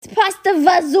It's pasta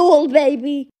vazul,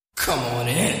 baby. Come on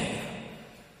in.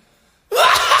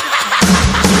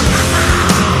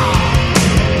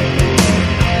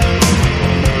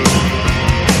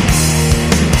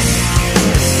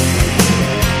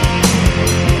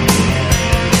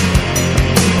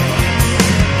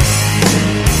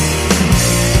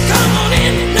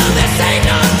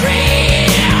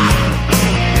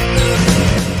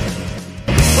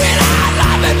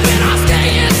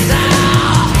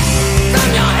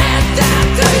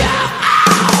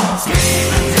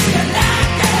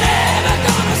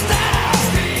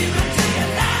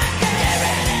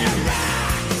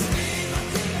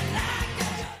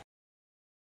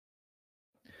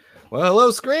 Well,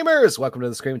 hello, Screamers. Welcome to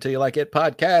the Scream Until You Like It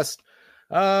podcast.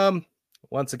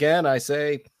 Once again, I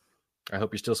say, I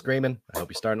hope you're still screaming. I hope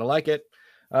you're starting to like it.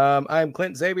 I'm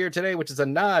Clint Xavier today, which is a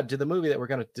nod to the movie that we're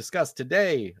going to discuss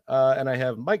today. And I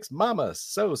have Mike's mama,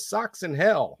 So Socks in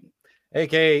Hell,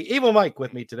 aka Evil Mike,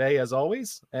 with me today, as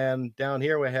always. And down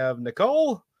here we have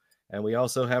Nicole, and we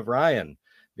also have Ryan,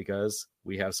 because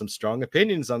we have some strong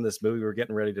opinions on this movie we're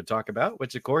getting ready to talk about,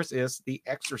 which, of course, is The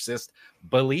Exorcist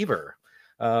Believer.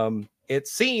 It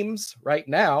seems right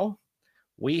now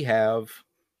we have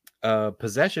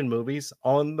possession movies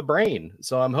on the brain.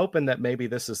 So I'm hoping that maybe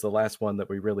this is the last one that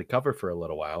we really cover for a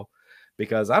little while,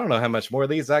 because I don't know how much more of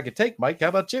these I could take. Mike, how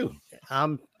about you?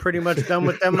 I'm pretty much done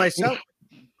with them myself.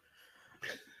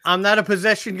 I'm not a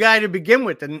possession guy to begin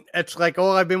with, and it's like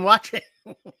all I've been watching.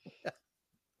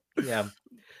 Yeah.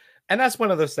 And that's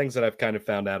one of those things that I've kind of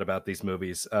found out about these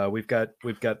movies. We've got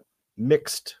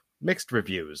mixed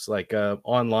reviews, like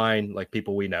online, like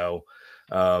people we know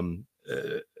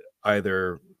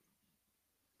either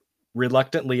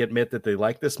reluctantly admit that they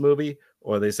like this movie,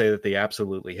 or they say that they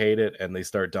absolutely hate it and they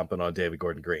start dumping on David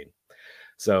Gordon Green.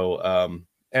 So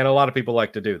and a lot of people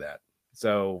like to do that.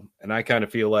 So, and I kind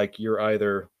of feel like you're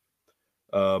either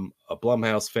a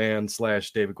Blumhouse fan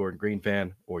 / David Gordon Green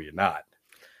fan, or you're not.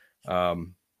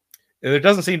 There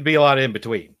doesn't seem to be a lot in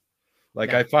between.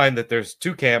 Like, no. I find that there's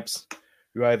two camps.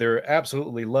 You either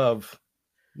absolutely love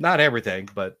not everything,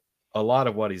 but a lot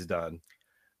of what he's done,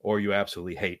 or you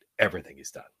absolutely hate everything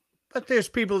he's done. But there's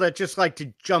people that just like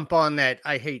to jump on that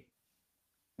I hate,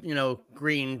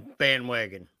 Green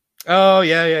bandwagon. Oh,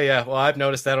 yeah. Well, I've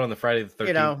noticed that on the Friday the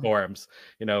 13th forums,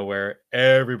 where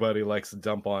everybody likes to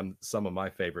dump on some of my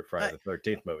favorite Friday the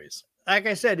 13th movies. Like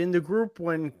I said, in the group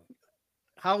when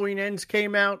Halloween Ends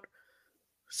came out,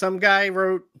 some guy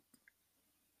wrote,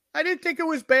 I didn't think it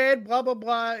was bad, blah, blah,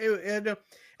 blah.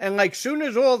 And like, soon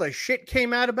as all the shit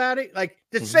came out about it, like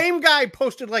the same guy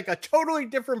posted like a totally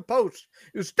different post.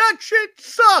 It was, that shit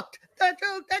sucked. That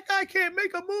guy can't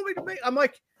make a movie to me. I'm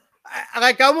like,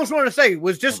 I almost want to say,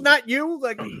 was just not you?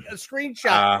 Like a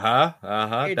screenshot.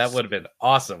 That would have been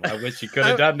awesome. I wish you could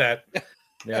have done that.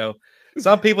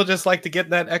 Some people just like to get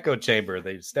in that echo chamber.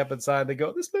 They step inside, they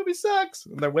go, this movie sucks.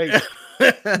 And they're waiting.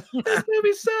 This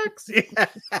movie sucks.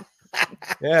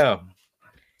 Yeah.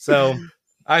 So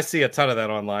I see a ton of that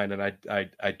online, and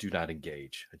I do not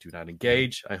engage.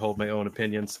 I hold my own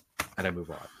opinions, and I move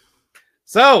on.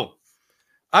 So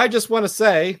I just want to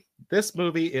say this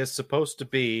movie is supposed to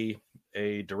be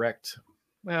a direct,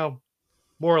 well,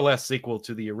 more or less sequel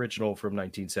to the original from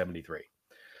 1973.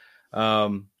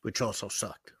 Which also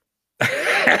sucked.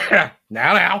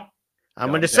 Now. I'm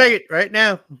going to say it right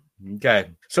now. Okay.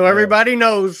 So everybody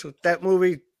knows that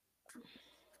movie.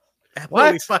 That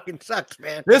movie fucking sucks,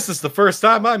 man. This is the first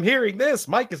time I'm hearing this.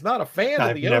 Mike is not a fan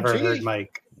of the OG. I've never heard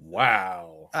Mike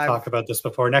talk about this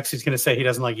before. Next, he's going to say he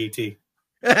doesn't like E.T.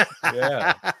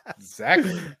 Yeah,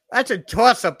 exactly. That's a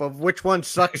toss-up of which one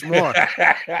sucks more.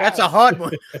 That's a hard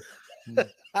one.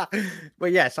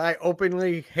 But yes, I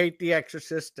openly hate The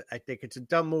Exorcist. I think it's a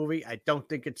dumb movie. I don't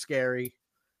think it's scary.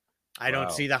 I don't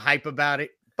see the hype about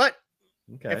it. But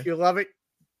if you love it,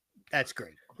 that's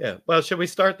great. Yeah. Well, should we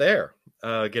start there?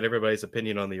 Get everybody's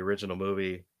opinion on the original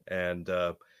movie and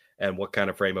what kind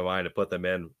of frame of mind to put them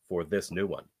in for this new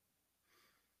one.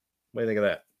 What do you think of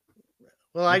that?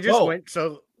 Well, I just went,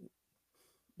 so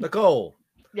Nicole.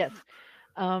 Yes.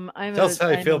 Tell us how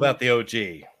you feel about the OG.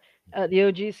 The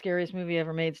OG, scariest movie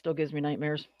ever made, still gives me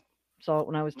nightmares. Saw it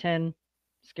when I was 10.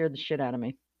 Scared the shit out of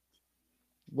me.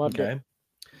 Loved it.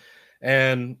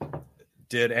 And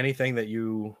did anything that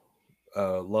you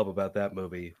love about that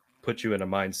movie put you in a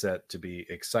mindset to be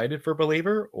excited for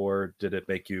Believer, or did it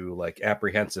make you like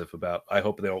apprehensive about, I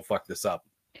hope they don't fuck this up?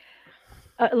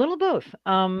 A little both.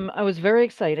 I was very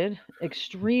excited,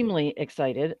 extremely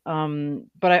excited.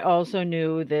 But I also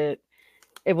knew that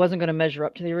it wasn't going to measure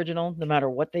up to the original, no matter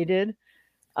what they did.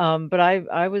 But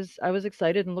I was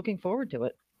excited and looking forward to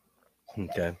it.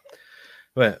 Okay.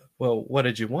 Well, what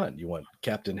did you want? You want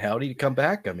Captain Howdy to come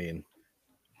back? I mean,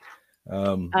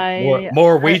 I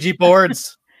more Ouija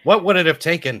boards. What would it have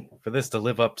taken for this to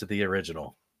live up to the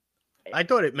original? I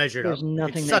thought it measured There's up.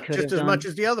 nothing It they sucked could just have as much done.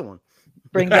 as the other one.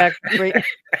 bring back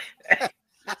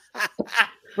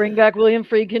William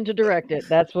Friedkin to direct it.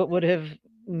 That's what would have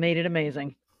made it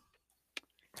amazing.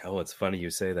 Oh, it's funny you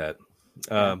say that.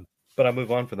 But I'll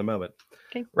move on for the moment.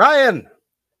 Okay. Ryan,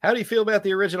 how do you feel about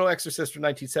the original Exorcist from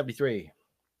 1973?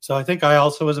 So I think I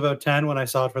also was about 10 when I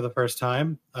saw it for the first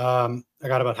time. I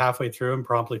got about halfway through and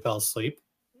promptly fell asleep.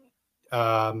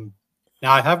 Now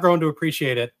I have grown to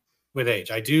appreciate it with age.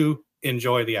 I do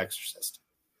enjoy The Exorcist.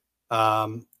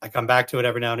 I come back to it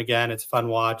every now and again. It's a fun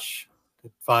watch.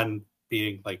 Fun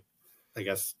being like, I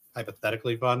guess,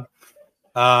 hypothetically fun.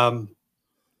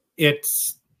 It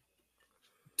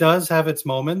does have its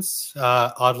moments.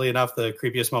 Oddly enough, the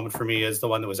creepiest moment for me is the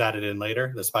one that was added in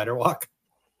later, the spider walk.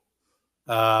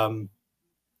 I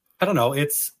don't know.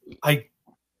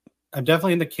 I'm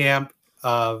definitely in the camp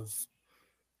of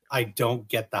I don't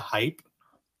get the hype,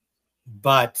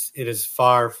 but it is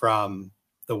far from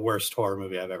the worst horror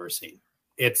movie I've ever seen.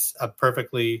 It's a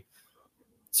perfectly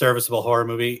serviceable horror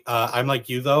movie. I'm like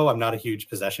you, though. I'm not a huge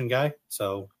possession guy.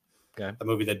 So a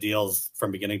movie that deals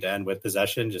from beginning to end with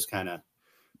possession just kind of,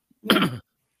 you can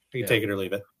take it or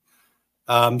leave it.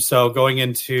 So going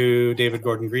into David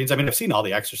Gordon Green's, I mean, I've seen all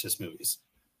the Exorcist movies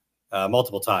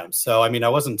multiple times. So, I mean,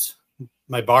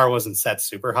 my bar wasn't set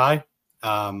super high.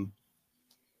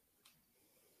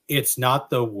 It's not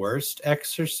the worst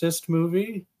Exorcist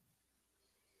movie.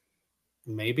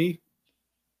 Maybe.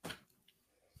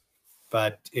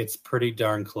 But it's pretty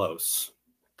darn close,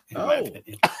 in my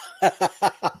opinion.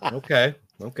 Okay.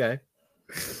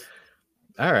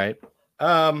 All right.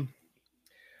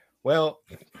 Well,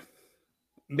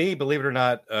 me, believe it or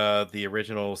not, the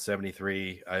original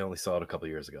 73, I only saw it a couple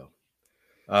years ago.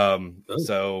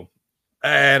 So,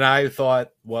 and I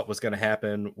thought what was going to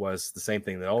happen was the same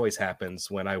thing that always happens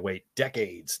when I wait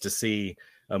decades to see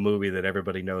a movie that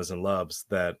everybody knows and loves,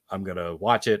 that I'm going to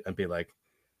watch it and be like,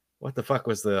 what the fuck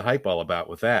was the hype all about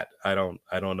with that? I don't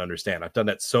understand. I've done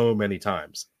that so many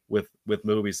times with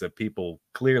movies that people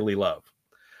clearly love.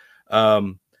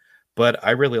 But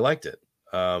I really liked it.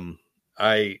 There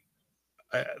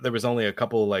was only a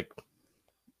couple like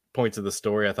points of the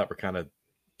story I thought were kind of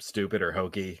stupid or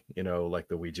hokey, like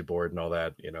the Ouija board and all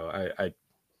that.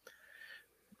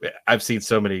 I've seen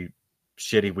so many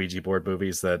shitty Ouija board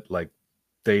movies that like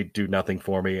they do nothing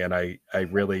for me, and I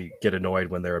really get annoyed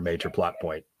when they're a major plot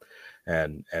point,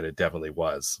 and it definitely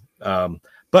was.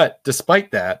 But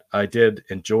despite that, I did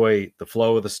enjoy the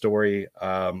flow of the story.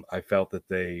 I felt that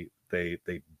they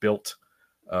built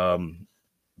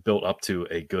up to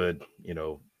a good,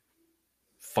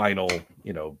 final,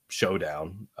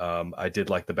 showdown. I did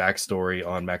like the backstory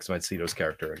on Max von Sydow's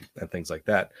character and things like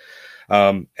that.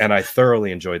 And I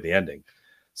thoroughly enjoyed the ending.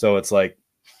 So it's like,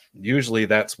 usually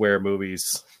that's where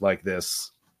movies like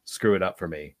this screw it up for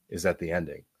me, is at the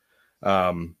ending.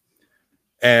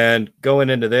 And going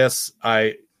into this,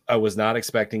 I was not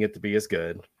expecting it to be as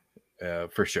good,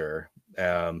 for sure.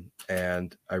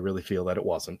 And I really feel that it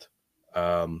wasn't.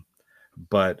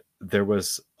 But there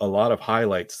was a lot of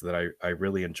highlights that I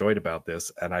really enjoyed about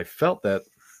this, and I felt that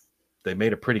they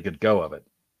made a pretty good go of it.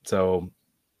 So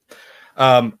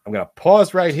I'm going to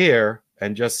pause right here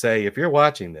and just say, if you're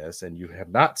watching this and you have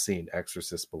not seen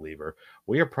Exorcist Believer,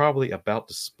 we are probably about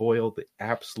to spoil the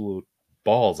absolute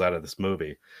balls out of this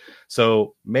movie.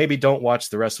 So maybe don't watch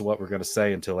the rest of what we're going to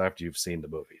say until after you've seen the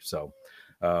movie. So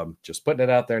just putting it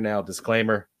out there now,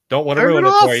 disclaimer, don't want to ruin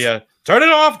it for you. Turn it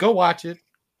off, go watch it,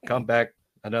 come back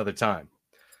another time.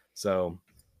 So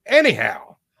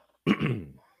anyhow, do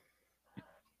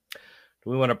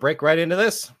we want to break right into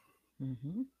this?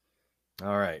 Mm-hmm.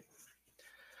 All right.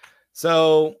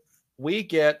 So we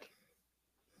get,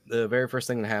 the very first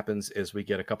thing that happens is we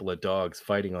get a couple of dogs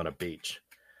fighting on a beach.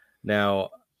 Now,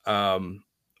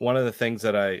 one of the things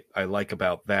that I like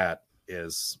about that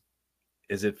is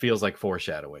it feels like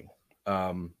foreshadowing.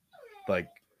 Like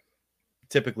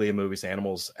typically in movies,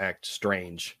 animals act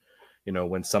strange,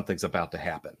 when something's about to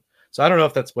happen. So I don't know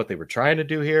if that's what they were trying to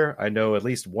do here. I know at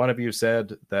least one of you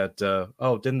said that,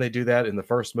 didn't they do that in the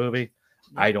first movie?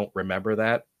 I don't remember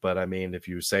that, but I mean, if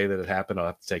you say that it happened, I'll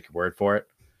have to take your word for it.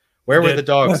 Where were the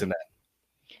dogs in that?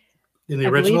 In the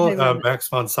original, Max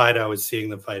von Sydow was seeing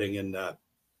them fighting in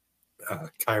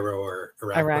Cairo or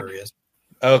Iraq. Where he is.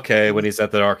 Okay, when he's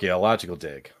at the archaeological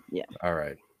dig. Yeah. All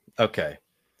right. Okay.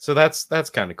 So that's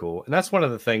kind of cool, and that's one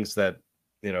of the things that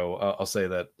I'll say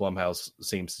that Blumhouse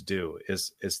seems to do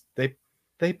is they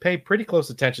they pay pretty close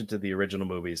attention to the original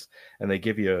movies, and they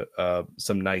give you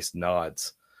some nice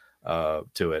nods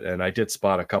to it. And I did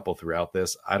spot a couple throughout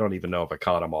this. I don't even know if I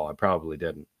caught them all. I probably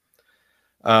didn't.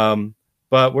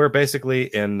 But we're basically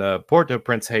in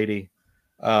Port-au-Prince, Haiti,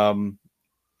 and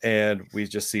we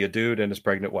just see a dude and his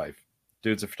pregnant wife.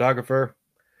 Dude's a photographer,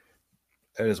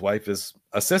 and his wife is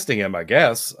assisting him, I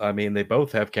guess. I mean, they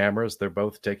both have cameras. They're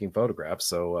both taking photographs,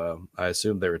 so I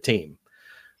assume they're a team.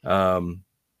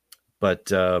 But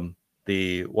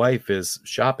the wife is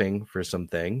shopping for some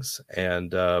things,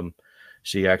 and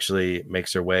she actually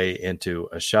makes her way into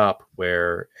a shop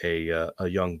where a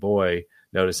young boy,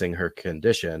 noticing her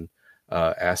condition,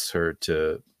 asks her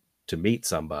to meet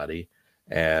somebody,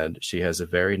 and she has a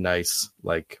very nice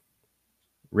like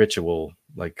ritual,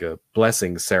 like a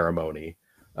blessing ceremony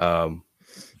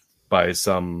by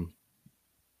some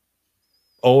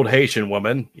old Haitian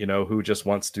woman, who just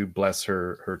wants to bless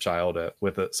her child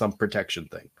with some protection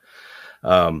thing.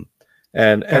 And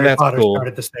Harry that's Potter cool.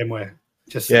 started the same way.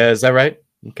 Is that right?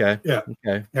 Okay. Yeah.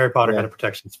 Okay. Harry Potter Yeah. had a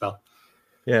protection spell.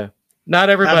 Yeah. Not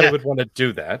everybody would want to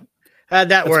do that. How'd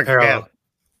that That's work parallel. out?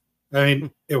 I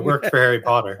mean, it worked for Harry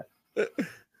Potter.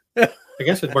 I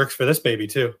guess it works for this baby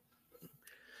too.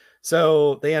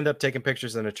 So they end up taking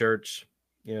pictures in a church.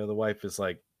 The wife is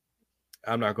like,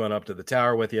 I'm not going up to the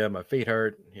tower with you. My feet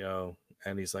hurt,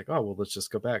 and he's like, oh, well, let's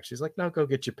just go back. She's like, no, go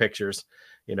get your pictures,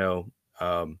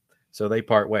 so they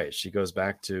part ways. She goes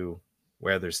back to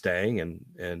where they're staying and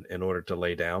in order to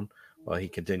lay down while he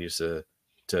continues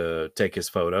to take his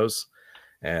photos.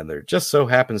 And there just so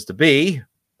happens to be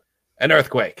an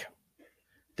earthquake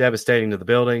devastating to the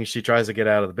building. She tries to get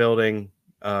out of the building.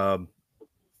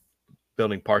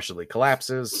 Building partially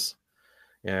collapses,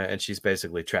 and she's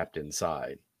basically trapped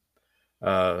inside.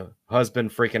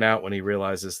 Husband freaking out when he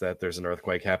realizes that there's an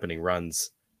earthquake happening,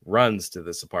 runs to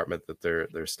this apartment that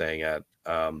they're staying at,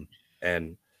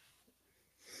 and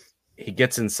he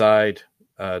gets inside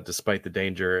despite the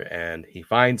danger, and he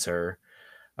finds her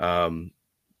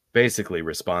basically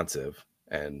responsive,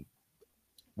 and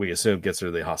we assume gets her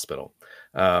to the hospital.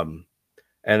 And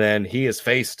then he is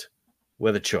faced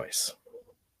with a choice.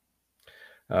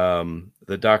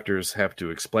 The doctors have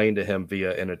to explain to him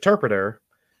via an interpreter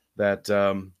that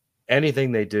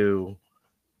anything they do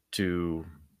to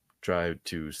try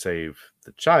to save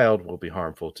the child will be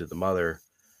harmful to the mother.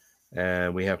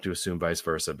 And we have to assume vice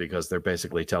versa, because they're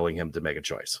basically telling him to make a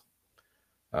choice.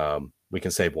 We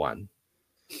can save one.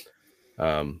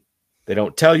 They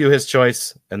don't tell you his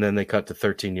choice, and then they cut to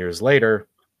 13 years later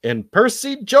in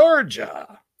Percy,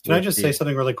 Georgia. Can I just say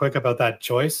something really quick about that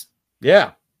choice?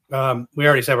 Yeah. We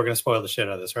already said we're going to spoil the shit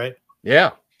out of this, right?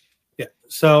 Yeah. Yeah.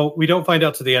 So we don't find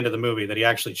out to the end of the movie that he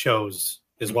actually chose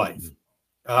his wife.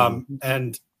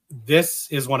 And this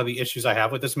is one of the issues I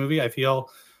have with this movie. I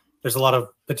feel there's a lot of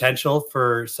potential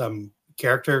for some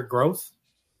character growth,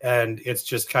 and it's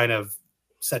just kind of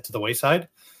set to the wayside.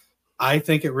 I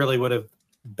think it really would have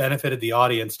benefited the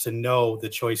audience to know the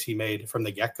choice he made from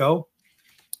the get-go,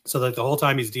 so that the whole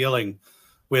time he's dealing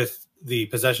with the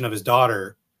possession of his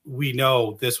daughter, we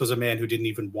know this was a man who didn't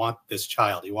even want this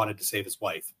child. He wanted to save his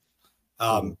wife.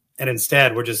 And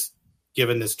instead, we're just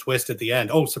given this twist at the end.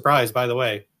 Oh, surprise, by the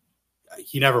way,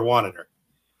 he never wanted her.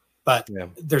 But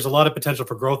there's a lot of potential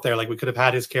for growth there. Like, we could have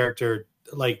had his character,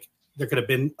 like, there could have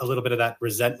been a little bit of that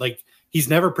like, he's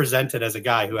never presented as a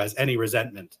guy who has any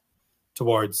resentment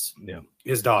towards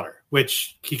his daughter,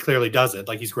 which he clearly doesn't.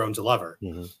 Like, he's grown to love her.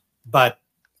 But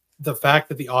the fact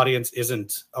that the audience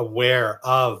isn't aware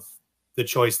of the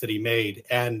choice that he made,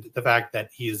 and the fact that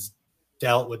he's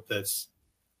dealt with this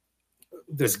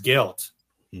guilt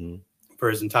for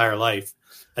his entire life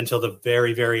until the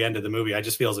very, very end of the movie, I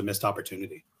just feel is a missed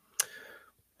opportunity.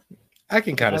 I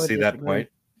can kind of see that point.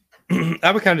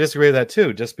 I would kind of disagree with that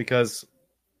too, just because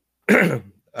the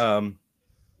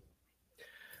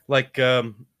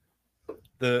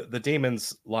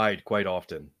demons lied quite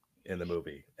often in the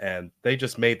movie, and they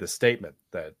just made the statement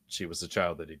that she was a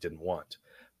child that he didn't want.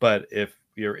 But if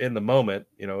you're in the moment,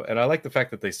 and I like the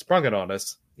fact that they sprung it on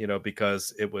us,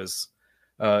 because it was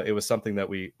something that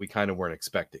we kind of weren't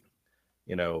expecting.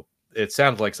 It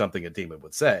sounds like something a demon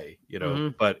would say,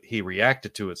 but he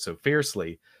reacted to it so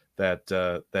fiercely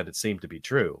that it seemed to be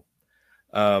true.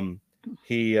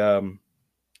 He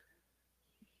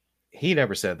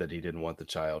never said that he didn't want the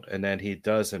child, and then he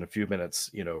does in a few minutes,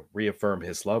 reaffirm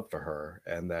his love for her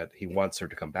and that he wants her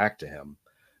to come back to him.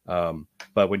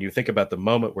 But when you think about the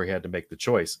moment where he had to make the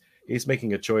choice, he's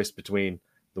making a choice between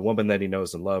the woman that he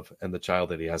knows and love and the child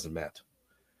that he hasn't met.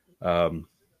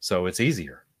 So it's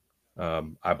easier,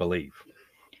 I believe.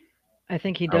 I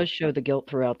think he does show the guilt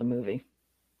throughout the movie.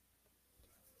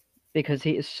 because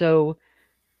he is so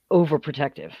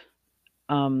overprotective.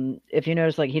 If you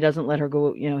notice, like, he doesn't let her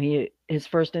go, his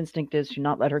first instinct is to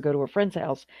not let her go to her friend's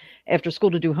house after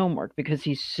school to do homework because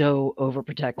he's so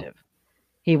overprotective.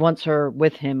 He wants her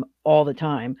with him all the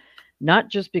time, not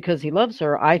just because he loves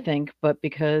her, I think, but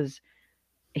because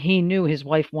he knew his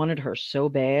wife wanted her so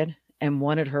bad and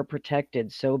wanted her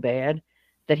protected so bad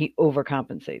that he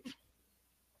overcompensates.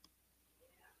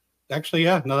 Actually,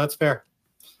 yeah, no, that's fair.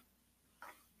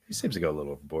 He seems to go a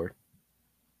little overboard.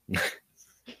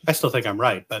 I still think I'm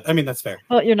right, but I mean, that's fair.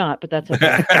 Well, you're not, but that's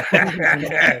okay.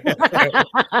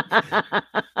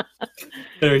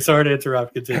 Anyway, sorry to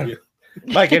interrupt. Continue.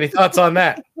 Mike, any thoughts on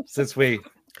that since we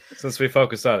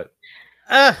focused on it?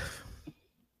 I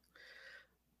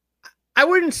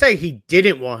wouldn't say he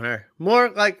didn't want her. More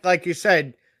like you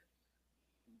said,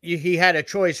 he had a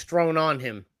choice thrown on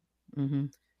him. Mm-hmm.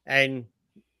 And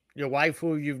your wife,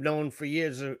 who you've known for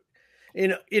years,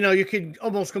 you could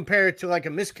almost compare it to like a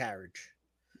miscarriage.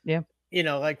 Yeah.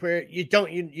 Like where you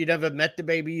never met the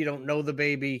baby, you don't know the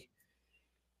baby.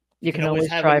 You can always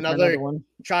have try another for another one.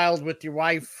 child with your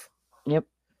wife. Yep.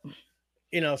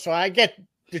 So I get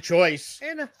the choice.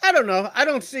 And I don't know.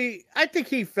 I think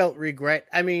he felt regret.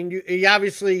 I mean, he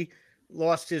obviously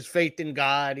lost his faith in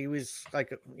God. He was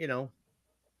like,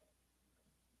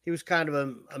 he was kind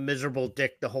of a miserable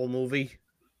dick the whole movie.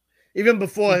 Even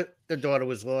before the daughter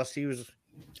was lost, he was.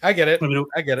 I get it. I mean,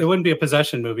 I get it. It wouldn't be a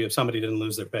possession movie if somebody didn't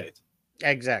lose their faith.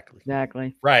 Exactly.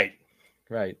 Right.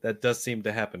 That does seem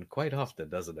to happen quite often,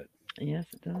 doesn't it? Yes,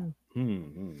 it does.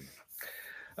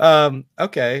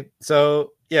 Okay.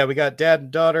 So yeah, we got dad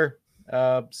and daughter.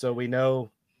 So we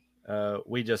know,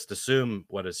 we just assume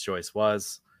what his choice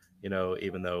was,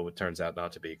 even though it turns out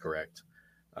not to be correct.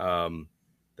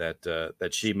 That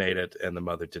she made it and the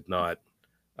mother did not.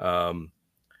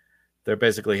 They're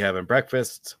basically having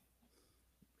breakfast,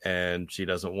 and she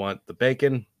doesn't want the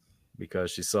bacon because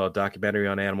she saw a documentary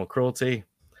on animal cruelty.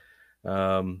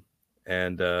 And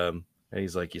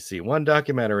he's like, you see one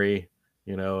documentary,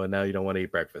 and now you don't want to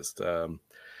eat breakfast.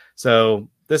 So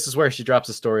this is where she drops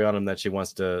a story on him that she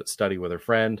wants to study with her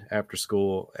friend after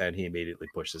school, and he immediately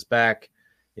pushes back,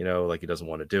 like he doesn't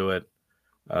want to do it.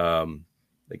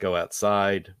 They go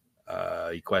outside.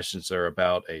 He questions her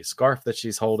about a scarf that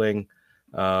she's holding,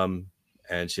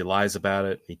 and she lies about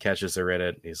it. He catches her in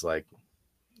it. He's like,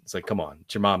 come on,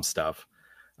 it's your mom's stuff.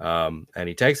 And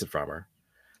he takes it from her.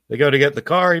 They go to get the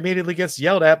car. He immediately gets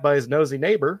yelled at by his nosy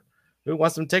neighbor who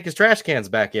wants him to take his trash cans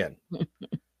back in.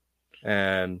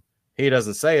 And he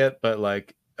doesn't say it, but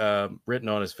written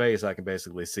on his face, I can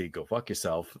basically see, go fuck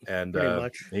yourself. And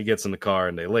he gets in the car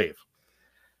and they leave.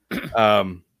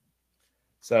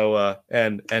 So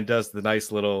does the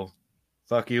nice little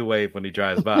fuck you wave when he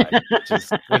drives by,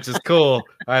 which is cool.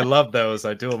 I love those.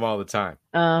 I do them all the time.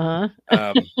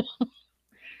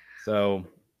 So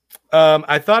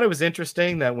I thought it was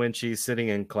interesting that when she's sitting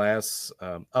in class,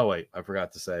 I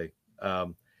forgot to say,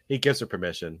 he gives her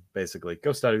permission, basically,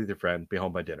 go study with your friend, be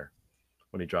home by dinner,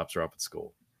 when he drops her off at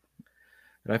school.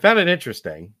 And I found it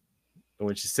interesting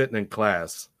when she's sitting in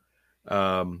class,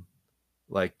 I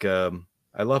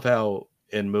love how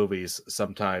in movies,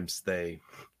 sometimes they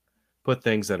put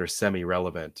things that are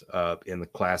semi-relevant in the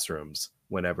classrooms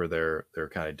whenever they're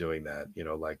kind of doing that,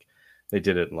 like they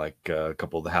did it in a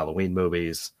couple of the Halloween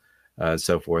movies and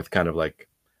so forth, kind of like,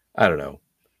 I don't know,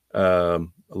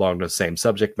 along the same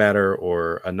subject matter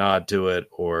or a nod to it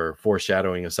or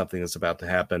foreshadowing of something that's about to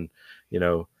happen.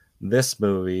 This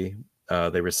movie,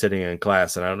 they were sitting in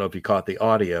class, and I don't know if you caught the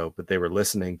audio, but they were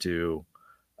listening to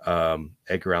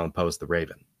Edgar Allan Poe's The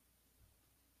Raven.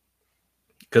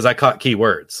 Because I caught key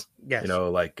words, yes.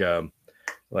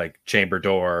 Like chamber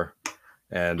door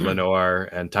and Lenore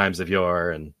and times of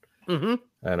yore. And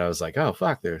I was like, oh,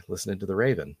 fuck, they're listening to The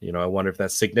Raven. I wonder if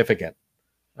that's significant.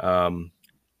 I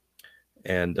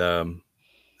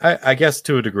guess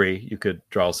to a degree, you could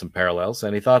draw some parallels.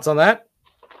 Any thoughts on that?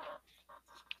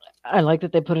 I like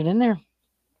that they put it in there.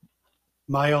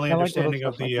 My only understanding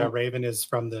of the Raven is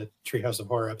from the Treehouse of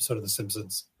Horror episode of The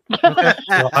Simpsons. Okay.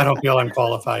 So I don't feel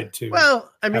unqualified to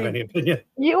have any opinion.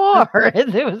 You are.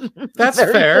 That's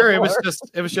fair. It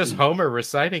was just Homer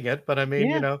reciting it, but I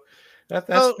mean, that's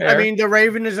fair. I mean, The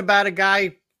Raven is about a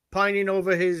guy pining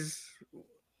over his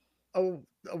a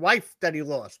wife that he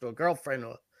lost, or a girlfriend,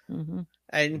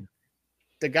 and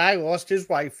the guy lost his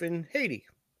wife in Haiti.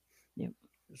 Yep.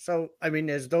 So I mean,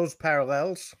 there's those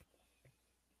parallels.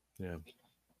 Yeah.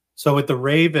 So with The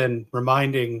Raven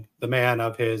reminding the man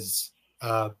of his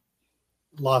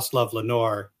lost love,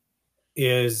 Lenore,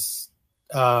 is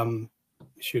I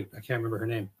can't remember her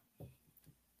name.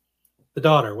 The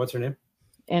daughter, what's her name?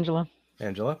 Angela.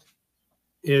 Angela.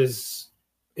 Is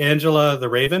Angela the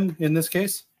Raven in this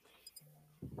case?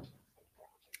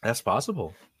 That's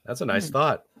possible. That's a nice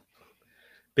thought.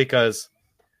 Because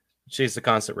she's the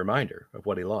constant reminder of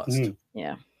what he lost.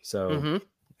 Yeah. So,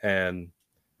 and,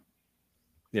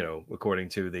 according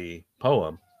to the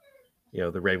poem,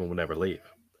 the raven will never leave.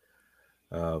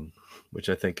 Which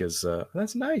I think is,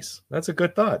 that's nice. That's a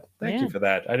good thought. Thank you for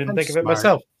that. I didn't think of it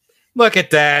myself. Look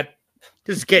at that.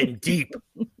 This is getting deep.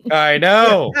 I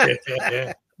know.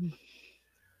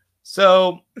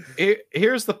 So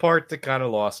here's the part that kind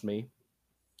of lost me.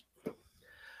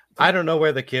 I don't know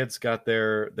where the kids got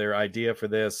their idea for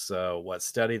this, what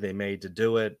study they made to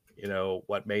do it,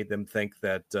 what made them think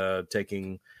that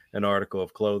taking an article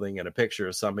of clothing and a picture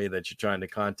of somebody that you're trying to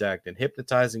contact and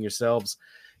hypnotizing yourselves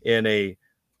in a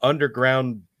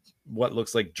underground, what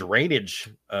looks like drainage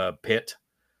pit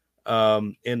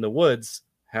in the woods,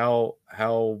 how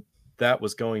that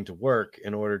was going to work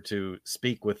in order to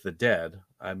speak with the dead.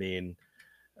 I mean,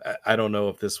 I don't know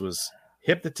if this was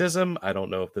hypnotism. I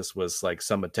don't know if this was like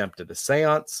some attempt at a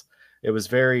seance. It was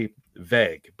very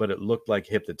vague, but it looked like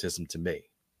hypnotism to me.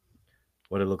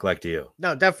 What did it look like to you?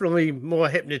 No, definitely more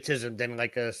hypnotism than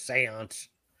like a seance.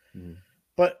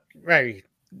 But right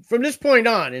from this point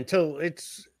on until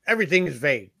everything is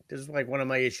vague. This is like one of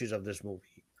my issues of this movie.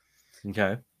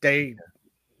 Okay. They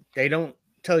don't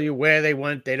tell you where they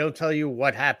went. They don't tell you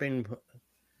what happened.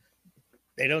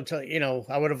 They don't tell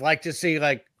I would have liked to see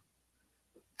like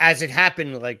as it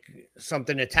happened, like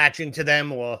something attaching to them,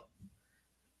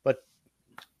 but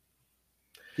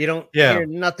you don't hear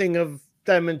nothing of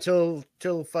them until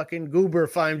fucking Goober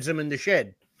finds them in the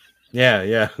shed.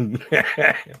 Yeah.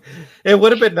 It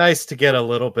would have been nice to get a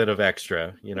little bit of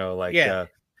extra,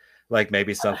 like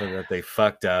maybe something that they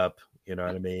fucked up, you know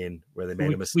what I mean? Where they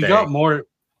made a mistake.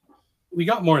 We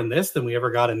got more in this than we ever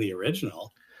got in the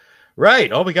original.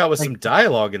 Right. All we got was some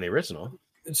dialogue in the original.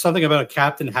 Something about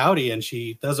Captain Howdy, and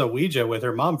she does a Ouija with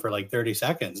her mom for like 30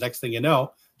 seconds. Next thing you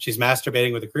know, she's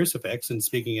masturbating with a crucifix and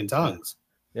speaking in tongues.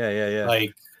 Yeah.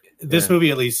 Like this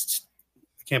movie, at least,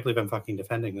 I can't believe I'm fucking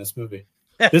defending this movie.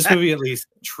 This movie at least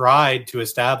tried to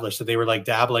establish that they were like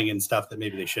dabbling in stuff that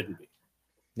maybe they shouldn't be.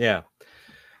 Yeah.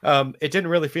 It didn't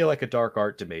really feel like a dark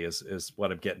art to me is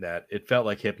what I'm getting at. It felt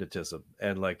like hypnotism.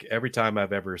 And like every time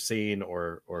I've ever seen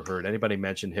or heard anybody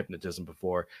mention hypnotism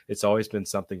before, it's always been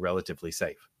something relatively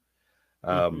safe.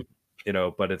 But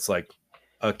it's like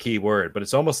a key word, but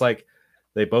it's almost like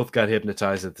they both got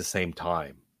hypnotized at the same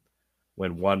time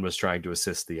when one was trying to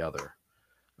assist the other.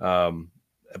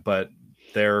 But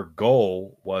their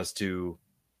goal was to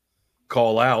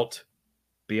call out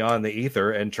beyond the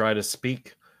ether and try to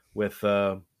speak with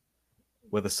a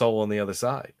soul on the other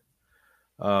side.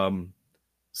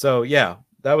 So yeah,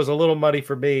 that was a little muddy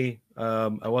for me.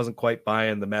 I wasn't quite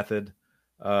buying the method,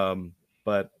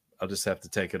 but I'll just have to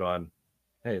take it on.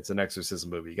 Hey, it's an exorcism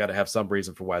movie. You got to have some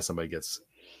reason for why somebody gets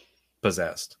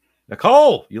possessed.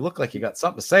 Nicole, you look like you got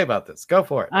something to say about this. Go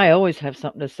for it. I always have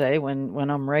something to say when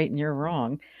I'm right and you're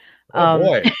wrong. Oh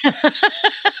boy.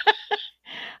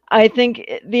 I think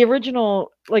the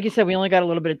original, like you said, we only got a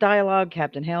little bit of dialogue.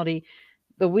 Captain Howdy.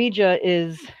 The Ouija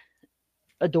is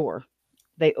a door.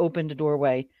 They opened a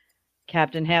doorway.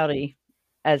 Captain Howdy,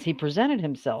 as he presented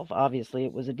himself, obviously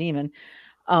it was a demon,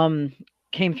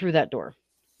 came through that door.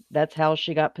 That's how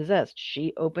she got possessed.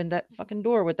 She opened that fucking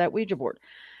door with that Ouija board.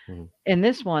 Mm-hmm. In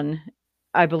this one,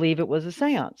 I believe it was a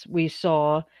seance. We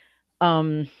saw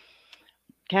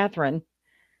Catherine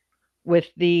with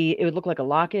it would look like a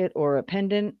locket or a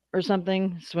pendant or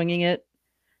something, swinging it.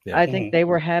 Yeah. I think they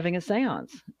were having a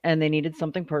seance and they needed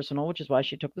something personal, which is why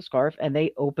she took the scarf and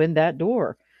they opened that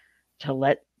door to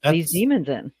let these demons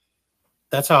in.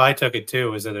 That's how I took it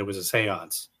too, is that it was a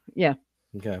seance. Yeah.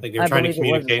 Okay. Like they were trying to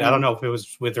communicate. I don't know if it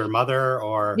was with her mother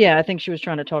or. Yeah, I think she was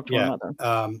trying to talk to her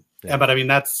mother. Yeah, but I mean,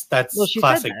 that's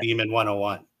classic Demon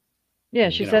 101. Yeah,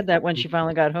 she said that when she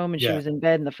finally got home and she was in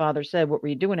bed and the father said, "What were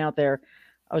you doing out there?"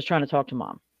 I was trying to talk to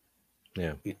mom.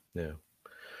 Yeah.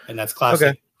 And that's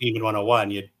classic Demon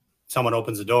 101. Someone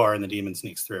opens the door and the demon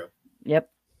sneaks through. Yep.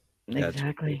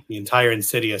 Exactly. The entire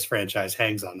Insidious franchise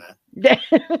hangs on that.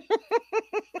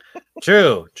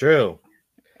 True.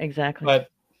 Exactly.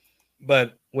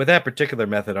 But with that particular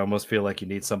method, I almost feel like you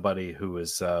need somebody who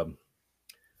is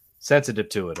sensitive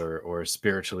to it or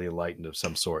spiritually enlightened of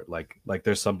some sort. Like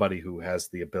there's somebody who has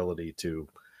the ability to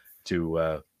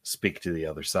speak to the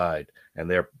other side, and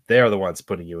they're the ones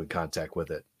putting you in contact with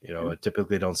it. I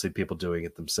typically don't see people doing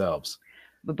it themselves.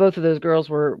 But both of those girls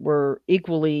were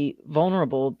equally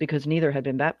vulnerable because neither had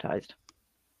been baptized.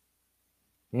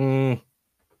 And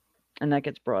that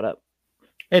gets brought up.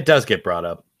 It does get brought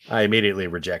up. I immediately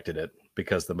rejected it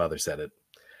because the mother said it.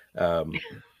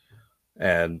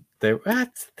 And they're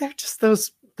just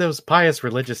those pious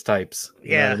religious types.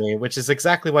 You know what I mean? Which is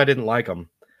exactly why I didn't like them.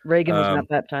 Reagan was not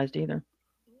baptized either.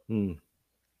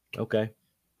 Okay.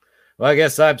 Well, I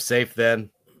guess I'm safe then.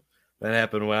 That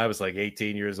happened when I was like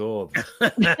 18 years old.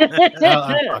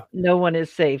 No one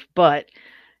is safe, but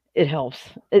it helps.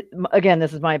 Again,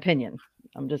 this is my opinion.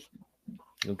 I'm just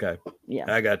okay. Yeah,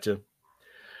 I got you.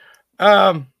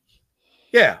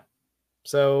 Yeah.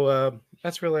 So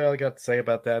that's really all I got to say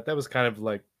about that. That was kind of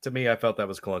like, to me, I felt that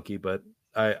was clunky, but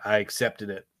I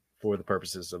accepted it for the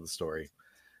purposes of the story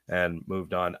and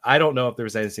moved on. I don't know if there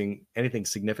was anything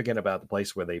significant about the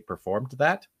place where they performed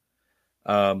that.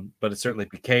 But it certainly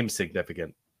became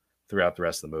significant throughout the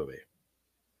rest of the movie.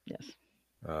 Yes.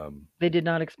 They did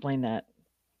not explain that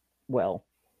well.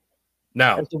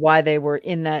 No. As to why they were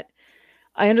in that.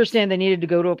 I understand they needed to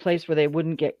go to a place where they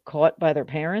wouldn't get caught by their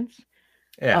parents.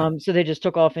 Yeah. So they just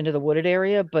took off into the wooded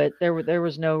area, but there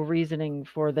was no reasoning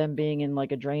for them being in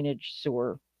like a drainage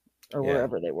sewer or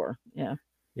wherever they were. Yeah.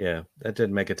 Yeah. That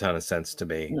didn't make a ton of sense to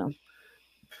me. No.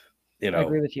 I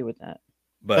agree with you with that.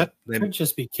 But that could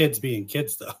just be kids being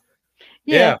kids, though.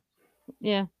 Yeah.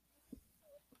 I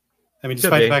mean,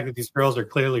 despite the fact that these girls are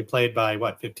clearly played by,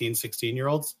 15,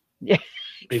 16-year-olds? Yeah.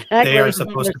 They are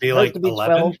supposed to be like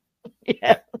 11.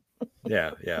 Yeah.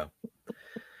 Yeah.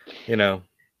 You know,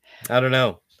 I don't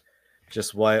know.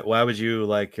 Just why would you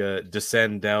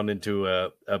descend down into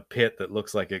a pit that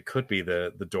looks like it could be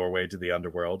the doorway to the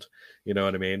underworld? You know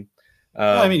what I mean?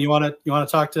 I mean, you want to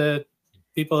talk to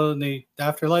people in the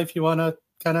afterlife? You want to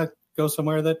kind of go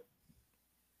somewhere that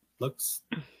looks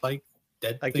like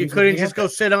dead. Like you couldn't just go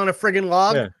sit on a friggin'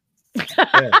 log. Yeah.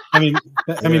 I mean,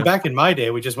 back in my day,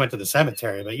 we just went to the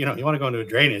cemetery. But you want to go into a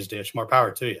drainage ditch. More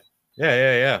power to you.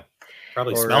 Yeah.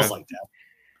 Probably smells like that.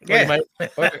 Yeah.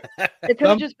 It could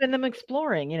have just been them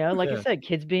exploring, like you said,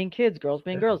 kids being kids, girls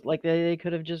being girls. Like they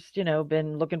could have just,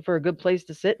 been looking for a good place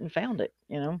to sit and found it,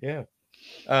 Yeah.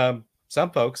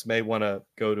 Some folks may want to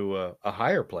go to a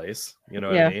higher place, what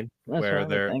I mean? Where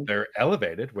they're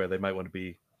elevated, where they might want to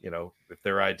be, if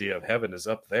their idea of heaven is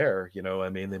up there, I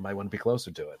mean, they might want to be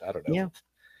closer to it. I don't know. Yeah.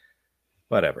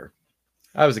 Whatever.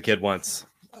 I was a kid once.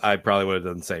 I probably would have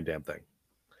done the same damn thing.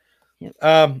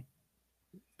 Yep.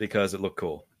 Because it looked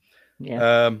cool.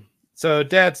 Yeah. So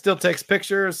Dad still takes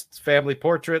pictures, family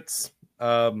portraits.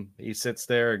 He sits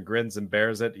there and grins and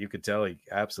bears it. You could tell he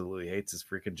absolutely hates his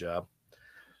freaking job.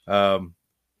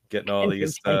 Getting all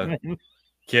these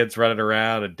kids running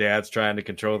around and Dad's trying to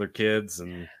control their kids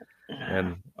and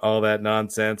all that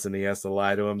nonsense. And he has to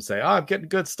lie to him and say, "Oh, I'm getting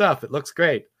good stuff. It looks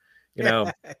great." He's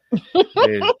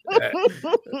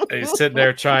sitting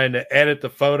there trying to edit the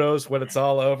photos when it's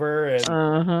all over.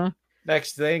 And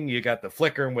next thing, you got the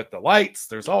flickering with the lights.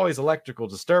 There's always electrical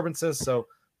disturbances. So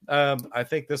I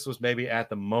think this was maybe at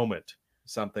the moment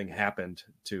something happened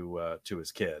to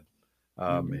his kid.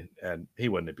 And he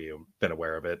wouldn't have been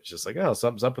aware of it. It's just like, oh,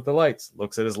 something's up with the lights.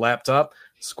 Looks at his laptop,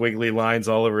 squiggly lines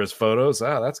all over his photos.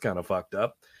 Oh, that's kind of fucked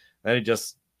up. And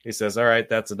he says, all right,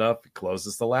 that's enough. He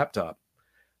closes the laptop.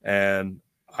 And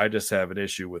I just have an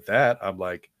issue with that. I'm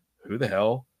like, who the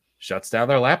hell shuts down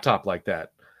their laptop like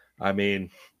that? I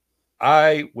mean,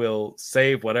 I will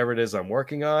save whatever it is I'm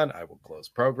working on. I will close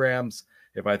programs.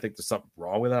 If I think there's something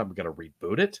wrong with it, I'm going to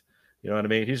reboot it. You know what I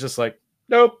mean? He's just like,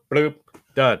 nope, bloop,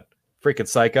 done. Freaking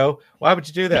psycho. Why would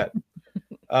you do that?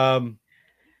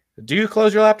 Do you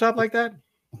close your laptop like that?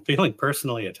 I'm feeling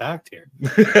personally attacked here.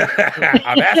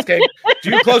 I'm asking. Do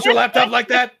you close your laptop like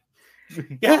that?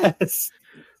 Yes.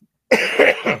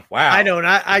 Wow. I don't.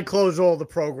 I close all the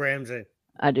programs and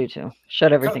I do too.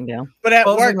 Shut everything down. But at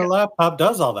Closing work, the laptop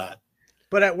does all that.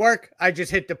 But at work, I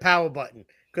just hit the power button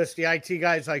because the IT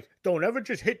guy's like, "Don't ever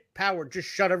just hit power. Just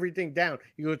shut everything down."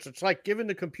 He goes, "It's like giving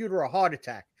the computer a heart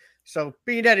attack." So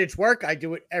being that it's work, I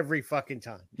do it every fucking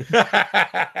time.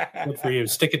 Good for you.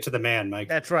 Stick it to the man, Mike.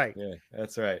 That's right. Yeah,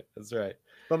 that's right. That's right.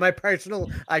 But my personal,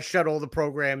 I shut all the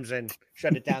programs and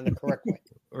shut it down the correct way.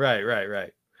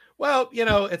 Right. Well,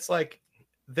 it's like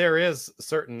there is a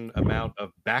certain amount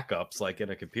of backups like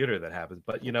in a computer that happens.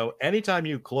 But, anytime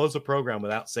you close a program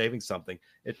without saving something,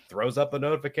 it throws up a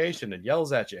notification and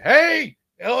yells at you, "Hey,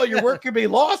 your work could be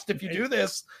lost if you do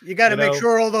this." You got to make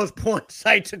sure all those porn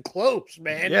sites are closed,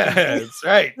 man. Yeah, that's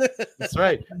right. That's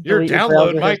right. Your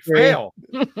download might fail.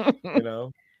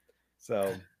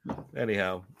 So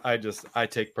anyhow, I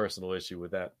take personal issue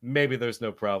with that. Maybe there's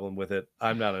no problem with it.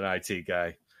 I'm not an IT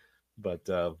guy, but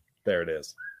there it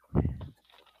is.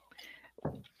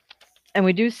 And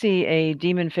we do see a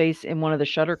demon face in one of the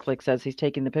shutter clicks as he's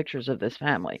taking the pictures of this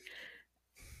family.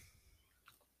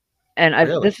 And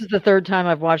Really? this is the third time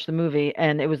I've watched the movie,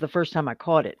 and it was the first time I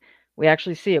caught it. We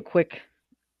actually see a quick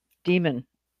demon.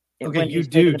 Okay, when you he's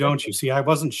taking do, the don't picture. you? See, I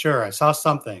wasn't sure. I saw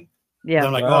something. Yeah. Then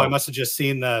I'm like, Wow. I must have just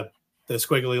seen the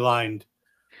squiggly lined.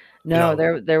 No,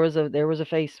 know. there was a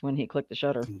face when he clicked the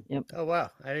shutter. Yep. Oh wow,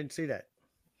 I didn't see that.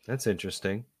 That's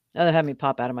interesting. That had me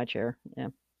pop out of my chair. Yeah.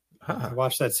 I Huh.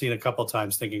 watched that scene a couple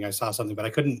times thinking I saw something, but I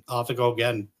couldn't. I'll have to go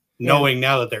again, Yeah. knowing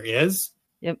now that there is.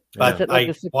 Yep. But It's at, like,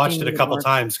 I the watched it a 16-minute couple mark.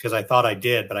 times because I thought I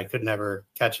did, but I could never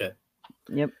catch it.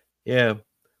 Yep. Yeah.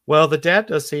 Well, the dad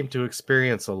does seem to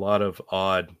experience a lot of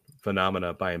odd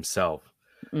phenomena by himself.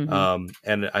 Mhm.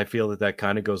 And I feel that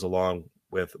kind of goes along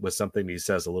with something he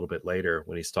says a little bit later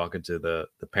when he's talking to the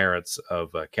parents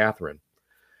of Catherine,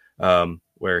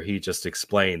 where he just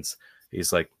explains,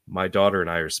 he's like, my daughter and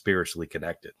I are spiritually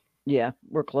connected. Yeah,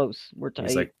 we're close. We're tight.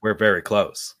 He's like, we're very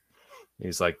close.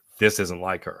 He's like, this isn't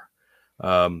like her.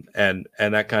 And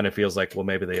that kind of feels like, well,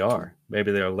 maybe they are.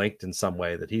 Maybe they're linked in some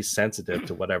way, that he's sensitive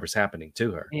to whatever's happening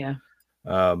to her. Yeah.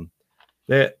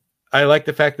 I like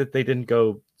the fact that they didn't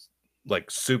go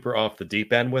like super off the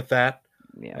deep end with that,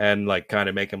 Yeah. and like kind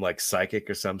of make him like psychic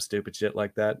or some stupid shit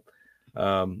like that.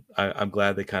 I'm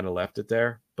glad they kind of left it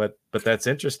there, but that's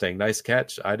interesting. Nice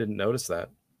catch. I didn't notice that.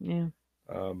 Yeah.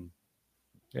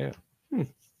 Yeah.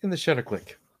 In the shutter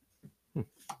click.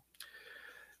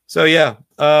 So yeah,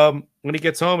 when he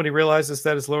gets home and he realizes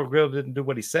that his little girl didn't do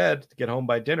what he said to get home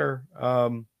by dinner,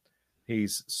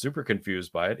 he's super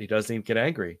confused by it. He doesn't even get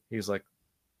angry. He's like,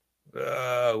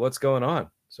 what's going on?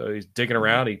 So he's digging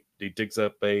around. He digs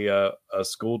up a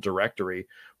school directory,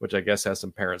 which I guess has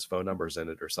some parents' phone numbers in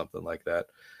it or something like that.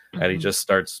 And he just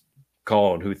starts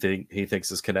calling who he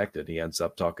thinks is connected. He ends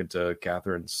up talking to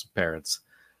Catherine's parents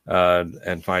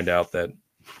and find out that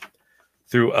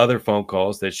through other phone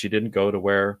calls that she didn't go to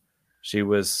where she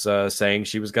was saying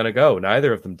she was going to go.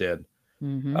 Neither of them did.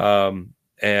 Mhm.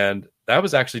 And that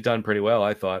was actually done pretty well,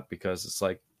 I thought, because it's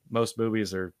like most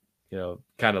movies are,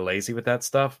 kind of lazy with that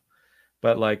stuff.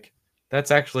 But like,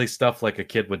 that's actually stuff like a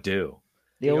kid would do.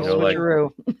 The old like,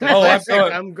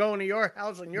 switcheroo. I'm going to your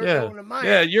house and you're going to mine.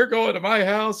 Yeah, you're going to my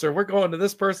house or we're going to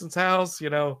this person's house.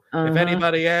 If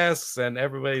anybody asks, and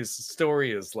everybody's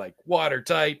story is like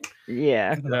watertight.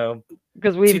 Yeah.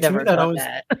 Because we've never done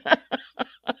that.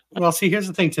 Well, see, here's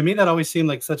the thing. To me, that always seemed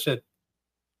like such a,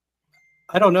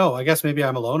 I don't know. I guess maybe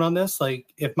I'm alone on this.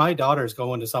 Like, if my daughter's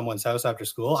going to someone's house after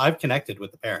school, I've connected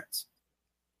with the parents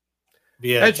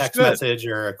via a text message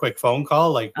or a quick phone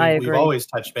call. Like, we've always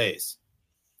touched base.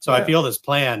 So I feel this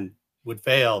plan would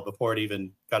fail before it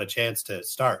even got a chance to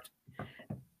start.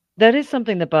 That is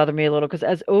something that bothered me a little, because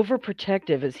as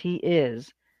overprotective as he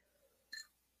is,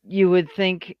 you would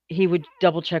think he would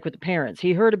double check with the parents.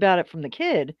 He heard about it from the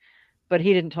kid, but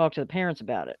he didn't talk to the parents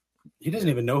about it. He doesn't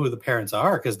even know who the parents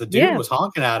are, because the dude was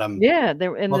honking at him. Yeah, they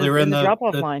were in the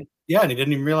drop-off line. Yeah, and he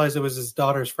didn't even realize it was his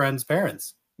daughter's friend's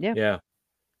parents. Yeah.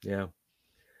 So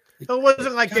it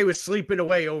wasn't like they were sleeping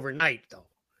away overnight, though.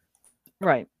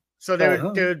 Right. So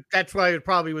that's why it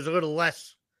probably was a little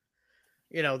less.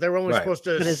 They were only supposed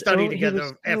to study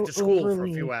together after school for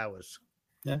a few hours.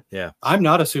 Yeah. I'm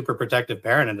not a super protective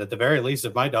parent, and at the very least,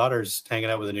 if my daughter's hanging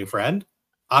out with a new friend,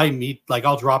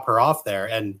 I'll drop her off there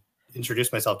and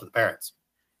introduce myself to the parents.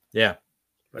 Yeah.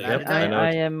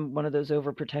 I am one of those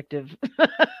overprotective.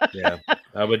 Yeah,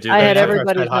 I would do that. I had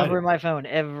everybody's number in my phone.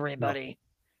 Everybody.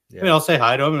 Yeah. I mean, I'll say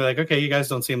hi to them and be like, okay, you guys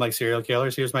don't seem like serial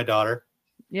killers. Here's my daughter.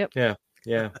 Yep.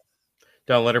 Yeah.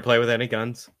 Don't let her play with any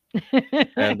guns.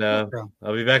 And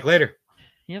I'll be back later.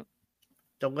 Yep.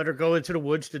 Don't let her go into the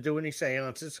woods to do any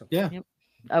seances. Yeah. Yep.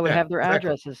 I would have their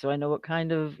addresses, so I know what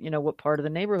kind of, what part of the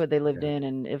neighborhood they lived in,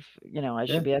 and if, I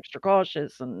should be extra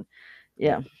cautious. And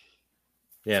yeah.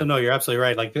 So no, you're absolutely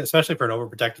right. Like, especially for an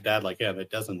overprotective dad like him, it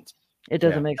doesn't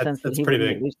make sense that he would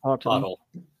at least talk to them.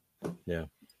 Yeah.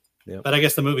 But I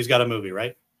guess the movie's got a movie,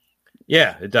 right?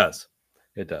 Yeah, it does.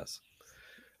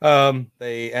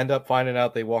 They end up finding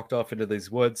out they walked off into these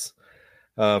woods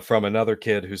from another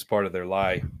kid who's part of their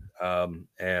lie.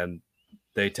 And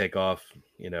they take off,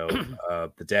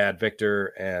 the dad, Victor,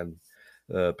 and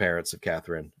the parents of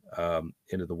Catherine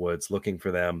into the woods looking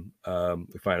for them.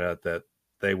 We find out that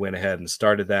they went ahead and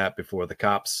started that before the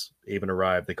cops even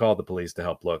arrived. They called the police to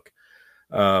help look.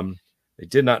 They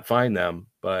did not find them,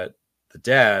 but the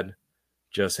dad,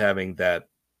 just having that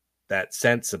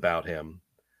sense about him,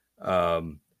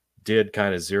 did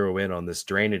kind of zero in on this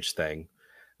drainage thing,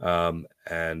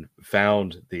 and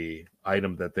found the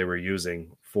item that they were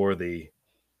using for the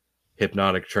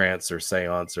hypnotic trance or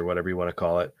seance or whatever you want to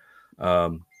call it.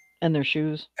 And their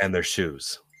shoes.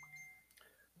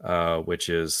 Which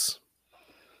is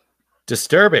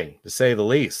disturbing, to say the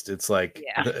least. It's like,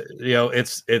 Yeah.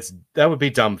 it's that would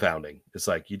be dumbfounding. It's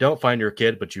like, you don't find your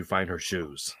kid, but you find her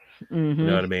shoes. Mhm. You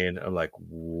know what I mean? I'm like,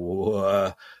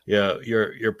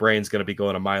 your brain's going to be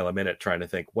going a mile a minute trying to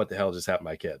think, what the hell just happened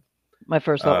to my kid? My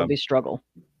first thought would be struggle.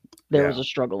 There yeah. was a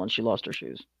struggle and she lost her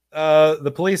shoes.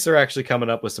 The police are actually coming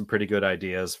up with some pretty good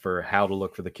ideas for how to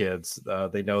look for the kids.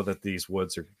 They know that these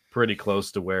woods are pretty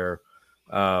close to where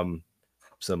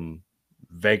some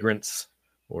vagrants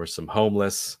or some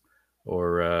homeless,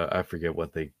 or I forget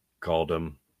what they called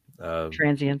them.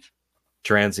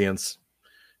 Transients,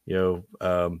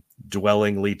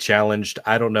 dwellingly challenged.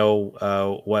 I don't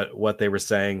know what they were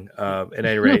saying. At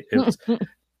any rate, it's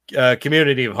a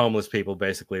community of homeless people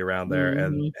basically around there,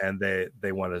 and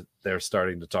they're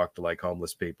starting to talk to like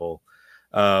homeless people.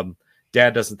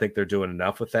 Dad doesn't think they're doing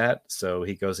enough with that, so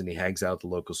he goes and he hangs out at the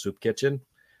local soup kitchen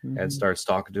and starts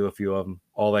talking to a few of them.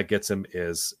 All that gets him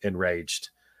is enraged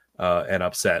and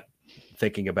upset,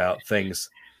 thinking about things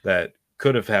that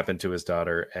could have happened to his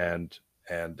daughter and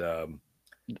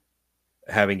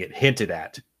having it hinted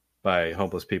at by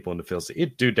homeless people in the field.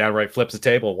 Dude downright flips the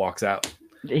table and walks out.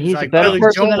 He's like a better Billy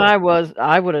person Joel. than I was.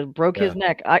 I would have broke his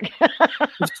neck. But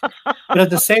at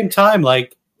the same time,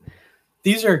 like,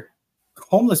 these are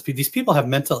homeless people. These people have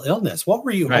mental illness. What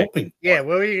were you hoping for? Yeah,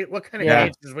 what kind of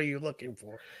answers were you looking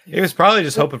for? He was probably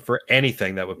just hoping for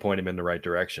anything that would point him in the right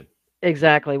direction.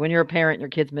 Exactly. When you're a parent and your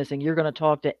kid's missing, you're going to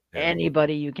talk to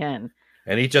anybody you can.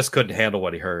 And he just couldn't handle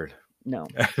what he heard. No.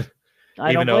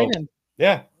 I don't blame him.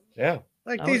 Yeah.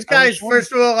 Like, these guys,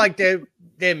 first of all, like, they're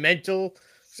mental,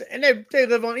 and they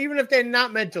live on, even if they're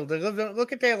not mental, they live on,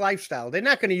 look at their lifestyle. They're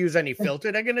not going to use any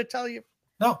filter. They're going to tell you.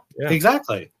 No,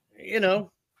 exactly.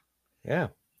 Yeah.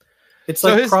 It's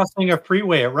like crossing a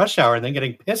freeway at rush hour and then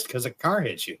getting pissed because a car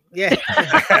hits you. Yeah.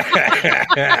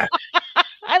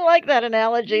 I like that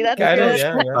analogy. That's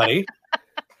good. Buddy.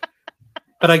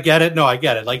 But I get it. No, I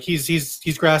get it. Like,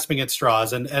 he's grasping at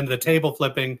straws, and the table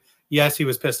flipping. Yes, he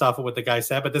was pissed off at what the guy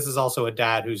said, but this is also a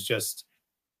dad who's just,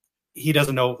 he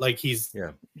doesn't know, like,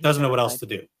 doesn't know what else to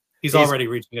do. He's already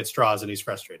reaching at straws and he's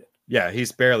frustrated. Yeah,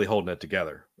 he's barely holding it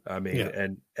together. I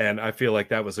mean, and I feel like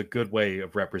that was a good way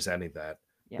of representing that.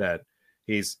 Yeah. That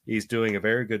he's doing a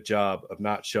very good job of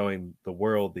not showing the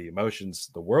world the emotions,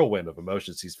 the whirlwind of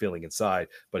emotions he's feeling inside,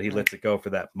 but he lets it go for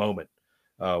that moment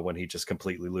when he just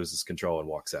completely loses control and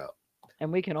walks out.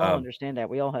 And we can all understand that.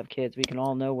 We all have kids. We can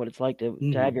all know what it's like to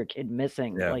have your kid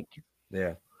missing.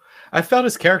 Yeah. I felt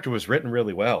his character was written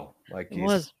really well. Like, it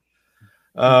was.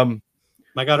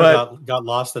 My daughter got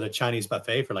lost at a Chinese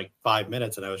buffet for like 5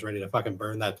 minutes, and I was ready to fucking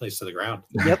burn that place to the ground.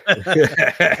 Yep.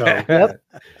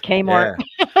 Kmart.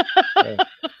 Yeah.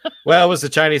 Well, it was a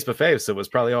Chinese buffet, so it was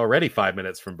probably already 5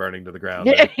 minutes from burning to the ground.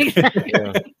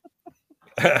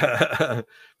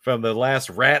 From the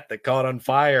last rat that caught on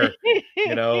fire,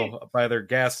 by their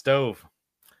gas stove.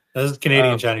 This is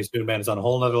Canadian Chinese food, man. It's on a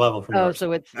whole nother level from yours.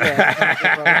 So it's they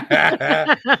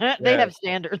have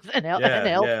standards and health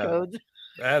codes.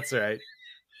 That's right.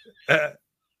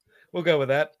 We'll go with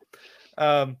that.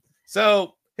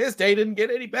 So his day didn't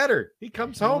get any better. He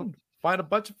comes home, find a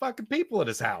bunch of fucking people at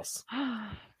his house.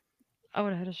 I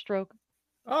would have had a stroke.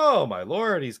 Oh my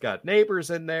Lord. He's got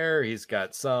neighbors in there. He's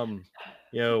got some,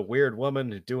 weird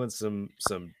woman doing some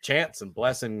chants and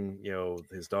blessing,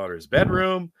 his daughter's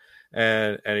bedroom.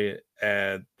 And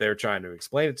they're trying to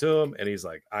explain it to him. And he's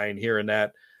like, I ain't hearing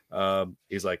that.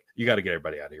 He's like, you got to get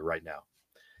everybody out of here right now.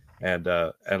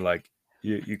 And like,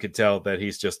 you could tell that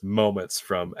he's just moments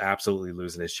from absolutely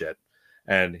losing his shit.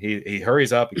 And he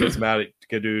hurries up, he gets him out.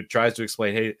 Dude tries to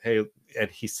explain, hey, and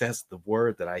he says the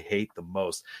word that I hate the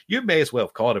most. You may as well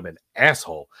have called him an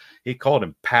asshole. He called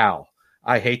him pal.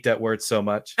 I hate that word so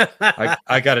much.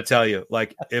 I got to tell you,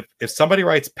 like, if somebody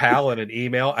writes pal in an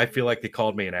email, I feel like they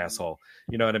called me an asshole.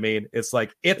 You know what I mean? It's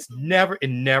like, it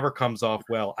never comes off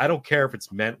well. I don't care if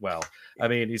it's meant well. I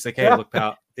mean, he's like, hey, look,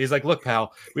 pal. He's like, look,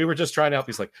 pal, we were just trying to help.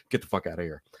 He's like, get the fuck out of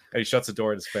here. And he shuts the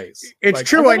door in his face. It's like,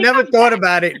 true. I never thought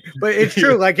about it, but it's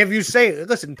true. Like, if you say,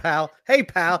 listen, pal, hey,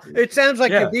 pal, it sounds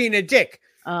like you're being a dick.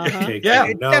 Yeah,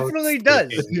 it definitely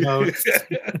does.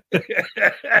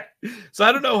 So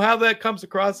I don't know how that comes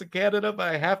across in Canada, but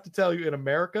I have to tell you, in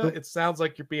America, it sounds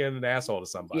like you're being an asshole to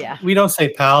somebody. Yeah, we don't say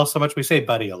pal so much; we say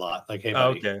buddy a lot. Like, hey,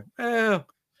 buddy. Okay,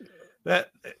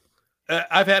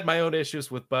 I've had my own issues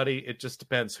with buddy. It just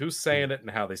depends who's saying it and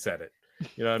how they said it.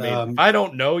 You know what I mean? If I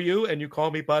don't know you and you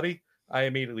call me buddy, I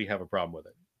immediately have a problem with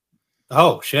it.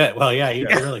 Oh shit! Well, yeah, you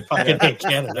really fucking hate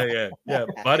Canada. Yeah,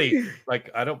 buddy. Like,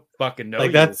 I don't fucking know.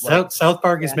 Like, that South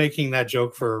Park is making that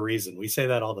joke for a reason. We say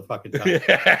that all the fucking time.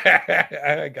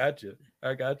 I got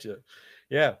you.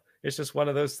 Yeah, it's just one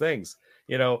of those things.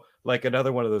 like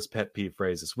another one of those pet peeve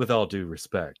phrases, with all due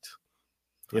respect.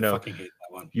 I fucking hate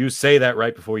that one. You say that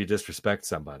right before you disrespect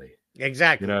somebody.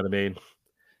 Exactly. You know what I mean?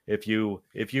 If you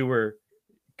were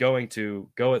going to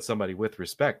go at somebody with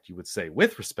respect, you would say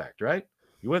with respect, right?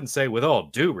 You wouldn't say with all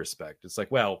due respect. It's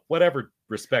like, well, whatever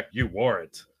respect you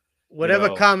warrant.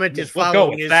 Whatever comment is we'll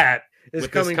following go with that is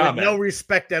with coming with no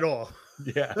respect at all.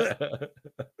 Yeah.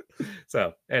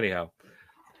 So anyhow,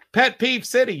 pet peeve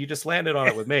city. You just landed on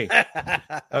it with me.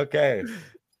 Okay.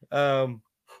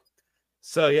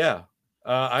 So yeah,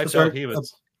 I felt he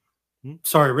was.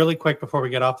 Sorry, really quick before we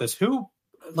get off this.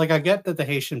 I get that the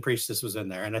Haitian priestess was in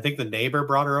there, and I think the neighbor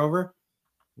brought her over.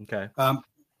 Okay.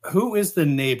 Who is the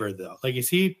neighbor though? Like,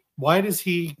 why does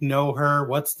he know her?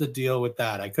 What's the deal with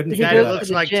that? I couldn't He figure goes that. to looks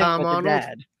the like gym Tom with the Arnold.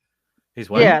 dad. He's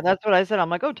what? Yeah, that's what I said. I'm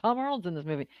like, oh, Tom Arnold's in this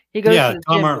movie. He goes to the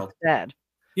Tom gym Arnold. with his dad.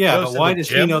 Yeah, Goes but to why the does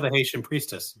he gym? know the Haitian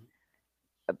priestess?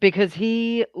 Because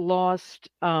he lost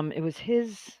it was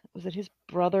his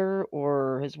brother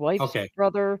or his wife's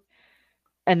brother,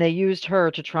 and they used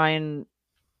her to try and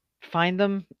find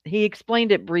them. He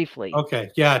explained it briefly. Okay.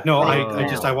 Yeah, no,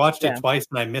 I watched it Yeah. twice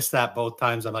and I missed that both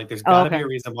times. I'm like, there's gotta be a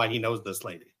reason why he knows this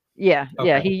lady. Yeah,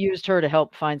 yeah, Okay. he used her to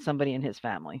help find somebody in his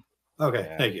family. Okay,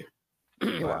 Yeah. thank you.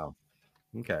 Wow.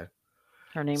 Okay.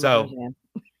 Her name was So- Roseanne.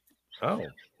 Oh,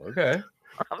 okay.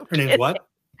 Her name's what?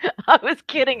 I was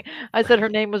kidding. I said her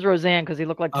name was Roseanne because he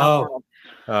looked like Tom Arnold.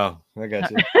 Oh, I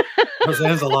got you.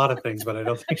 Roseanne's a lot of things, but I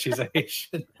don't think she's a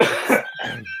Haitian.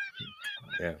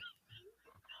 Yeah.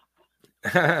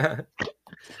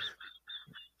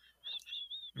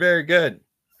 Very good.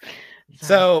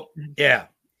 So yeah,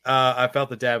 I felt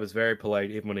the dad was very polite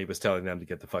even when he was telling them to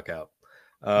get the fuck out.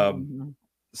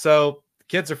 So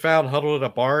kids are found huddled in a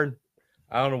barn.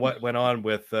 I don't know what went on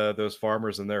with those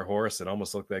farmers and their horse. It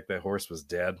almost looked like that horse was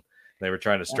dead. They were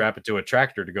trying to strap it to a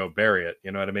tractor to go bury it.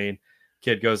 You know what I mean?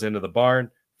 Kid goes into the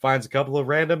barn, finds a couple of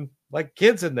random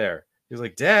kids in there. He's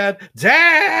like, Dad!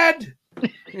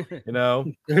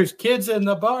 There's kids in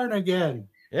the barn again.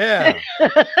 Yeah.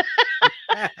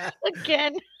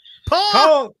 Again.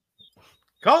 Call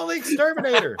the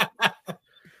exterminator.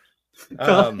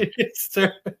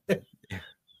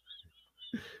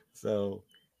 So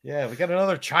yeah, we got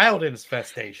another child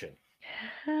infestation.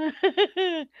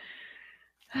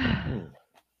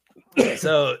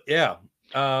 So yeah.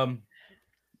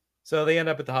 So they end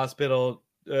up at the hospital.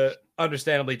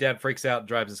 Understandably, Dad freaks out and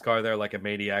drives his car there like a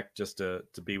maniac just to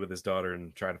be with his daughter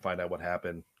and trying to find out what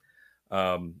happened.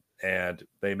 And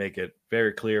they make it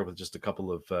very clear with just a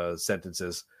couple of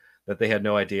sentences that they had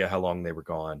no idea how long they were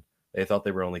gone. They thought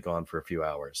they were only gone for a few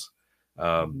hours.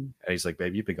 And he's like,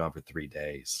 babe, you've been gone for 3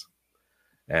 days.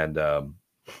 And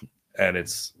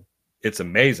it's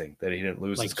amazing that he didn't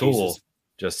lose his cool Jesus.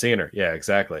 Just seeing her. Yeah,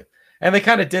 exactly. And they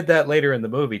kind of did that later in the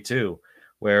movie too,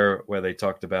 where they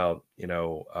talked about,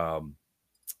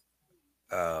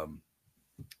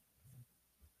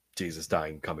 Jesus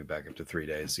dying, coming back after 3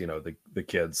 days. The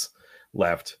kids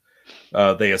left.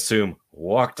 They assume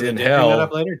walked in hell. Bring that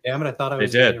up later? Damn it! I thought I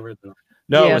was did. the original.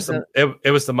 No, Yeah,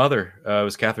 it was the mother. It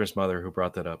was Catherine's mother who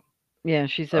brought that up. Yeah,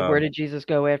 she said, where did Jesus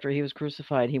go after he was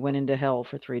crucified? He went into hell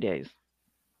for 3 days.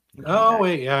 Oh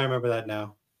wait, yeah, I remember that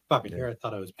now. Fucking here, I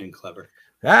thought I was being clever.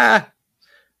 No,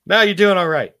 you're doing all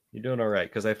right. You're doing all right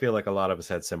because I feel like a lot of us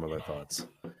had similar thoughts.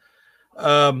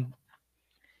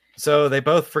 So they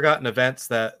both forgotten events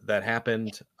that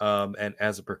happened, and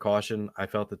as a precaution, I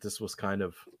felt that this was kind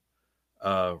of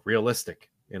realistic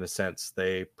in a sense.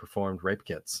 They performed rape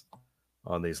kits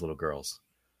on these little girls,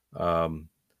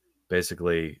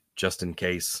 basically just in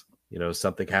case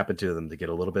something happened to them, to get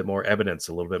a little bit more evidence,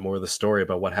 a little bit more of the story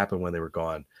about what happened when they were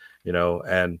gone.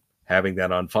 And having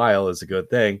that on file is a good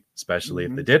thing, especially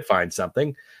if they did find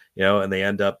something, and they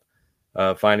end up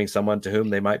finding someone to whom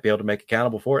they might be able to make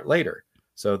accountable for it later.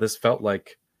 So this felt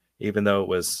like, even though it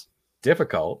was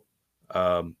difficult,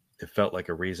 it felt like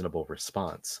a reasonable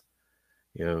response,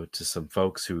 to some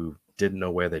folks who didn't know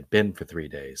where they'd been for 3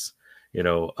 days, in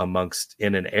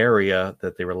an area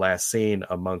that they were last seen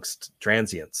amongst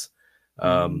transients,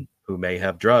 who may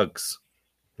have drugs,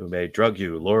 who may drug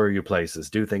you, lure you places,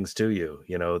 do things to you.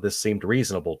 This seemed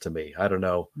reasonable to me. I don't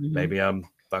know. Maybe I'm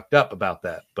fucked up about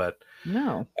that, but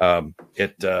no,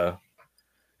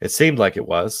 it seemed like it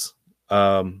was.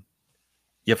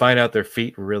 You find out their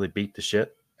feet were really beat to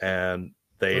shit, and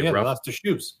they lost their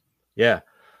shoes. Yeah.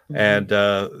 And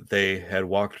they had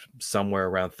walked somewhere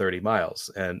around 30 miles.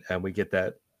 And we get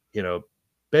that,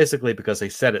 basically because they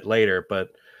said it later, but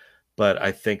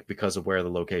I think because of where the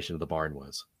location of the barn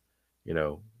was,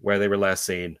 where they were last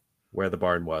seen, where the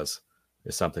barn was,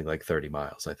 is something like 30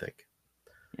 miles, I think.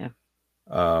 Yeah.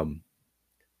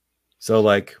 So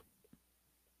like,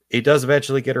 he does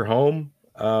eventually get her home.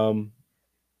 The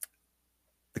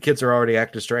kids are already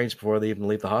acting strange before they even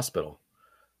leave the hospital.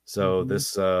 So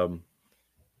this, like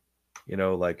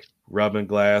rubbing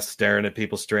glass, staring at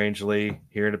people strangely,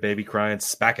 hearing a baby crying,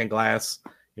 smacking glass,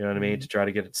 you know what I mean? To try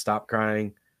to get it to stop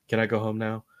crying. Can I go home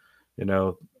now?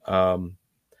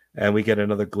 And we get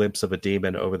another glimpse of a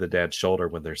demon over the dad's shoulder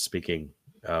when they're speaking,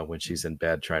 when she's in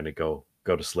bed trying to go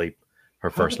to sleep, her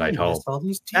first night home.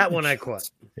 That one I caught.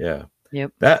 Yeah.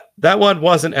 Yep. That one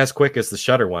wasn't as quick as the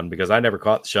Shudder one, because I never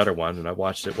caught the Shudder one, and I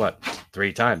watched it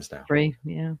 3 times now. 3,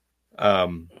 yeah.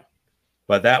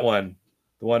 But that one,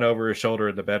 the one over his shoulder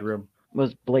in the bedroom,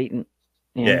 was blatant.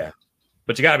 Yeah.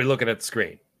 But you got to be looking at the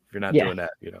screen. If you're not doing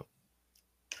that,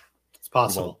 it's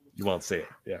possible. You won't see it.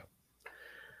 Yeah.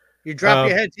 You drop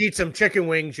your head to eat some chicken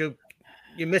wings, you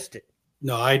missed it.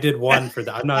 No, I did one for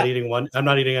that. I'm not eating one. I'm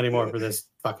not eating any more for this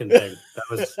fucking thing. That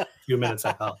was a few minutes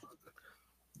of hell.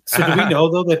 So do we know,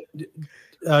 though,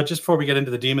 that just before we get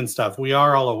into the demon stuff, we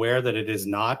are all aware that it is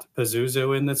not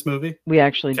Pazuzu in this movie? We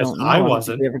actually don't know. I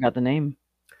wasn't. We ever got the name.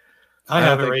 I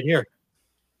have it right here.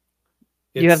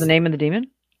 You have the name of the demon?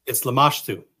 It's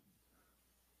Lamashtu.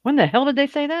 When the hell did they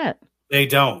say that? They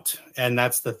don't. And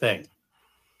that's the thing.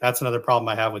 That's another problem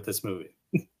I have with this movie.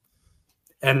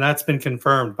 And that's been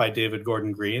confirmed by David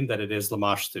Gordon Green that it is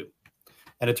Lamashtu.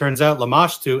 And it turns out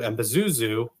Lamashtu and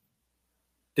Pazuzu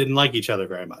didn't like each other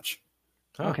very much.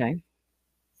 Okay.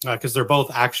 Because they're both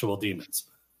actual demons.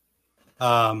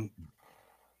 And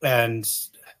if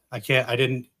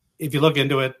you look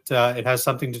into it, it has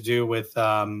something to do with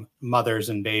mothers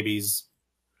and babies.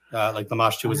 Like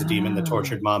Lamashtu was a demon that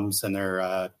tortured moms and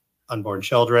their unborn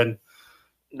children.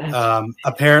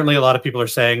 Apparently, a lot of people are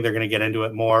saying they're going to get into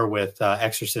it more with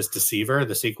Exorcist Deceiver,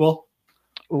 the sequel.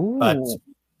 Ooh. But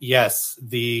yes,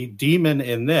 the demon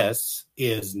in this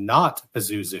is not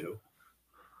Pazuzu.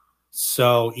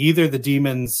 So either the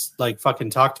demons like fucking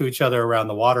talk to each other around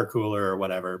the water cooler or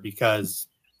whatever, because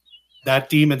that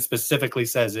demon specifically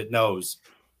says it knows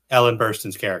Ellen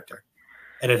Burstyn's character,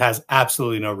 and it has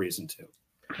absolutely no reason to.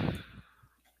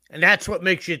 And that's what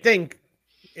makes you think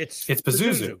it's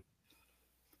Pazuzu.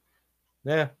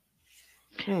 Yeah.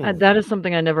 That is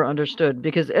something I never understood,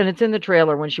 and it's in the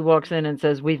trailer when she walks in and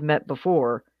says, "We've met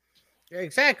before."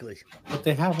 Exactly. But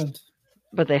they haven't.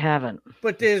 But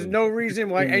there's no reason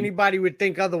why anybody would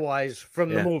think otherwise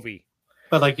from the movie.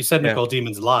 But like you said, Nicole,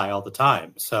 demons lie all the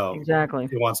time. So exactly,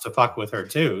 he wants to fuck with her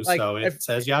too. Like, so it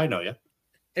says, "Yeah, I know you."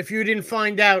 If you didn't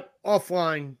find out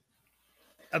offline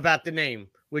about the name,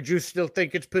 would you still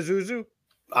think it's Pazuzu?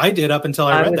 I did up until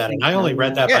I read that, and I only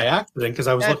read that by accident because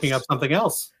I was looking up something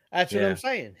else. That's what I'm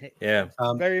saying. Yeah.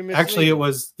 Very misleading. Actually, it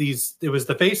was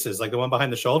the faces, like the one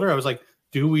behind the shoulder. I was like,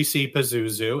 do we see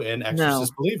Pazuzu in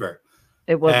Exorcist Believer?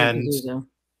 It wasn't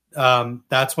Pazuzu.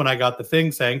 That's when I got the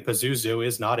thing saying Pazuzu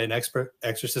is not in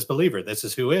Exorcist Believer. This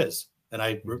is who is. And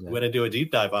I went to do a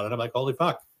deep dive on it. I'm like, holy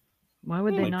fuck. Why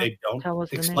would they not don't tell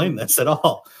us explain this at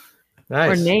all?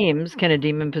 Nice. Or names. Can a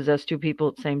demon possess 2 people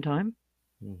at the same time?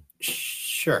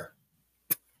 Sure.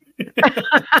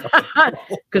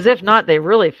 Because if not, they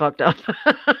really fucked up.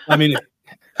 I mean,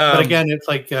 but again, it's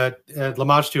like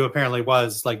Lamashtu apparently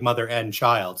was like mother and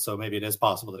child, so maybe it is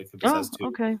possible that it could possess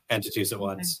 2 entities at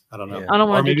once. I don't know. I don't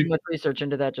want to do too much research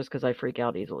into that just because I freak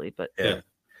out easily. But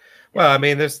well, I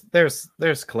mean,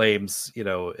 there's claims,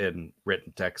 in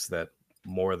written text that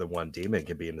more than one demon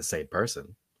can be in the same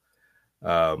person.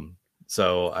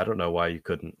 So I don't know why you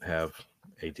couldn't have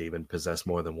a demon possess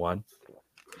more than one,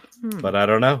 but I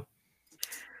don't know.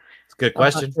 It's a good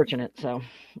question. I'm fortunate, so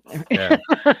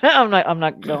I'm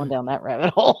not going down that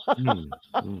rabbit hole.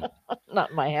 Not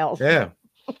in my house. Yeah.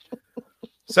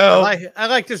 So I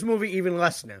like this movie even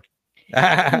less now.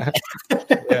 Yeah.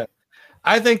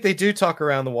 I think they do talk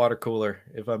around the water cooler,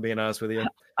 if I'm being honest with you.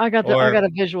 I got a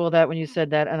visual of that when you said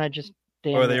that, and I just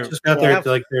or they just got their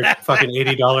fucking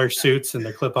 $80 suits and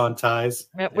their clip-on ties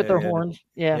with their horns.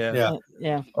 Yeah.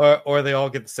 Or they all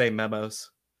get the same memos.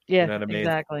 Yeah, you know what I mean?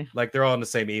 Exactly. Like they're all in the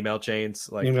same email chains.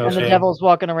 Like the devil's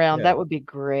walking around. Yeah. That would be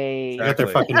great. They got their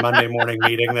fucking Monday morning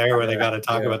meeting there where they got to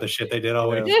talk about the shit they did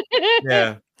all week.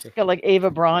 Yeah. Got like Ava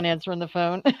Braun answering the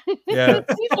phone. Yeah.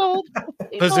 He's old.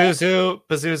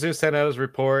 Pazuzu sent out his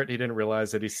report. He didn't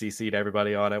realize that he CC'd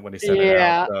everybody on it when he sent it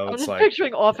out. So I'm just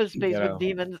picturing Office Space with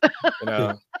demons.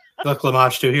 Look,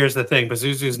 Lamashtu, here's the thing.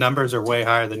 Pazuzu's numbers are way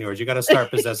higher than yours. You got to start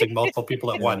possessing multiple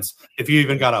people at once if you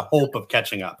even got a hope of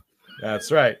catching up.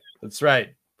 That's right.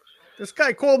 This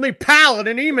guy called me pal in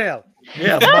an email.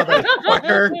 Yeah,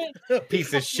 motherfucker,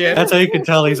 piece of shit. That's how you can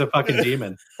tell he's a fucking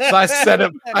demon. So I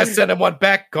sent him one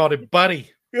back, called him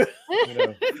buddy.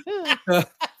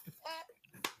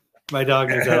 My dog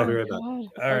needs to help me with that.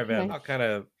 God. All right, man. Okay. I'll kind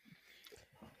of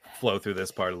flow through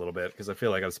this part a little bit because I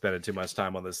feel like I'm spending too much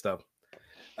time on this stuff.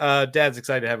 Dad's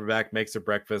excited to have her back, makes her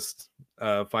breakfast,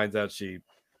 finds out she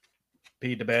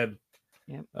peed to bed,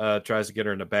 tries to get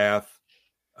her in a bath,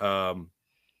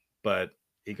 but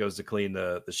he goes to clean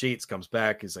the sheets, comes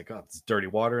back. He's like, oh, there's dirty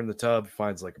water in the tub. He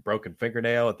finds like a broken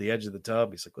fingernail at the edge of the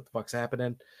tub. He's like, what the fuck's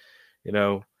happening? You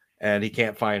know, and he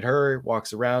can't find her,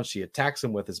 walks around. She attacks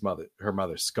him with her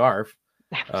mother's scarf,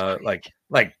 like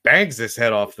bangs his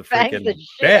head off the freaking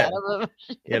bed,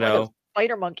 you know, like a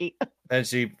spider monkey. And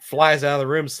she flies out of the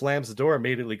room, slams the door,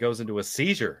 immediately goes into a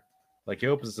seizure. Like he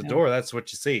opens the door, that's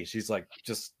what you see. She's like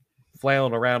just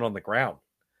flailing around on the ground.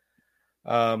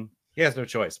 He has no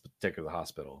choice but to take her to the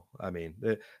hospital. I mean,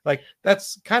 like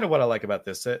that's kind of what I like about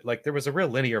this. Like there was a real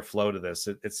linear flow to this.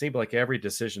 It seemed like every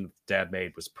decision Dad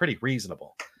made was pretty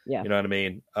reasonable. Yeah, you know what I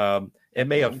mean. It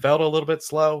may have felt a little bit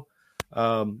slow,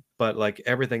 but like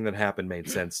everything that happened made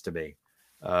sense to me,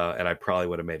 and I probably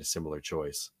would have made a similar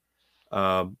choice.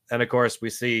 And of course, we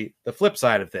see the flip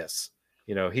side of this.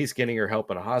 You know, he's getting her help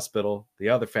in a hospital. The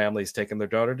other family's taking their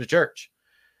daughter to church,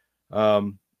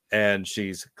 and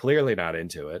she's clearly not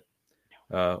into it.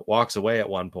 Walks away at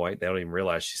one point. They don't even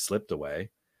realize she slipped away.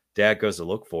 Dad goes to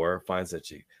look for her, finds that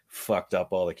she fucked up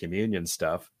all the communion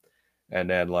stuff. And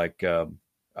then like,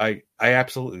 I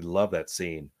absolutely love that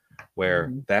scene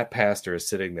where that pastor is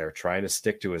sitting there trying to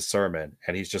stick to his sermon.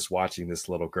 And he's just watching this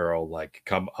little girl like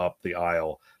come up the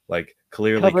aisle, like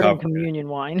clearly covered in communion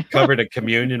wine, covered in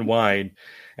communion wine.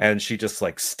 And she just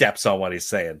like steps on what he's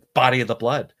saying. Body of the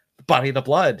blood. Body of the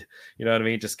blood, you know what I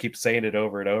mean? Just keep saying it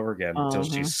over and over again until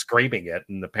she's screaming it,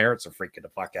 and the parents are freaking the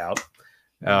fuck out,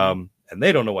 and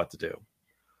they don't know what to do.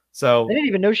 So they didn't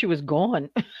even know she was gone.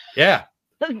 Yeah,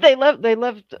 they left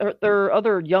their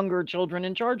other younger children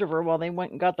in charge of her while they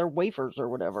went and got their wafers or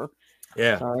whatever.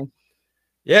 Yeah, sorry.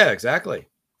 Yeah, exactly.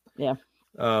 Yeah,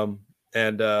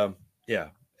 and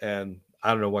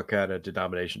I don't know what kind of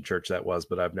denomination church that was,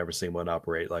 but I've never seen one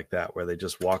operate like that, where they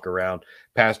just walk around.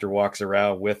 Pastor walks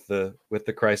around with the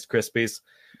Christ Krispies,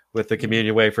 with the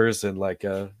communion wafers, and like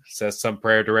says some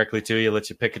prayer directly to you, lets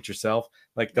you pick it yourself.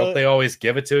 Like, don't they always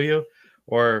give it to you?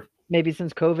 Or maybe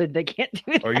since COVID they can't do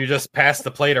it. Or you just pass the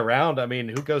plate around. I mean,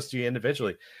 who goes to you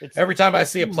individually? Every time I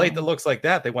see a plate that looks like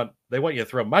that, they want you to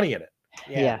throw money in it.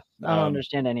 Yeah. I don't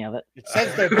understand any of it. It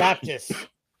says they're Baptists.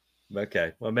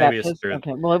 Okay, well, maybe Baptist? It's true.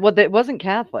 Okay, well, it wasn't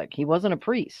Catholic. He wasn't a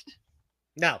priest.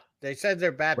 No, they said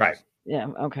they're Baptist. Right. Yeah.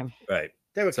 Okay. Right.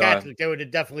 They were Catholic. They would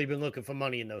have definitely been looking for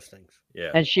money in those things.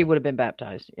 Yeah. And she would have been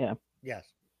baptized. Yeah. Yes.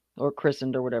 Or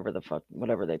christened or whatever they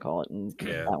call it. And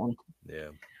that one. Yeah.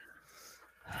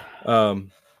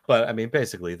 But I mean,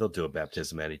 basically, they'll do a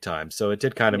baptism anytime. So it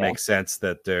did kind of make sense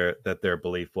that their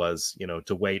belief was, you know,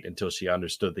 to wait until she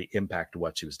understood the impact of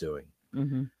what she was doing.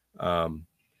 Mm-hmm.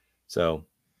 So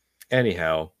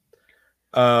anyhow,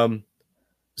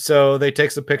 so they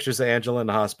take some pictures of Angela in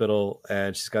the hospital,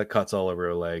 and she's got cuts all over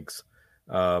her legs,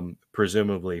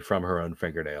 presumably from her own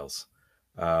fingernails.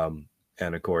 And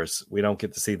of course, we don't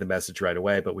get to see the message right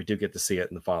away, but we do get to see it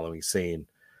in the following scene.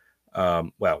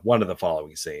 One of the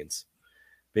following scenes,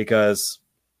 because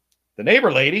the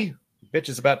neighbor lady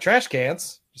bitches about trash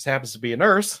cans, just happens to be a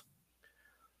nurse.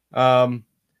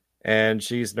 And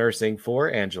she's nursing for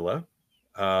Angela.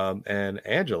 And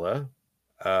Angela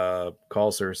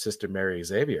calls her Sister Mary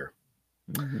Xavier.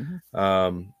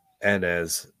 And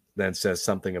then says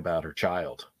something about her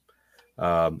child.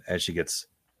 And she gets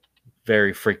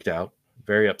very freaked out,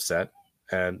 very upset.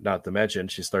 And not to mention,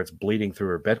 she starts bleeding through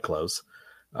her bedclothes,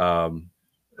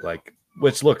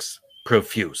 which looks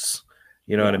profuse.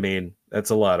 You know what I mean?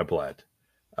 That's a lot of blood.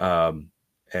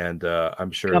 And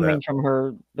I'm sure coming from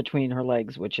her between her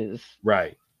legs, which is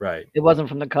right. It wasn't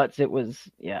from the cuts. It was,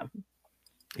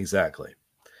 exactly.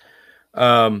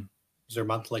 Is there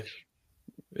monthly?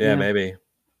 Yeah, maybe.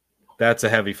 That's a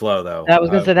heavy flow, though. I was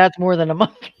gonna say that's more than a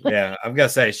month. Yeah, I'm gonna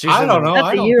say she's. I don't know.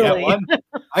 I don't yearly. get one.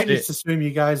 I just assume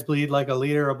you guys bleed like a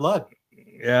liter of blood.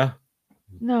 Yeah.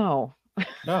 No.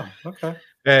 Okay.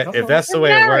 If that's the You're way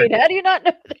married. it works, How do you not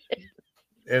know that?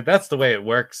 if that's the way it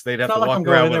works, they'd have It's to not like walk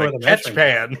I'm around going with in a there with catch a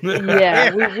pan.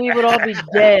 Yeah, we would all be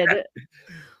dead.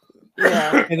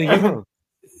 Yeah. And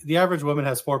the average woman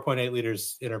has 4.8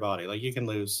 liters in her body. Like, you can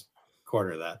lose a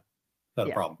quarter of that. Not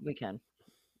a problem. We can.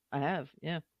 I have.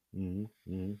 Yeah.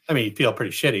 Mm-hmm. I mean, you feel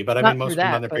pretty shitty, but I Not mean, most through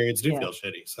women that, on their but, periods do feel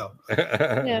shitty. So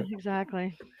Yeah,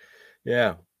 exactly.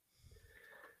 Yeah.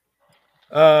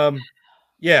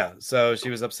 So she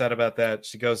was upset about that.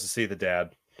 She goes to see the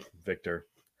dad, Victor,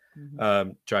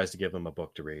 tries to give him a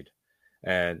book to read,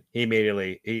 and he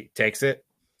immediately takes it,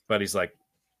 but he's like,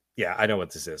 yeah, I know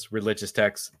what this is. Religious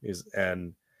text is,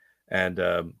 and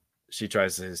she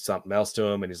tries to say something else to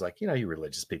him, and he's like, you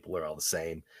religious people are all the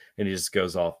same, and he just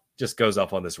goes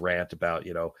off on this rant about,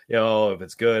 if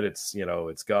it's good, it's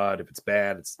it's God, if it's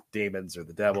bad, it's demons or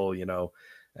the devil,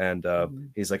 and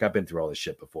he's like, I've been through all this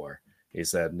shit before. He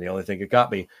said, and the only thing that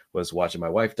got me was watching my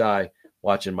wife die,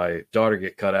 watching my daughter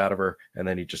get cut out of her, and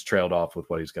then he just trailed off with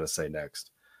what he was going to say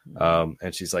next.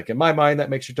 And she's like, in my mind, that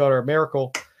makes your daughter a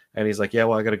miracle. And he's like, yeah,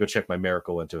 well, I got to go check my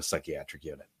miracle into a psychiatric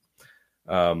unit.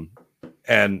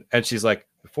 And she's like,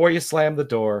 before you slam the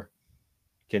door,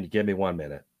 can you give me 1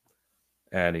 minute?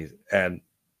 And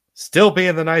still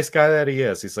being the nice guy that he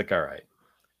is, he's like, all right.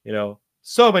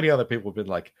 So many other people have been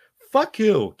like, fuck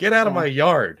you, get out of my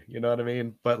yard. You know what I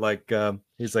mean? But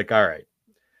he's like, all right.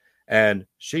 And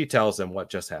she tells him what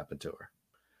just happened to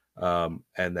her.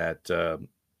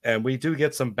 And we do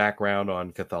get some background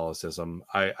on Catholicism.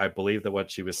 I believe that what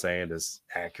she was saying is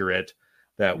accurate,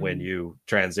 that when you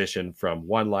transition from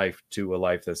one life to a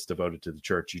life that's devoted to the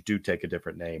church, you do take a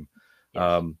different name.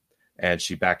 Yes. And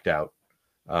she backed out.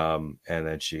 And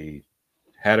then she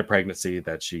had a pregnancy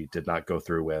that she did not go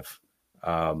through with.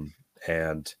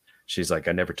 And she's like,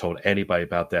 I never told anybody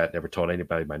about that. Never told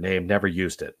anybody my name, never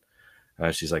used it.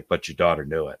 She's like, but your daughter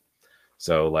knew it.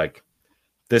 So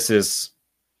this is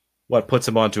what puts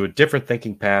him onto a different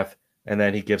thinking path. And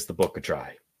then he gives the book a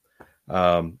try.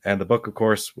 And the book, of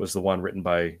course, was the one written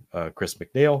by Chris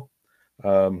McNeil,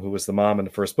 who was the mom in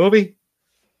the first movie.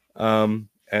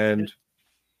 And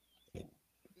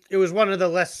it was one of the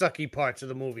less sucky parts of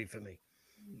the movie for me.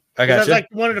 I got you. Like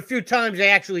one of the few times they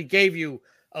actually gave you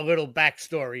a little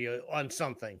backstory on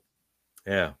something.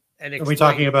 Yeah. And are we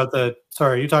talking about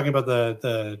are you talking about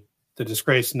the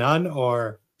disgraced nun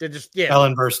or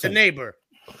Ellen Burstyn? The neighbor.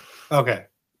 Okay.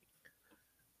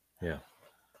 Yeah.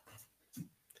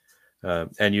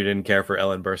 And you didn't care for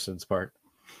Ellen Burstyn's part?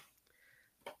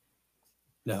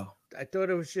 No. I thought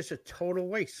it was just a total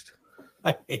waste.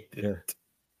 I hated it.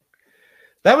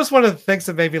 That was one of the things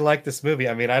that made me like this movie.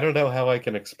 I mean, I don't know how I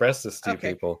can express this to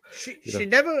people. She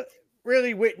never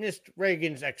really witnessed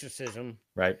Reagan's exorcism.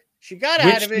 Right. She got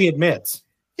out of it. Which she admits.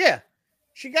 Yeah.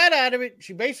 She got out of it.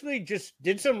 She basically just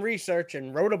did some research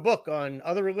and wrote a book on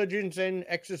other religions and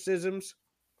exorcisms.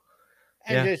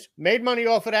 And just made money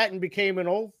off of that and became an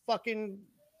old fucking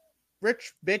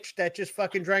rich bitch that just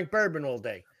fucking drank bourbon all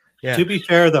day. Yeah. To be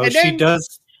fair, though, she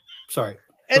does. Sorry.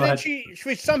 And then she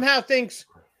somehow thinks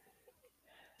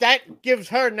that gives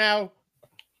her now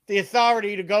the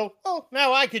authority to go, oh,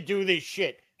 now I could do this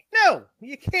shit. No,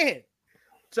 you can't.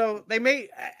 So they made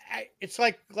it's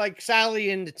like Sally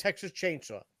in the Texas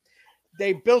Chainsaw.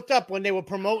 They built up when they were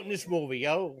promoting this movie.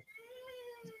 Oh,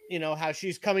 how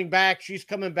she's coming back. She's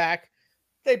coming back.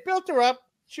 They built her up.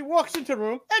 She walks into the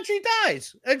room and she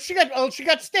dies. And she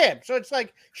got stabbed. So it's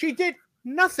like she did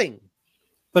nothing.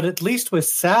 But at least with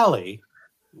Sally,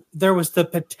 there was the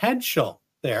potential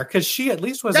there because she at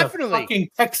least was a fucking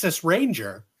Texas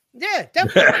Ranger. Yeah,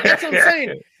 definitely. That's what I'm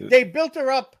saying. They built her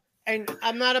up, and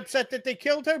I'm not upset that they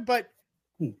killed her, but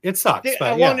it sucks.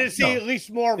 I wanted to see at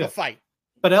least more of a fight.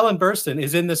 But Ellen Burstyn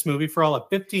is in this movie for all of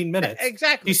 15 minutes.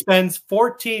 Exactly. She spends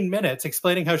 14 minutes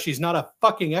explaining how she's not a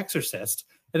fucking exorcist.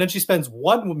 And then she spends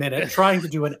 1 minute trying to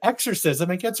do an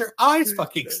exorcism and gets her eyes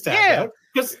fucking stabbed out.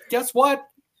 Because guess what?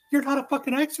 You're not a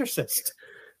fucking exorcist.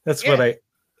 That's what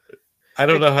I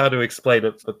don't know how to explain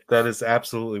it, but that is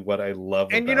absolutely what I love.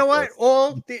 And you know what?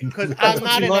 Because I'm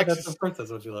not an Exorcist.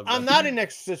 I'm not an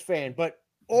Exorcist fan, but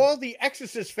all the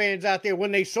Exorcist fans out there,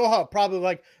 when they saw her, probably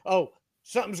like, oh,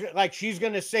 something's like she's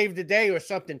going to save the day or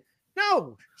something.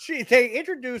 No, they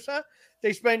introduce her.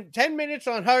 They spend 10 minutes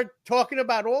on her talking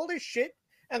about all this shit.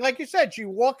 And like you said, she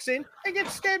walks in and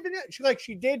gets stabbed in it.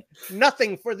 She did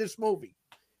nothing for this movie.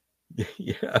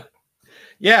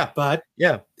 Yeah. But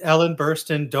Ellen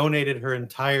Burstyn donated her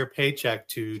entire paycheck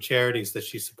to charities that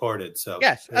she supported. So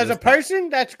yes, as a person,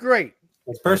 that's great.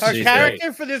 Her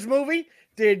character for this movie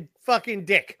did fucking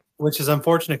dick. Which is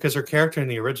unfortunate because her character in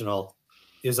the original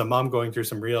is a mom going through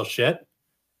some real shit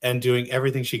and doing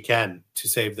everything she can to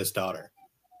save this daughter.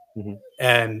 Mm-hmm.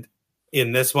 And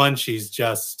in this one, she's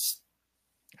just...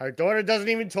 Her daughter doesn't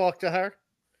even talk to her.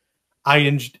 I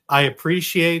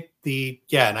appreciate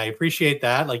and I appreciate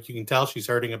that. Like, you can tell she's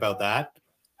hurting about that.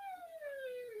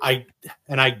 I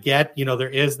get, there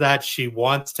is that she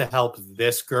wants to help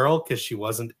this girl because she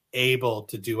wasn't able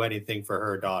to do anything for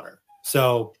her daughter.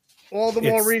 So all the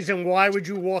more reason why would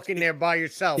you walk in there by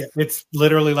yourself? Yeah, it's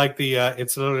literally like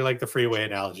the freeway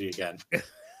analogy again.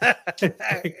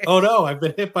 Oh no, I've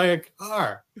been hit by a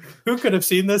car. Who could have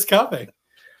seen this coming?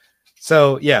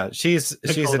 So yeah, she's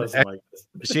Nicole an doesn't like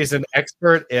this. she's an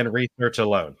expert in research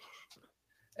alone.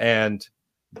 And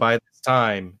by this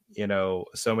time,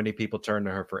 so many people turn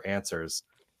to her for answers.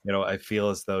 I feel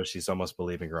as though she's almost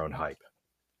believing her own hype,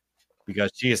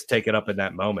 because she is taken up in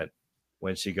that moment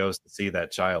when she goes to see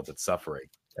that child that's suffering,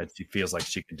 and she feels like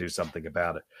she can do something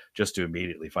about it, just to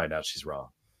immediately find out she's wrong.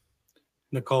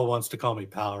 Nicole wants to call me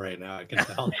pal right now. I can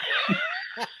tell.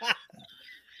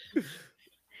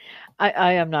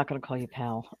 I am not going to call you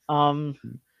pal.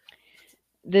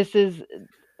 This is.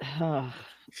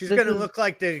 She's This going to is- look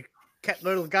like the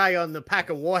little guy on the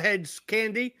pack of Warheads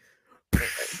candy.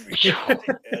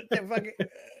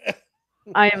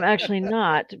 I am actually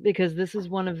not, because this is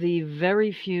one of the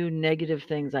very few negative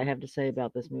things I have to say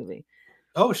about this movie.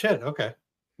 Oh, shit. Okay.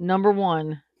 Number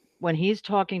one, when he's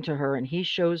talking to her and he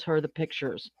shows her the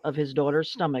pictures of his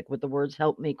daughter's stomach with the words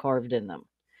 "help me" carved in them,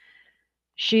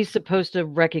 she's supposed to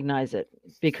recognize it,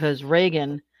 because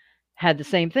Reagan had the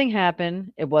same thing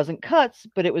happen. It wasn't cuts,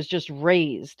 but it was just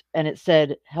raised, and it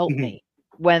said "help me."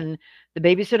 When the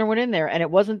babysitter went in there and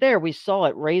it wasn't there, we saw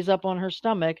it raise up on her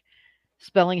stomach,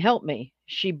 spelling "help me."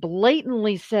 She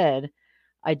blatantly said,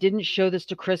 "I didn't show this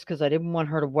to Chris because I didn't want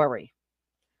her to worry."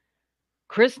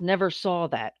 Chris never saw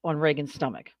that on Reagan's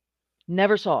stomach.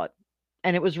 Never saw it.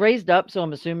 And it was raised up, so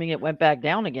I'm assuming it went back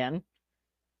down again.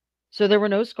 So there were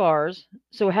no scars.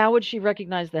 So how would she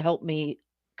recognize the "help me"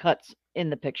 cuts in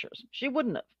the pictures? She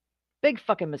wouldn't have. Big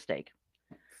fucking mistake.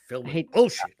 Filming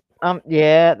bullshit.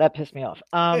 Yeah, that pissed me off.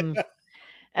 And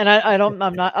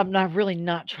I'm not really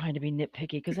not trying to be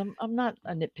nitpicky, because I'm not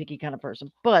a nitpicky kind of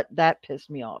person, but that pissed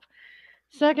me off.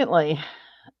 Secondly,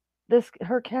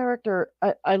 her character,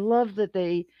 I love that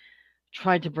they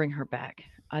tried to bring her back.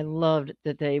 I loved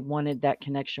that they wanted that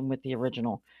connection with the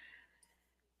original.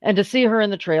 And to see her in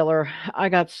the trailer, I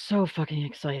got so fucking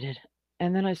excited.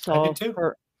 And then I saw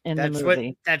her in the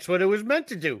movie. That's what it was meant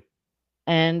to do.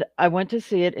 And I went to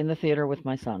see it in the theater with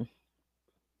my son.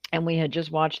 And we had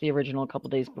just watched the original a couple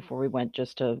days before we went,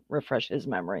 just to refresh his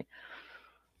memory.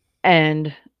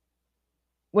 And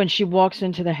when she walks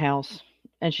into the house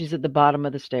and she's at the bottom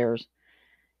of the stairs,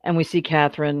 and we see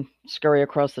Catherine scurry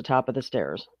across the top of the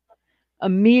stairs,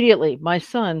 immediately my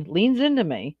son leans into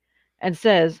me and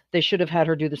says they should have had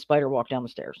her do the spider walk down the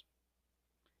stairs.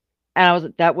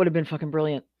 And that would have been fucking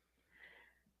brilliant.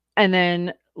 And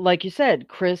then, like you said,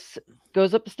 Chris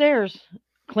goes up the stairs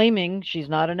claiming she's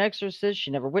not an exorcist.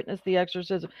 She never witnessed the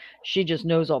exorcism. She just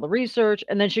knows all the research.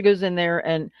 And then she goes in there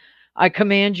and, "I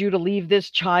command you to leave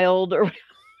this child." Or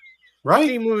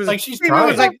right? Like she's trying.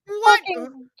 Was like, what?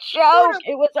 Joke.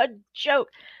 It was a joke.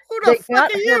 Who the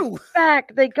fuck are you?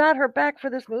 They got her back for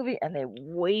this movie, and they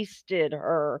wasted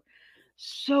her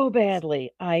so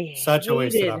badly. Such a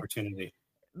wasted opportunity.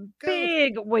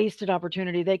 Big wasted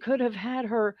opportunity. They could have had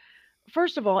her.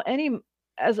 First of all,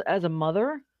 as a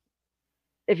mother,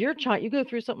 if your child, you go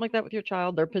through something like that with your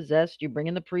child, they're possessed, you bring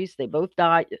in the priest, they both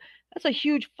die. That's a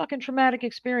huge fucking traumatic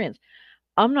experience.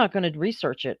 I'm not going to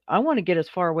research it. I want to get as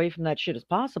far away from that shit as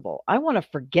possible. I want to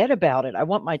forget about it. I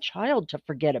want my child to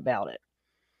forget about it.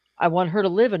 I want her to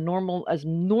live as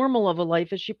normal of a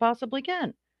life as she possibly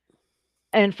can.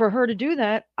 And for her to do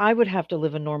that, I would have to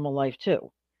live a normal life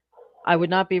too. I would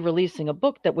not be releasing a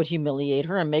book that would humiliate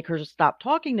her and make her stop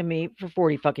talking to me for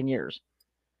 40 fucking years.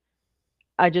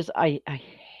 I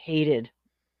hated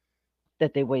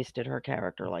that they wasted her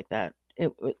character like that.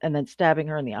 And then stabbing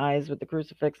her in the eyes with the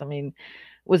crucifix. I mean,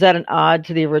 was that an odd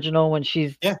to the original when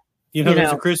she's... Yeah.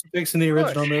 There's a crucifix in the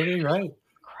original movie, right?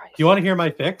 Christ. Do you want to hear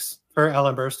my fix for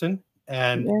Ellen Burstyn?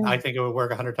 And I think it would work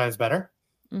 100 times better.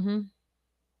 Mm-hmm.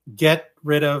 Get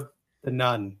rid of the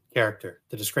nun character,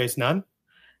 the disgraced nun.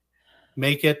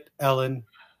 Make it Ellen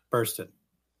Burstyn.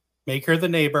 Make her the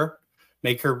neighbor.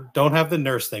 Make her, don't have the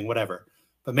nurse thing, whatever.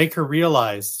 But make her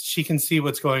realize she can see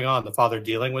what's going on, the father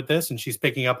dealing with this, and she's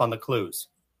picking up on the clues.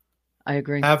 I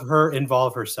agree. Have her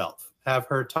involve herself. Have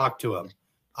her talk to him.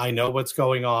 I know what's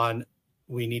going on.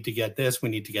 We need to get this. We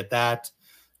need to get that.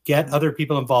 Get other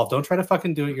people involved. Don't try to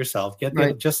fucking do it yourself.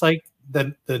 Just like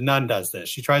the nun does this.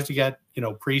 She tries to get,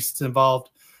 priests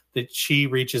involved, that she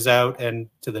reaches out and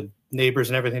to the neighbors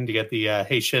and everything to get the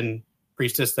Haitian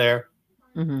priestess there.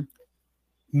 Mm-hmm.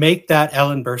 Make that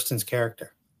Ellen Burstyn's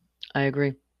character. I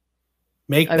agree.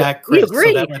 Make that Chris.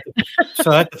 Agree.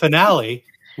 So at the finale,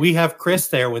 we have Chris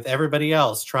there with everybody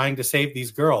else trying to save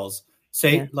these girls.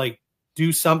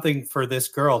 Do something for this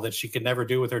girl that she could never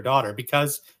do with her daughter,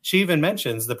 because she even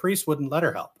mentions the priest wouldn't let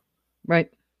her help. Right.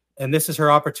 And this is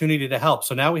her opportunity to help.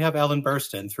 So now we have Ellen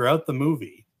Burstyn throughout the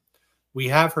movie. We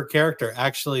have her character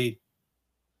actually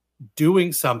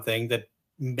doing something that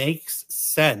makes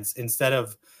sense instead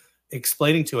of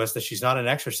explaining to us that she's not an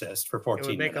exorcist for 14 It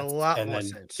would make minutes a lot and more then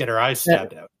sense. get her eyes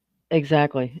stabbed out.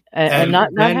 Exactly. And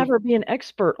not have her be an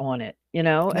expert on it, you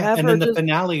know? Yeah, have and her then the just,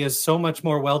 finale is so much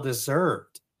more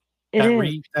well-deserved. it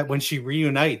is. That when she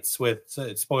reunites with,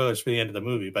 spoilers for the end of the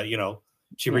movie, but, you know,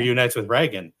 she Yeah. reunites with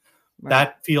Reagan. Right.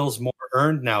 That feels more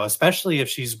earned now, especially if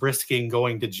she's risking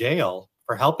going to jail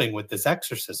for helping with this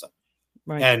exorcism.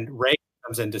 Right. And Reagan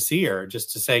comes in to see her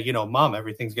just to say, you know, Mom,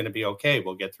 everything's going to be okay.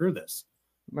 We'll get through this.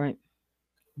 Right.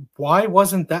 Why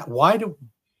wasn't that? Why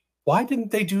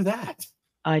didn't they do that?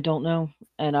 I don't know.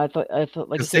 And I thought like you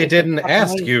Because said, they it's a didn't fucking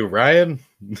ask waste. you, Ryan.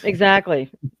 Exactly.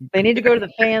 They need to go to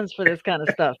the fans for this kind of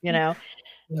stuff, you know?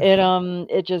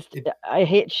 It just, I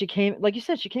hate, she came, like you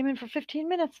said, she came in for 15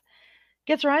 minutes,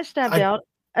 gets her eyes stabbed out,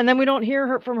 and then we don't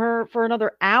hear from her for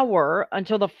another hour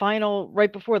until the final,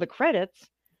 right before the credits.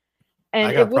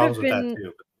 And it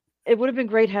would have been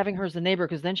great having her as a neighbor,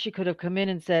 because then she could have come in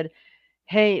and said,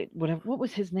 hey, what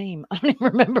was his name? I don't even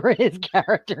remember his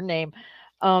character name.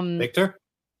 Victor?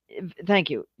 Thank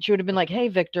you. She would have been like, hey,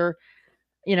 Victor,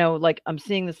 you know, like, I'm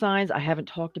seeing the signs. I haven't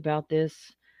talked about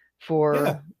this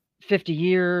for 50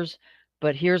 years,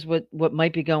 but here's what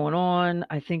might be going on.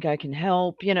 I think I can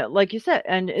help, you know, like you said.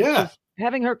 And it's just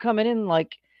having her coming in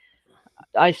like,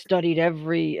 I studied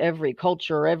every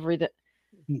culture, everything.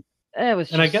 It was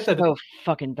just I get that, so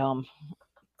fucking dumb.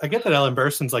 I get that Ellen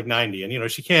Burstyn's like 90 and, you know,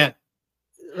 she can't,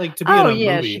 like, to be in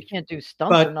a movie. She can't do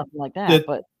stunts or nothing like that.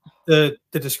 But the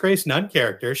disgraced nun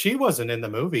character, she wasn't in the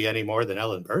movie any more than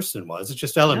Ellen Burstyn was. It's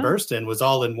just Ellen Burstyn was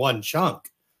all in one chunk,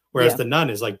 whereas the nun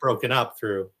is like broken up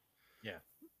through. Yeah,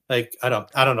 like I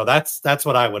don't know. That's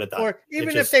what I would have done. Or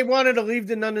even if they wanted to leave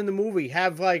the nun in the movie,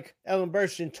 have like Ellen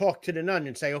Burstyn talk to the nun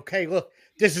and say, "Okay, look,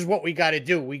 this is what we got to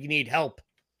do. We need help."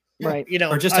 Right. You know,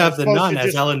 or just have the nun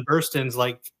as Ellen Burstyn's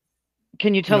like.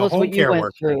 Can you tell us what you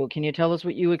went through? Can you tell us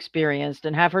what you experienced?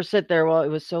 And have her sit there, well, it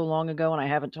was so long ago and I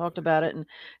haven't talked about it. And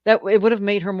that it would have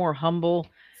made her more humble.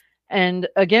 And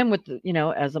again, with, you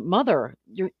know, as a mother,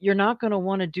 you're not going to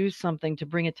want to do something to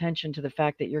bring attention to the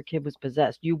fact that your kid was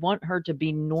possessed. You want her to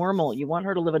be normal. You want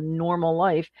her to live a normal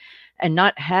life and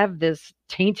not have this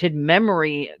tainted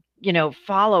memory, you know,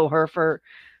 follow her for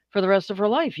the rest of her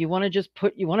life. You want to just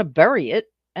bury it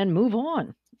and move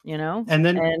on. You know, and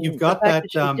then you've got that.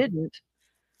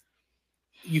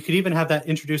 You could even have that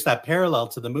introduce that parallel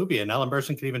to the movie, and Ellen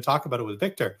Burstyn could even talk about it with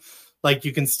Victor. Like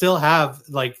you can still have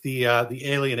like the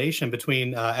alienation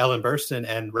between Ellen Burstyn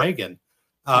and Reagan,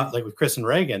 like with Chris and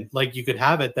Reagan. Like you could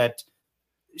have it that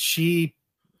she,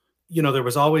 you know, there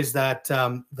was always that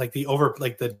like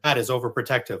the dad is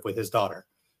overprotective with his daughter.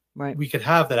 Right. We could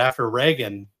have that after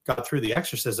Reagan got through the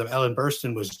exorcism, Ellen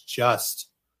Burstyn was just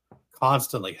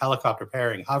constantly helicopter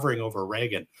pairing, hovering over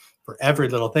Reagan for every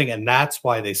little thing. And that's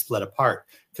why they split apart,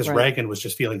 because Reagan was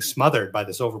just feeling smothered by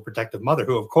this overprotective mother,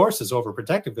 who of course is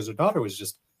overprotective because her daughter was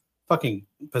just fucking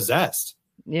possessed.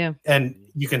 Yeah. And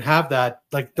you can have that,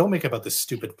 like, don't make about this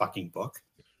stupid fucking book.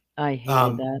 I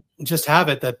hated that. Just have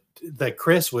it that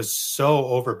Chris was so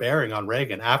overbearing on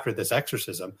Reagan after this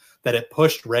exorcism that it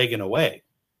pushed Reagan away.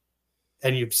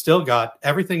 And you've still got,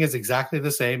 everything is exactly the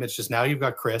same. It's just now you've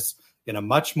got Chris in a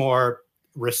much more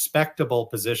respectable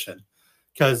position,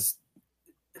 because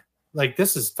like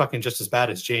this is fucking just as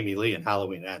bad as Jamie Lee in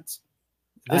Halloween Ends.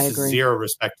 This is zero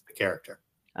respect to the character.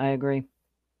 I agree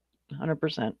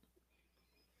 100%.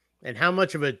 And how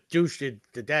much of a douche did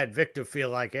the dad Victor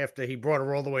feel like after he brought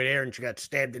her all the way there and she got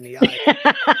stabbed in the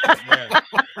eye?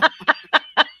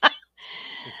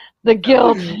 The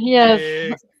guilt,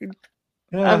 yes.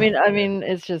 Yeah. I mean,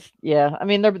 it's just, yeah. I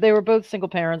mean, they were both single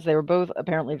parents. They were both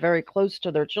apparently very close to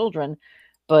their children,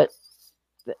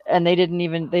 and they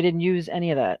didn't use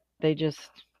any of that. They just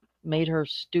made her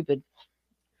stupid.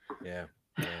 Yeah.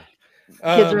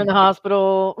 Kids are in the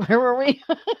hospital. Where were we?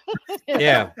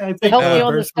 Yeah. I think help me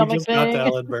on the stomach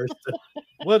thing.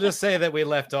 We'll just say that we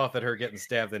left off at her getting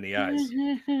stabbed in the eyes.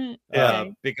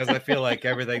 Because I feel like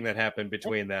everything that happened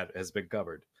between that has been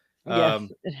covered. Yes.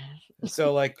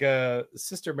 So like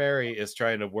Sister Mary is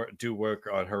trying to do work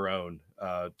on her own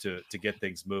to get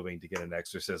things moving, to get an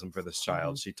exorcism for this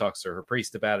child. She talks to her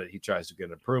priest about it. He tries to get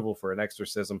an approval for an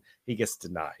exorcism. He gets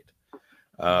denied.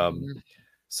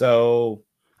 So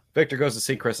Victor goes to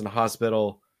see Chris in the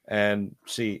hospital, and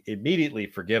she immediately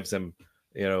forgives him,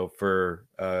 you know, for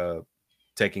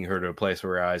taking her to a place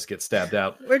where her eyes get stabbed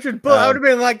out. Richard Bull, I would have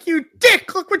been like, "You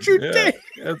dick! Look what you did!"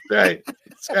 That's right.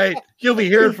 That's right. You'll be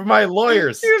hearing from my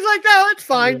lawyers. He was like, "No, it's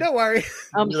fine. Don't worry."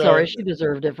 I'm sorry. She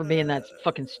deserved it for being that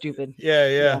fucking stupid.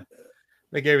 Yeah.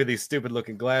 They gave her these stupid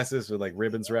looking glasses with like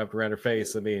ribbons wrapped around her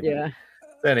face. I mean, yeah.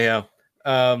 Anyhow,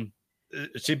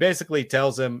 she basically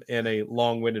tells him in a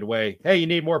long-winded way, hey, you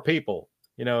need more people.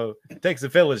 It takes a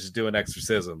village to do an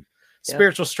exorcism. Yep.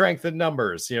 Spiritual strength in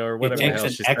numbers, or It whatever the hell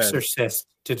takes she an said. exorcist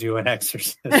to do an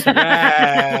exorcism.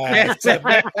 Yes.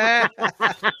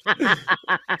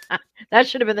 That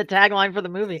should have been the tagline for the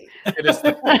movie. It is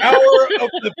the power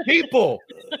of the people.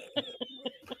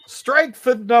 Strength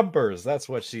in numbers. That's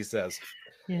what she says.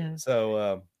 Yeah.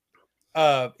 So,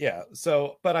 yeah.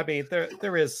 So, but I mean,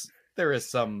 there is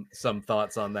some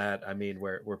thoughts on that. I mean,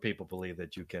 where people believe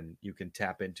that you can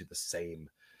tap into the same,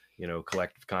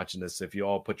 collective consciousness. If you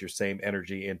all put your same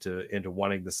energy into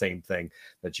wanting the same thing,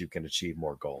 that you can achieve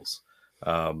more goals.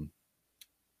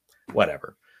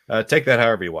 Whatever. Take that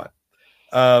however you want.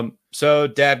 So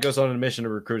Dad goes on a mission to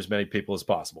recruit as many people as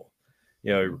possible.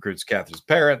 He recruits Catherine's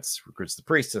parents, recruits the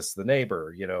priestess, the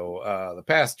neighbor, the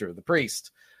pastor, the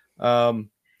priest.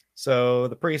 So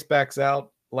the priest backs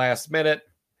out last minute,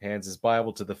 hands his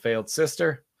Bible to the failed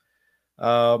sister,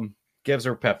 gives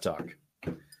her a pep talk.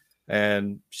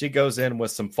 And she goes in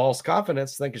with some false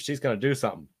confidence, thinking she's going to do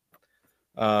something.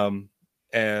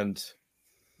 And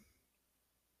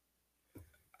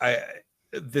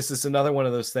this is another one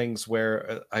of those things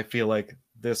where I feel like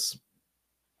this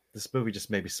movie just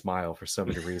made me smile for so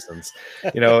many reasons.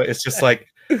 It's just like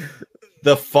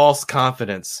the false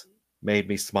confidence made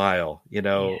me smile.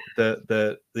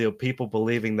 The people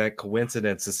believing that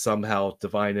coincidence is somehow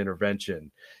divine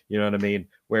intervention. You know what I mean?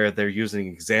 Where they're using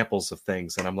examples of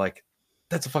things, and I'm like,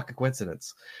 that's a fucking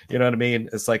coincidence. You know what I mean?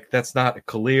 It's like, that's not a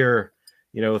clear,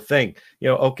 thing.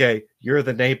 Okay, you're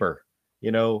the neighbor,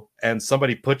 and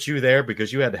somebody put you there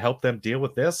because you had to help them deal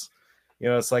with this.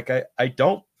 It's like I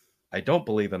don't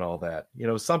believe in all that.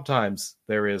 Sometimes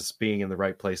there is being in the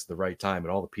right place at the right time,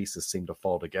 and all the pieces seem to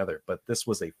fall together. But this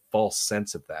was a false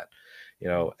sense of that,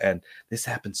 and this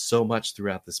happens so much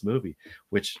throughout this movie,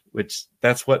 which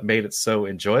that's what made it so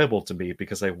enjoyable to me,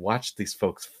 because I watched these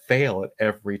folks fail at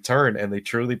every turn, and they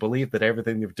truly believed that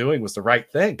everything they were doing was the right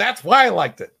thing. That's why I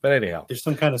liked it. But anyhow, there's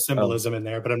some kind of symbolism in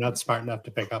there, but I'm not smart enough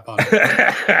to pick up on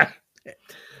it.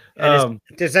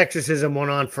 This exorcism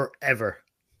went on forever.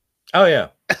 Oh yeah.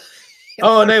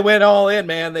 Oh, and they went all in,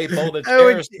 man. They folded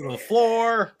chairs to the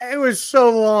floor. It was so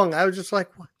long. I was just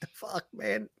like, what the fuck,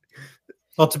 man?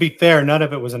 Well, to be fair, none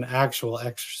of it was an actual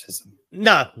exorcism.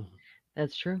 No.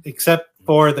 That's true. Except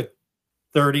for the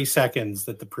 30 seconds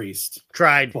that the priest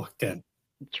walked in.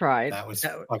 Tried. That was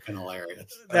fucking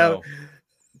hilarious.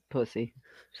 Pussy.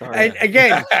 Sorry. And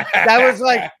again, that was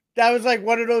like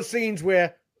one of those scenes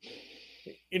where,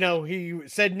 he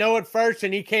said no at first,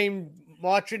 and he came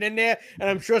marching in there, and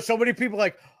I'm sure so many people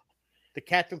like, the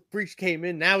Catholic priest came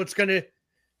in, now it's gonna,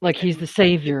 like, he's the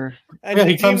savior. And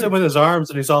he comes in with his arms,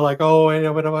 and he's all like, "Oh,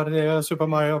 what about Super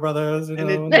Mario Brothers?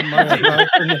 Mario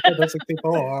Kart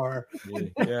 64."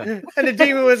 Yeah. And the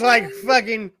demon was like,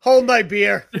 "Fucking hold my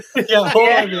beer." Hold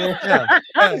my beer.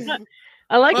 Yeah.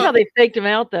 I like how they faked him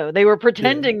out, though. They were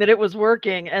pretending that it was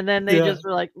working, and then they just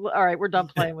were like, all right, we're done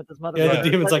playing with this motherfucker. Yeah, the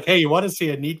demon's like, hey, you want to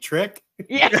see a neat trick?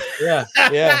 Yeah.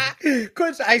 Yeah.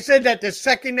 Because I said that the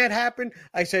second that happened,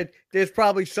 I said, there's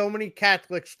probably so many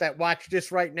Catholics that watch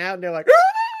this right now, and they're like,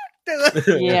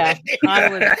 yeah. I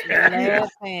was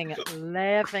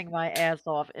laughing my ass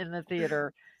off in the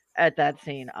theater at that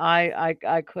scene.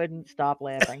 I couldn't stop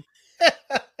laughing.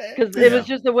 Because it was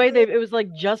just the way it was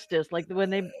like justice, like when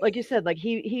they, like you said, like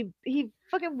he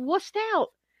fucking wussed out.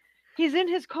 He's in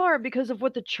his car because of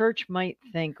what the church might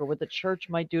think or what the church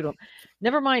might do to him.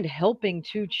 Never mind helping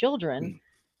two children.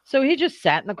 So he just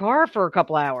sat in the car for a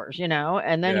couple hours,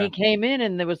 and then he came in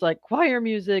and there was like choir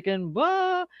music and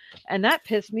blah, and that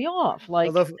pissed me off.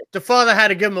 Like, well, the father had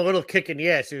to give him a little kick in the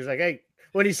ass. He was like, hey,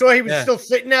 when he saw he was still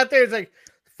sitting out there, he's like,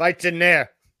 fight's in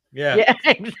there. Yeah,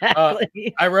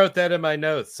 exactly. I wrote that in my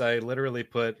notes. I literally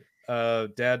put,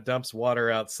 Dad dumps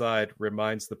water outside,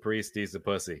 reminds the priest he's a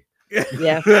pussy.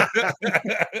 Yeah.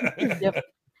 Yep.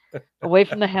 Away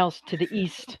from the house to the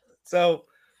east. So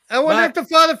I wonder if the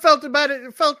father felt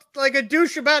like a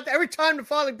douche about it. Every time the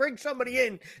father brings somebody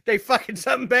in, they fucking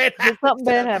something bad happens. Something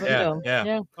bad happens to him.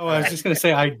 Yeah. Oh, I was just going to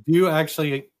say, I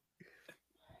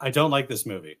don't like this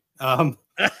movie.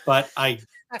 But I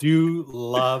do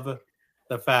love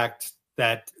the fact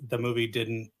that the movie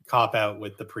didn't cop out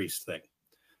with the priest thing,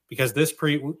 because this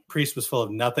priest was full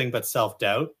of nothing but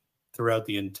self-doubt throughout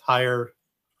the entire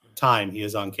time he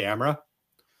is on camera.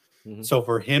 Mm-hmm. So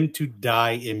for him to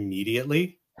die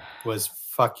immediately was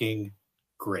fucking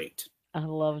great. I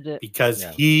loved it because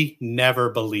he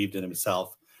never believed in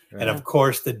himself. Yeah. And of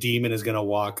course the demon is going to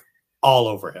walk all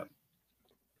over him.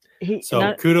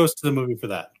 Kudos to the movie for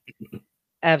that.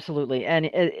 Absolutely. And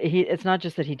it's not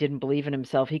just that he didn't believe in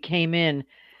himself. He came in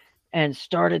and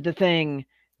started the thing.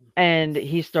 And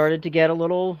he started to get a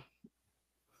little,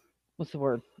 what's the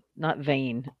word? Not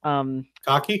vain.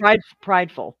 Cocky?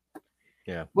 Prideful.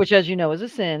 Yeah. Which, as you know, is a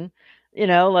sin. You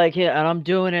know, like, yeah, and I'm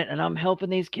doing it and I'm helping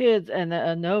these kids. And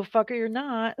no, fucker, you're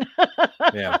not.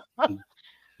 Yeah.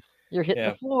 You're hitting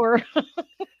the floor.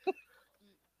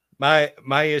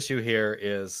 My issue here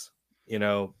is,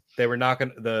 they were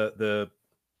knocking the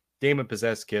demon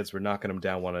possessed kids were knocking them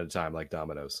down one at a time like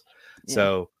dominoes. Yeah.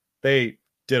 So they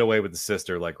did away with the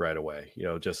sister like right away.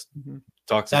 Just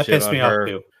talk some That shit pissed on me off her,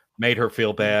 too. made her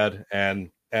feel bad, and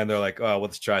they're like, oh,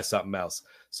 let's try something else.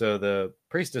 So the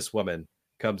priestess woman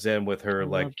comes in with her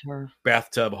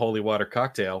bathtub holy water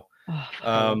cocktail,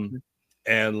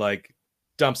 and like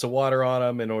dumps of water on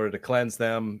them in order to cleanse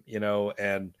them,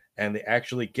 and they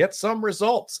actually get some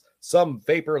results. Some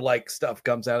vapor-like stuff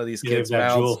comes out of these kids'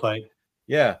 mouths. Jewel fight.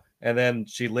 Yeah. And then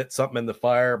she lit something in the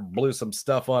fire, blew some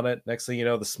stuff on it. Next thing you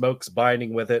know, the smoke's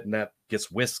binding with it, and that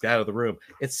gets whisked out of the room.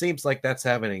 It seems like that's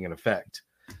having an effect.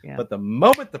 Yeah. But the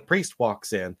moment the priest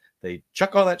walks in, they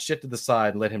chuck all that shit to the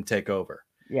side and let him take over.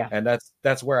 Yeah. And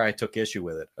that's where I took issue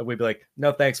with it. We'd be like,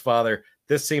 no, thanks, Father.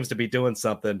 This seems to be doing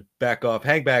something. Back off.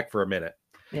 Hang back for a minute.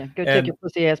 Yeah, go take your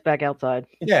pussy ass back outside.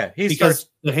 Yeah, because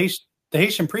the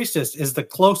Haitian priestess is the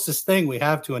closest thing we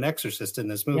have to an exorcist in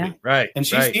this movie. Yeah. Right. And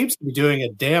she seems to be doing a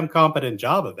damn competent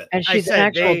job of it. And she's an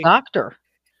actual doctor.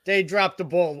 They dropped the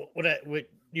ball with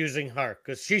using her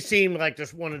because she seemed like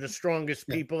just one of the strongest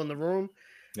people in the room.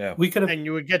 Yeah. We could have, and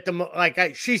you would get them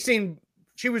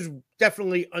she was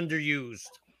definitely underused.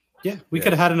 Yeah, we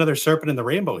could have had another serpent in the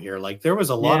rainbow here. Like there was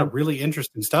a lot of really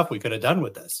interesting stuff we could have done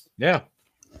with this. Yeah.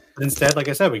 Instead, like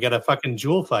I said, we got a fucking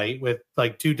jewel fight with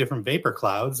like two different vapor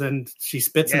clouds, and she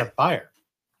spits in a fire.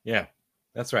 Yeah,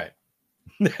 that's right.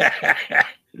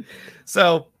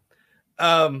 So,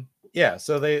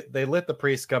 so they let the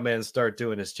priest come in and start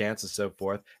doing his chants and so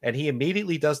forth, and he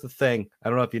immediately does the thing. I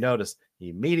don't know if you noticed. He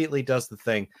immediately does the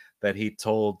thing that he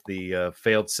told the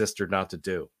failed sister not to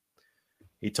do.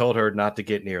 He told her not to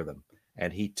get near them,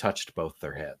 and he touched both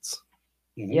their heads.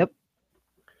 Yep.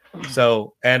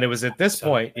 So, and it was at this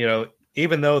point,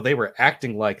 even though they were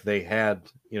acting like they had,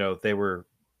 they were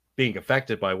being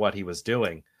affected by what he was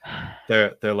doing,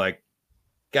 they're like,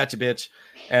 gotcha, bitch.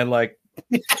 And like,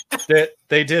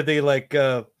 they did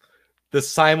the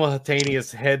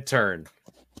simultaneous head turn.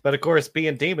 But of course,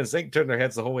 being demons, they can turn their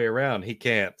heads the whole way around. He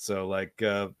can't. So like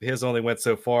his only went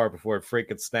so far before it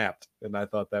freaking snapped. And I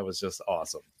thought that was just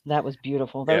awesome. That was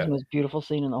beautiful. That was the most beautiful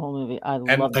scene in the whole movie. I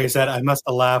loved it. Like I said, I must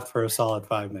have laughed for a solid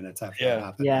 5 minutes after that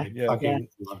happened. Yeah. I fucking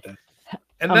loved it.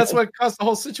 And that's what caused the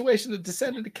whole situation to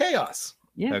descend into chaos.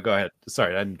 Yeah. No, go ahead.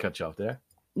 Sorry, I didn't cut you off there.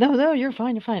 No, you're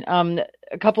fine. You're fine.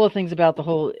 A couple of things about the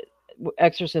whole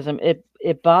exorcism.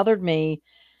 It bothered me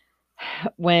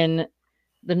when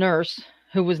the nurse,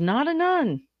 who was not a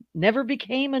nun, never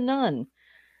became a nun.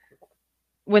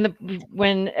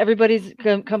 When everybody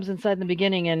comes inside in the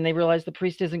beginning and they realize the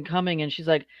priest isn't coming, and she's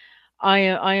like, I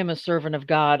am a servant of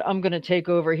God. I'm going to take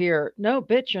over here. No,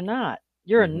 bitch, you're not.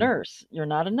 You're a nurse. You're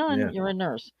not a nun. Yeah. You're a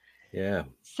nurse. Yeah.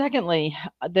 Secondly,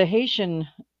 the Haitian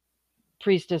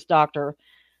priestess doctor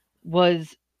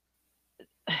was,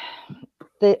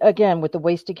 they again with the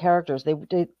wasted characters. They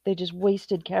just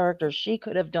wasted characters. She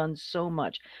could have done so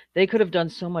much. They could have done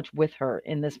so much with her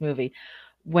in this movie.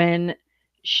 When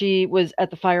she was at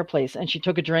the fireplace and she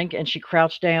took a drink and she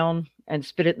crouched down and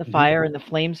spit it in the fire and the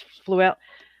flames flew out.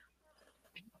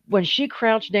 When she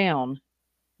crouched down,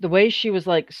 the way she was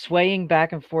like swaying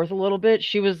back and forth a little bit,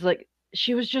 she was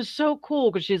just so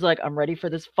cool because she's like, I'm ready for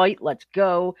this fight. Let's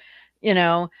go,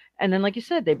 And then, like you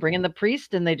said, they bring in the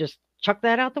priest and they just chuck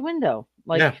that out the window.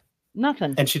 Like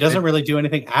nothing. And she doesn't really do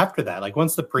anything after that. Like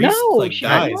once the priest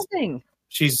dies,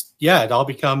 it all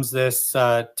becomes this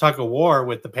tug of war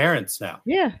with the parents now.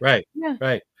 Yeah. Right. Yeah.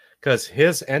 Right. Because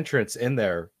his entrance in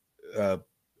there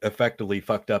effectively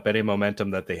fucked up any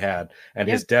momentum that they had, and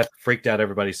his death freaked out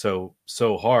everybody so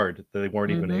hard that they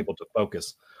weren't even able to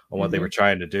focus on what they were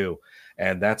trying to do.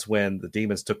 And that's when the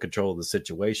demons took control of the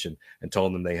situation and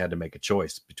told them they had to make a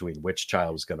choice between which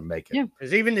child was going to make it. Yeah,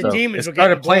 because even the demons were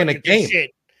started playing a game.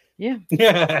 Shit. Yeah.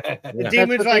 The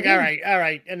demons were like, all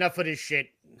right, enough of this shit.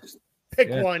 Pick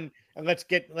one and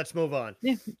let's move on.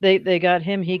 Yeah, they got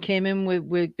him. He came in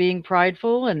with being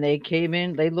prideful, and they came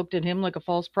in. They looked at him like a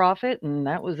false prophet, and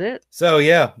that was it. So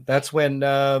that's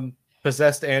when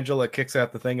possessed Angela kicks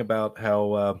out the thing about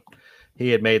how he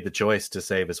had made the choice to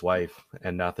save his wife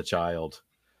and not the child,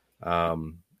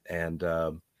 and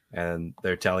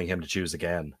they're telling him to choose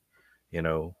again.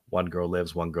 One girl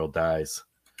lives, one girl dies.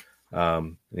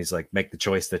 And he's like, make the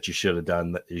choice that you should have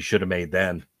done, that you should have made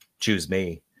then. Choose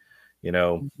me.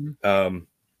 And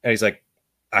he's like,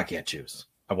 I can't choose.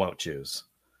 I won't choose.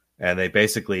 And they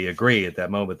basically agree at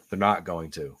that moment that they're not going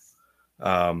to.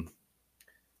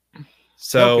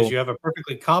 So because you have a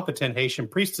perfectly competent Haitian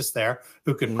priestess there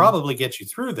who could probably get you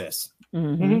through this.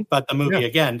 But the movie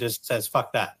again just says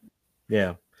fuck that.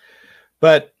 Yeah.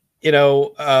 But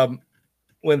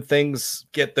when things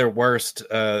get their worst,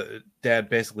 Dad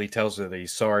basically tells her that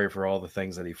he's sorry for all the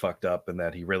things that he fucked up and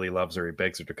that he really loves her. He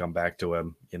begs her to come back to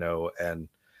him, and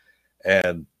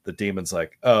the demon's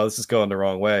like, oh, this is going the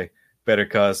wrong way. Better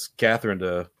cause Catherine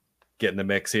to get in the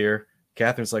mix here.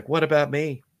 Catherine's like, what about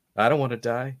me? I don't want to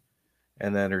die.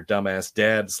 And then her dumbass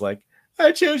dad's like,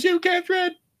 I chose you,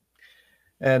 Catherine.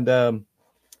 And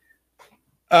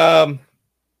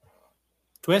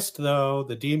twist, though,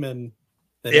 the demon,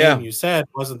 the name you said,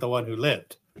 wasn't the one who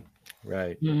lived.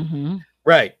 Right.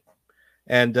 Right.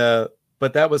 And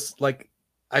but that was like,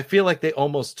 I feel like they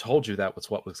almost told you that was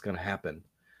what was going to happen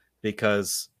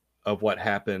because of what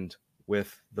happened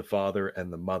with the father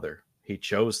and the mother. He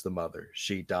chose the mother.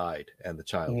 She died and the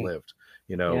child lived,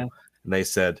 and they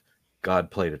said,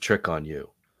 God played a trick on you.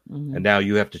 And now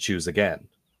you have to choose again.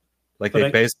 Like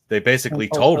they basically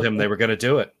told him they were going to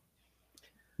do it.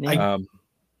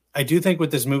 I do think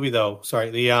with this movie, though, so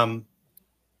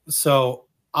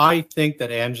I think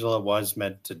that Angela was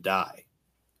meant to die.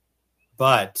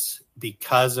 But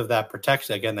because of that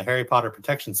protection, again, the Harry Potter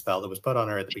protection spell that was put on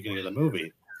her at the beginning of the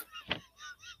movie,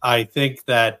 I think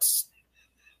that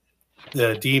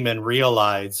the demon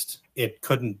realized it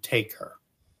couldn't take her.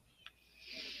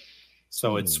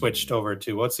 So it switched over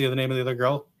to, what's the other name of the other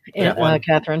girl?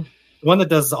 Catherine. The one that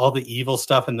does all the evil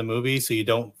stuff in the movie, so you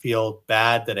don't feel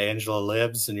bad that Angela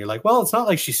lives, and you're like, well, it's not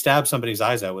like she stabbed somebody's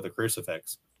eyes out with a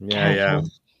crucifix. Yeah.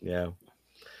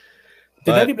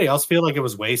 Did anybody else feel like it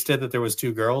was wasted that there was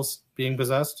two girls being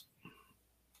possessed?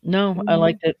 No, I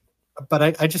liked it.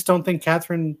 But I just don't think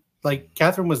Catherine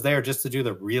was there just to do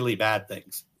the really bad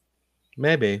things.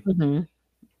 Maybe.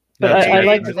 But I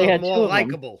liked that they had more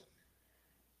likable.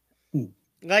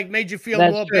 Like made you feel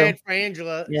more bad for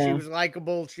Angela. Yeah. She was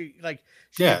likable. She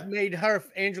made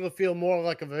Angela feel more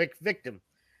like a victim.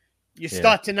 You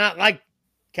start to not like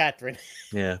Catherine.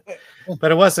 Yeah.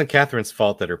 But it wasn't Catherine's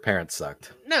fault that her parents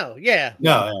sucked. No,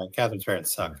 Catherine's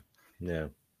parents suck. Yeah.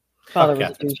 Father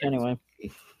was a douche anyway.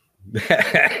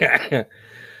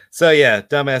 So yeah,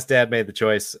 dumbass dad made the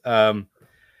choice.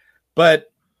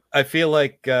 But I feel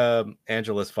like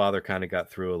Angela's father kind of got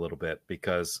through a little bit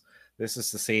because this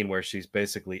is the scene where she's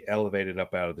basically elevated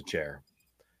up out of the chair,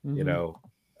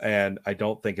 and I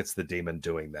don't think it's the demon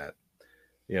doing that.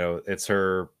 It's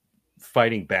her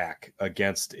fighting back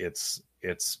against its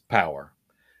power,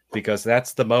 because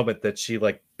that's the moment that she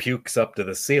like pukes up to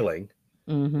the ceiling,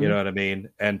 you know what I mean,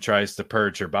 and tries to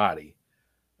purge her body,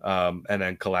 and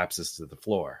then collapses to the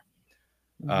floor.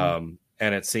 And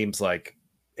it seems like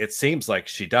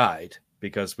she died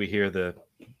because we hear the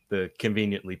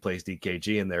conveniently placed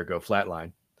EKG in there go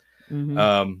flatline.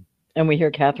 And we hear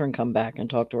Catherine come back and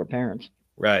talk to her parents.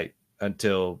 Right.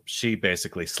 Until she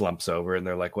basically slumps over and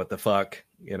they're like, what the fuck?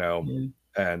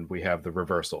 And we have the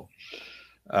reversal.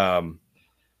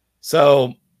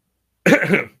 So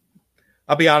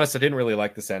I'll be honest, I didn't really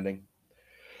like this ending.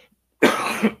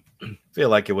 Feel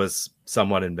like it was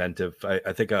somewhat inventive.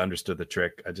 I think I understood the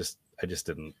trick. I just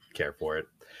didn't care for it.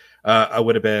 I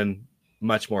would have been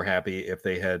much more happy if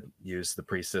they had used the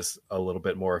priestess a little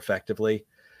bit more effectively.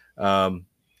 And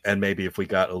maybe if we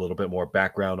got a little bit more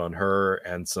background on her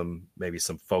and maybe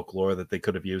some folklore that they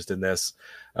could have used in this.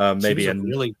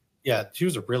 She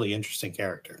was a really interesting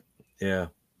character. Yeah.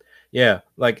 Yeah.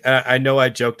 Like, I know I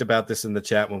joked about this in the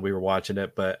chat when we were watching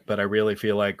it, but I really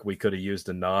feel like we could have used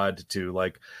a nod to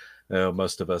like,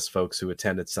 most of us folks who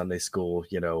attended Sunday school,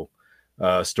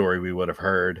 story we would have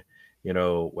heard,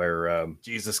 where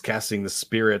Jesus casting the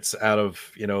spirits out of,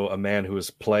 a man who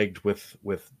was plagued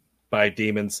by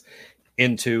demons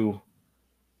into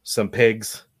some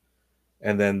pigs,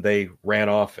 and then they ran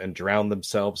off and drowned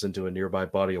themselves into a nearby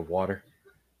body of water.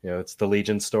 It's the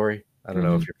Legion story. I don't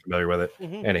know if you're familiar with it.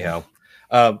 Anyhow,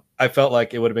 I felt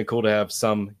like it would have been cool to have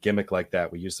some gimmick like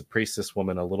that. We use the priestess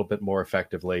woman a little bit more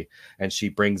effectively, and she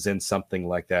brings in something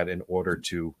like that in order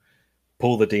to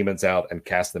pull the demons out and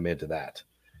cast them into that.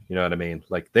 You know what I mean?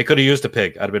 Like, they could have used a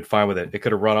pig. I'd have been fine with it. It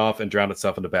could have run off and drowned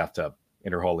itself in the bathtub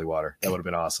in her holy water. That would have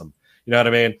been awesome. You know what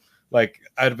I mean? Like,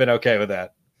 I'd have been okay with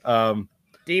that.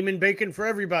 Demon bacon for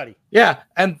everybody. Yeah.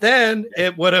 And then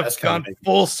it would have gone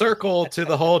full circle to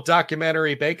the whole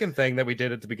documentary bacon thing that we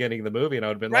did at the beginning of the movie. And I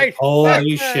would have been like,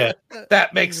 holy shit.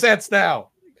 That makes sense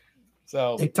now.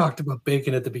 So they talked about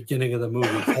bacon at the beginning of the movie.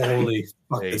 Holy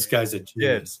fuck, this guy's a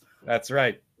genius. That's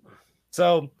right.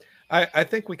 So I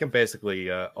think we can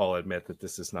basically all admit that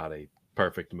this is not a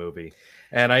perfect movie,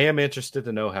 and I am interested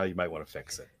to know how you might want to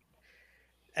fix it.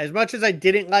 As much as I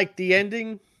didn't like the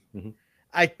ending,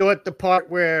 I thought the part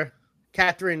where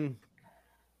Catherine,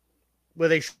 where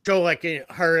they show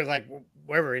her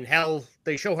wherever in hell,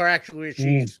 they show her actually where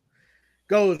she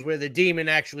goes, where the demon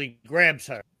actually grabs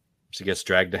her. She gets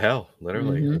dragged to hell,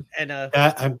 literally. And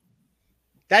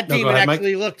that demon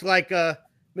actually looked like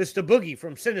Mr. Boogie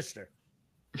from Sinister.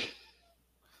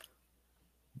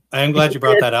 I am glad you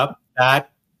brought that up.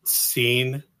 That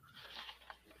scene,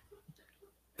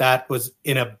 that was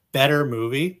in a better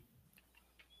movie,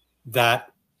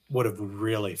 that would have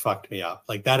really fucked me up.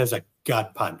 Like, that is a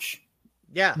gut punch.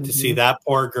 Yeah. To see that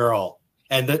poor girl.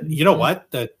 And you know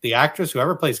what? The actress,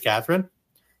 whoever plays Catherine,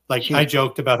 I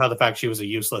joked about how the fact she was a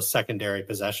useless secondary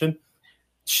possession.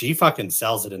 She fucking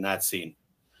sells it in that scene.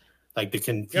 Like, the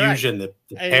confusion, the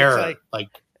terror.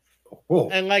 Whoa.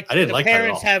 And I didn't like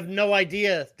parents have no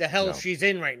idea the hell she's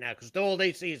in right now, because all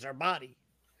they see is her body.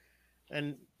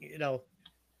 And,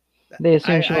 they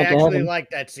assume I actually like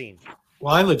that scene.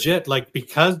 Well, I legit,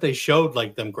 because they showed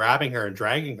them grabbing her and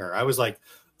dragging her, I was like,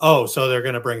 oh, so they're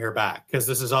going to bring her back, because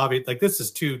this is obvious. This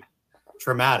is too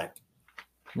traumatic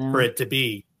for it to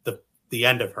be the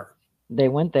end of her. They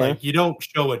went there. You don't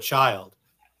show a child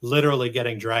literally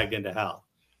getting dragged into hell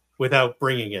without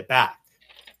bringing it back.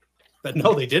 But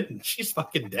no, they didn't. She's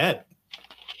fucking dead.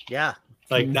 Yeah.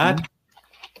 That.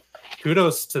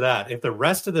 Kudos to that. If the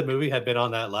rest of the movie had been on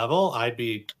that level, I'd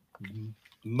be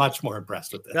much more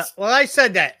impressed with this. Well, I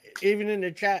said that even in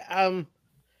the chat.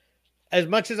 As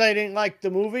much as I didn't like the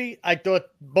movie, I thought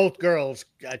both girls,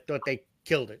 they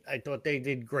killed it. I thought they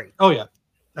did great. Oh, yeah.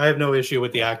 I have no issue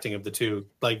with the acting of the two.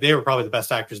 They were probably the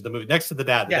best actors in the movie. Next to the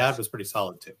dad. The dad was pretty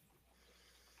solid, too.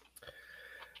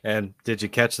 And did you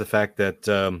catch the fact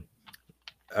that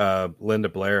Linda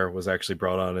Blair was actually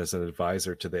brought on as an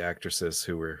advisor to the actresses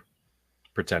who were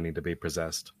pretending to be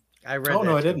possessed? I read Oh,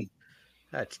 no, I didn't.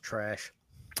 That's trash.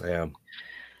 Yeah.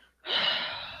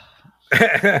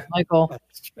 Michael.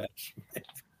 That's trash.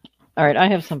 All right, I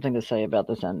have something to say about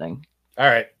this ending. All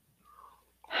right.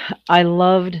 I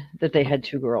loved that they had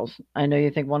two girls. I know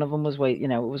you think one of them was it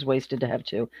was wasted to have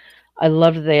two. I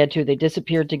loved that they had two. They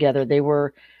disappeared together. They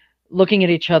were looking at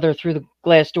each other through the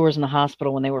glass doors in the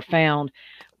hospital when they were found.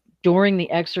 During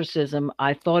the exorcism,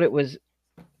 I thought it was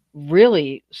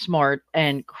really smart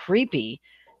and creepy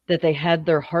that they had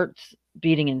their hearts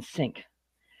beating in sync.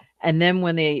 And then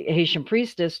when the Haitian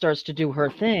priestess starts to do her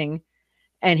thing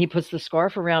and he puts the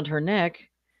scarf around her neck,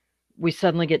 we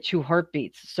suddenly get two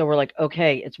heartbeats. So we're like,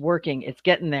 okay, it's working. It's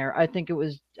getting there. I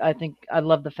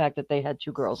love the fact that they had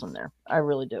two girls in there. I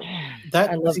really do.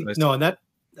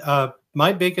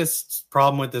 My biggest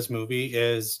problem with this movie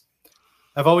is,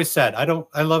 I've always said, I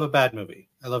love a bad movie.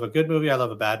 I love a good movie. I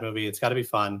love a bad movie. It's got to be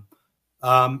fun.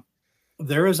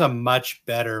 There is a much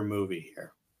better movie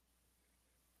here.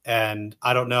 And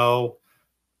I don't know,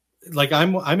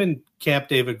 I'm in Camp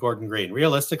David Gordon Green.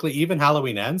 Realistically, even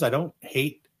Halloween Ends, I don't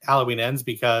hate Halloween Ends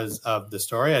because of the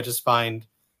story. I just find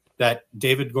that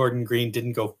David Gordon Green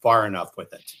didn't go far enough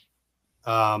with it.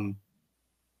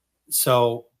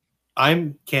 So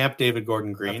I'm Camp David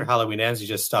Gordon Green. After Halloween Ends, he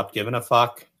just stopped giving a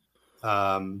fuck.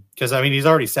 Because he's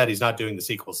already said he's not doing the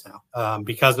sequels now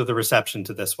because of the reception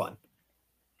to this one.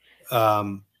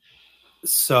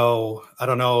 So I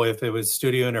don't know if it was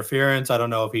studio interference. I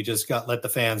don't know if he just let the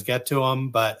fans get to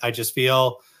him, but I just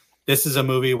feel this is a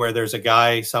movie where there's a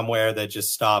guy somewhere that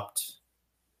just stopped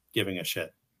giving a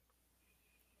shit.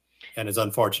 And it's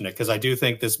unfortunate because I do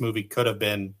think this movie could have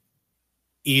been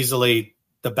easily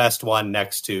the best one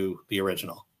next to the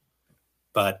original,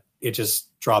 but it just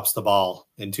drops the ball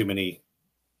in too many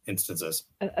instances.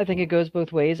 I think it goes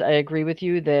both ways. I agree with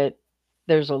you that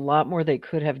there's a lot more they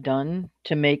could have done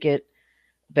to make it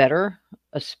better,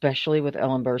 especially with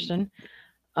Ellen Burstyn.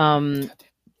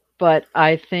 But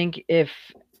I think if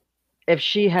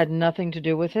she had nothing to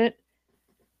do with it,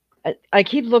 I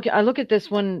look at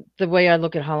this one the way I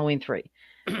look at Halloween 3.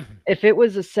 If it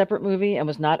was a separate movie and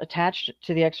was not attached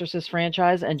to the Exorcist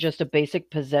franchise and just a basic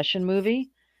possession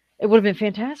movie, it would have been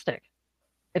fantastic.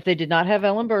 If they did not have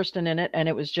Ellen Burstyn in it and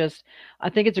it was just, I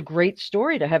think it's a great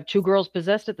story to have two girls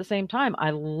possessed at the same time.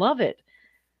 I love it.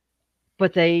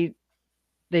 But they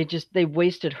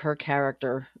wasted her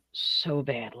character so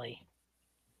badly.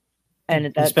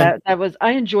 And that was,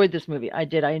 I enjoyed this movie. I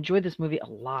did. I enjoyed this movie a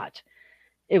lot.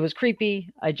 It was creepy.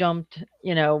 I jumped,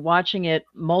 watching it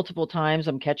multiple times.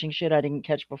 I'm catching shit I didn't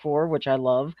catch before, which I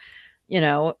love.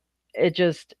 It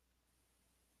just,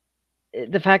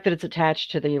 the fact that it's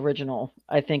attached to the original,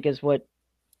 I think is what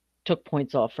took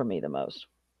points off for me the most.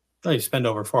 Well, you spend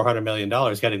over $400 million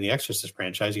getting the Exorcist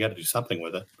franchise. You got to do something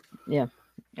with it. Yeah,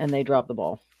 and they dropped the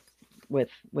ball with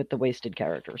the wasted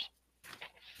characters.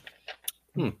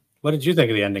 What did you think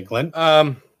of the ending, Clint?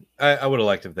 I would have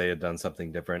liked if they had done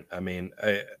something different. I mean,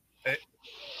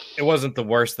 it wasn't the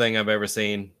worst thing I've ever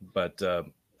seen, but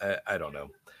I don't know.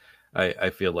 I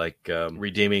feel like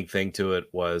redeeming thing to it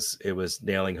was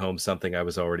nailing home something I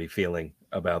was already feeling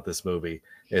about this movie,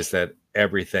 is that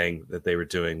everything that they were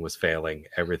doing was failing.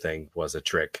 Everything was a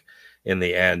trick. In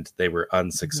the end, they were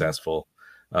unsuccessful.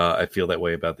 I feel that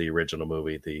way about the original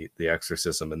movie. The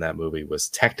Exorcism in that movie was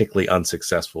technically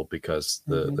unsuccessful because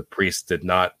the priest did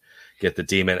not get the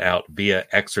demon out via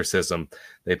exorcism.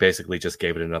 They basically just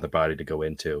gave it another body to go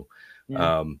into.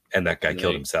 Yeah. And that guy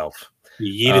killed himself.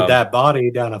 He yeeted that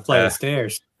body down a flight of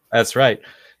stairs. That's right.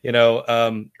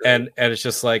 And it's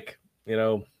just like,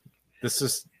 this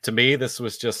is, to me, this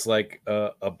was just like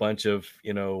a bunch of,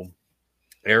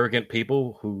 arrogant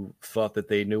people who thought that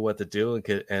they knew what to do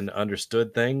and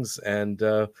understood things. And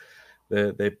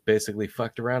they basically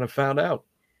fucked around and found out.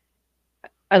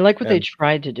 I like what they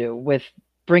tried to do with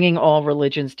bringing all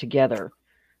religions together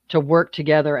to work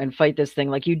together and fight this thing.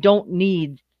 Like, you don't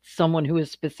need someone who is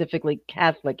specifically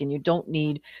Catholic, and you don't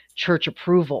need church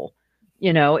approval.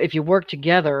 If you work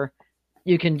together,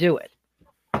 you can do it.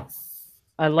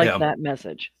 I like that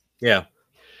message. Yeah.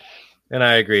 And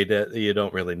I agree that you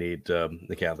don't really need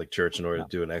the Catholic Church in order to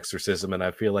do an exorcism. And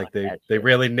I feel like they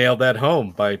really nailed that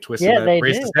home by twisting that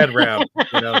priest's head around.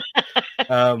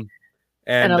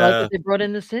 And I like that they brought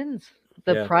in the sins,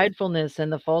 the pridefulness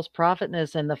and the false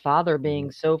prophetness, and the father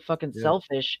being so fucking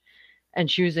selfish and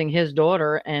choosing his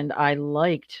daughter. And I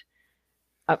liked,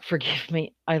 forgive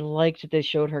me, I liked that they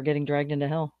showed her getting dragged into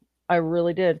hell. I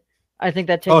really did. I think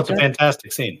that takes it's a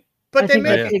fantastic scene. But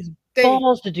that takes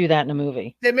balls to do that in a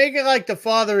movie. They make it like the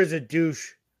father is a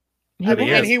douche.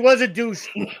 And he was a douche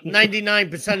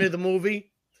 99% of the movie.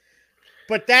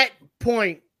 But that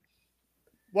point,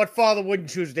 what father wouldn't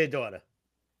choose their daughter?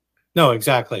 No,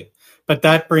 exactly. But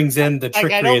that brings in the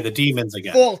trickery of the demons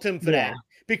again. Fault him for that.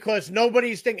 Because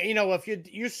nobody's thinking, if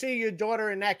you see your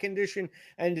daughter in that condition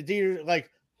and the demon, like,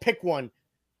 pick one.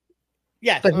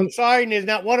 Yes, I'm sorry. And there's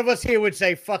not one of us here would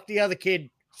say, fuck the other kid,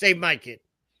 save my kid.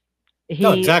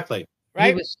 No, exactly. Right?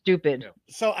 He was stupid.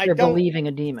 So for believing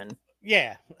a demon.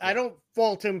 Yeah, I don't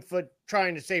fault him for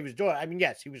trying to save his daughter. I mean,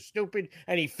 yes, he was stupid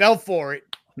and he fell for it.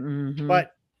 Mm-hmm.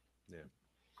 But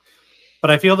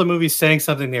I feel the movie's saying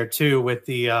something there too with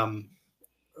the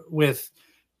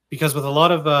because with a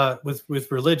lot of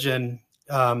with religion,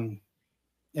 and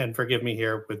forgive me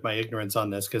here with my ignorance on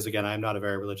this, because again, I'm not a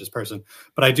very religious person,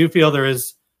 but I do feel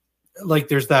there's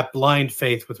that blind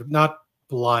faith with, not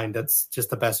blind, that's just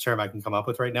the best term I can come up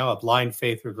with right now, a blind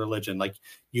faith with religion. Like,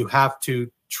 you have to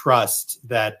trust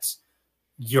that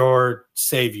your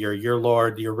savior, your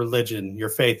Lord, your religion, your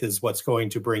faith is what's going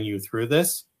to bring you through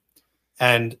this.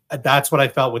 And that's what I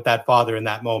felt with that father in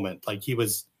that moment. Like,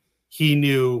 he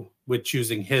knew with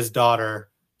choosing his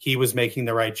daughter, he was making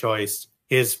the right choice.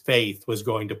 His faith was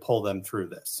going to pull them through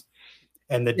this.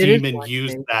 And the demon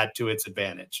used that to its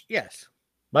advantage. Yes.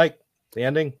 Mike, the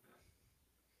ending?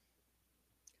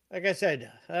 Like I said,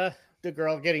 the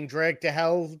girl getting dragged to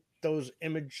hell, those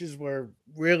images were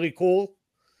really cool.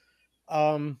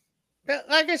 Like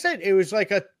I said, it was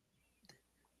like a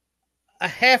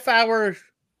half hour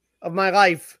of my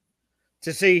life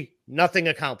to see nothing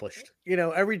accomplished.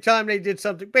 Every time they did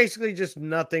something, basically just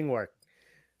nothing worked.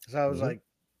 So I was like,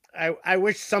 I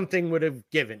wish something would have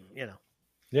given,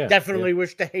 Yeah. Definitely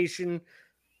wish the Haitian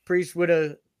priest would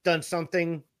have done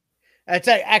something. That's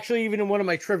actually even in one of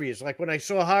my trivias. Like, when I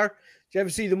saw her, did you ever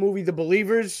see the movie The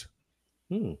Believers?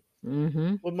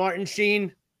 Mm-hmm. With Martin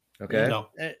Sheen? Okay. No.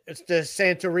 It's the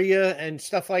Santeria and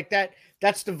stuff like that.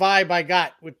 That's the vibe I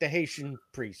got with the Haitian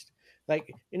priest.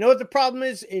 Like, you know what the problem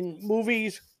is in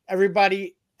movies?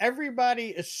 Everybody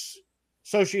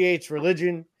associates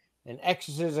religion and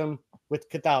exorcism with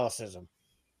Catholicism.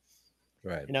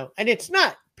 Right. And it's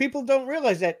not. People don't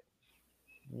realize that,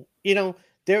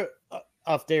 they're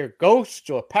if they're ghosts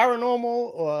or paranormal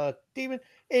or demon.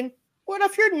 And what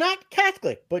if you're not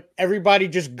Catholic, but everybody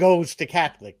just goes to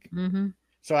Catholic? Mm-hmm.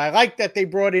 So I like that they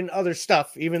brought in other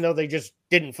stuff, even though they just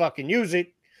didn't fucking use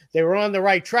it. They were on the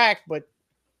right track, but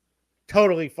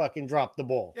totally fucking dropped the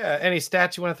ball. Yeah. Any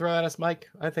stats you want to throw at us, Mike?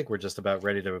 I think we're just about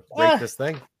ready to rate this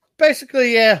thing.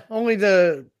 Basically, yeah. Only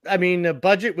the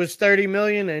budget was $30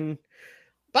 million and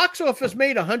box office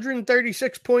made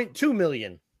 $136.2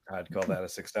 million. I'd call that a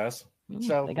success.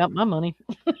 So they got my money.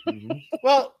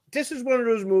 Well, this is one of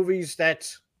those movies the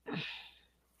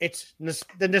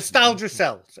nostalgia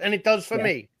sells, and it does for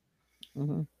me.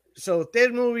 Mm-hmm. So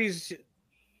there's movies,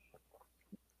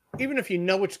 even if you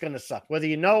know it's going to suck, whether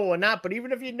you know or not, but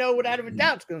even if you know without a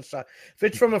doubt it's going to suck, if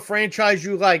it's from a franchise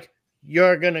you like,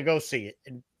 you're going to go see it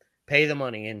and pay the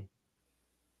money. And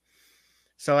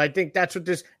so I think that's what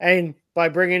this, and by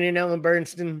bringing in Ellen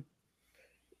Bernstein,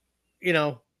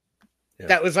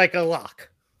 that was like a lock.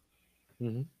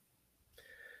 Mm-hmm.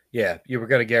 Yeah, you were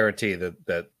going to guarantee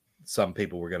that some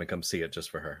people were going to come see it just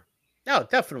for her. Oh,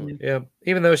 definitely. Yeah,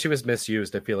 even though she was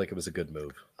misused, I feel like it was a good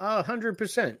move.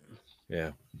 100%.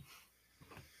 Yeah.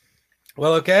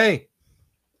 Well, okay.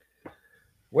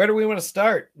 Where do we want to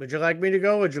start? Would you like me to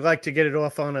go, or would you like to get it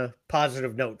off on a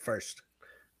positive note first?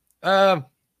 No,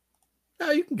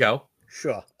 you can go.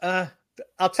 Sure.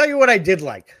 I'll tell you what I did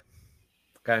like.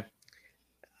 Okay.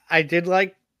 I did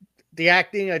like the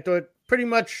acting. I thought pretty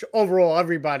much overall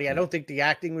everybody. I don't think the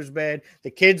acting was bad.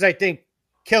 The kids, I think,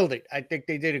 killed it. I think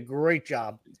they did a great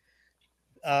job.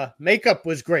 Makeup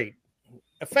was great.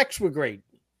 Effects were great.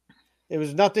 There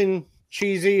was nothing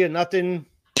cheesy and nothing.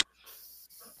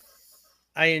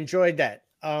 I enjoyed that.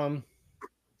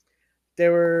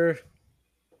 There were,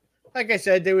 like I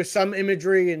said, there was some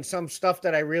imagery and some stuff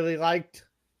that I really liked.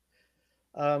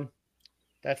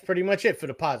 That's pretty much it for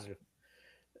the positive.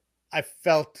 I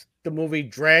felt the movie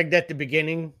dragged at the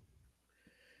beginning.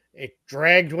 It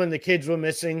dragged when the kids were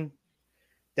missing.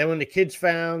 Then when the kids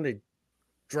found, it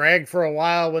dragged for a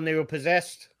while when they were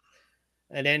possessed.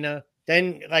 And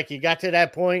then like you got to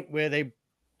that point where they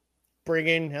bring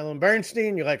in Ellen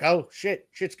Bernstein. You're like, oh,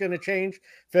 shit's going to change.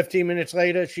 15 minutes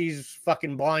later, she's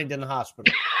fucking blind in the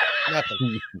hospital.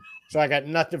 Nothing. So I got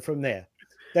nothing from there.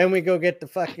 Then we go get the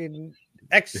fucking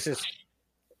Exorcist.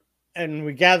 And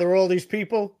we gather all these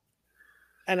people.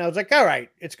 And I was like, all right,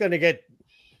 it's going to get...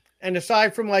 And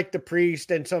aside from like the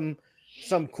priest and some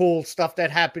cool stuff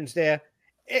that happens there,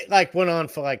 it like went on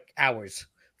for like hours.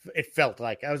 It felt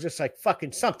like I was just like,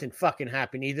 fucking something fucking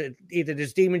happened. Either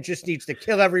this demon just needs to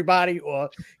kill everybody or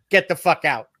get the fuck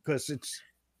out, because it's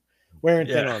wearing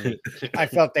thin on me. I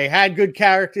felt they had good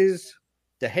characters.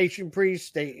 The Haitian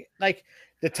priest, they like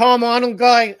the Tom Arnold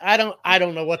guy. I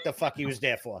don't know what the fuck he was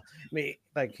there for. I mean,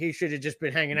 like he should have just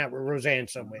been hanging out with Roseanne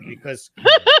somewhere, because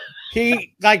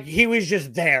he was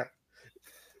just there.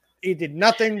 He did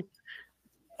nothing.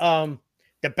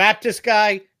 The Baptist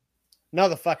guy,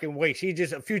 another fucking waste. He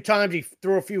just a few times he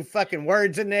threw a few fucking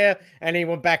words in there, and he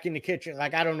went back in the kitchen.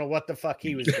 Like I don't know what the fuck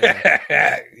he was doing.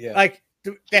 Yeah. Like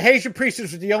the Haitian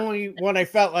priestess was the only one I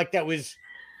felt like that was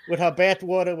with her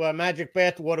bathwater, with her magic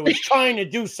bathwater, was trying to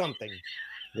do something.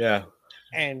 Yeah.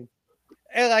 And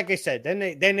like I said, then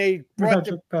they brought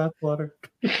Magic bathwater.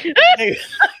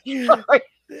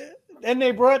 Then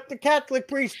they brought the Catholic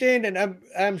priest in, and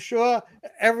I'm sure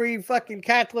every fucking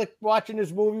Catholic watching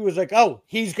this movie was like, "Oh,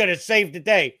 he's gonna save the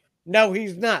day." No,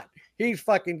 he's not. He's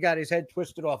fucking got his head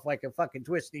twisted off like a fucking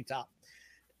twisty top,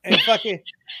 and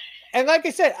and like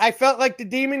I said, I felt like the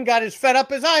demon got as fed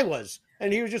up as I was,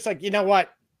 and he was just like, "You know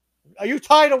what? Are you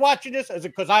tired of watching this?" I was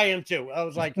like, "Because I am too." I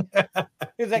was like,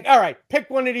 he's like, "All right, pick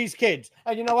one of these kids."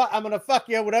 And you know what? I'm going to fuck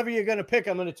you. Whatever you're going to pick,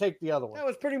 I'm going to take the other one. That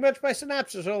was pretty much my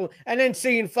synopsis. And then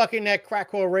seeing fucking that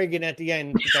crack whore Reagan at the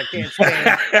end, which I can't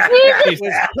stand. It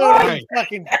was totally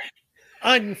fucking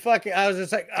unfucking. I was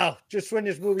just like, oh, just when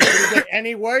this movie didn't get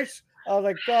any worse, I was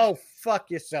like, go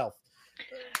fuck yourself.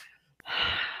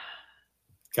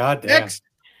 God damn. Next.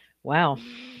 Wow.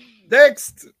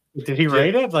 Next. Did he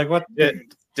rate it? Like what?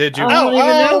 Did you? I don't even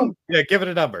know. Yeah, give it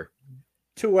a number.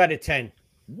 2 out of 10.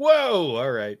 Whoa.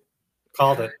 All right.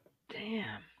 Called it.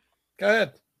 Damn. Go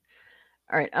ahead.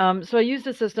 All right. So I used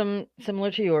a system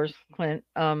similar to yours, Clint,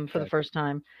 for the first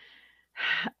time.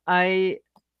 I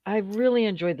really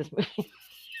enjoyed this movie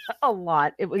a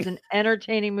lot. It was an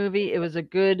entertaining movie. It was a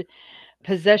good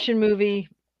possession movie.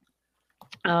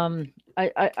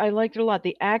 I liked it a lot.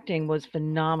 The acting was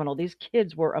phenomenal. These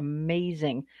kids were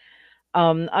amazing.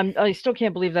 I still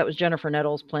can't believe that was Jennifer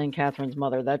Nettles playing Catherine's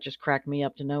mother. That just cracked me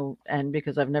up to no end,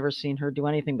 because I've never seen her do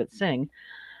anything but sing.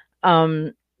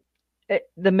 The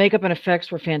makeup and effects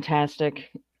were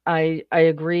fantastic. I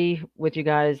agree with you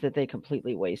guys that they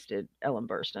completely wasted Ellen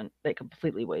Burstyn. They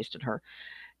completely wasted her.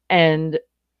 And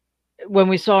when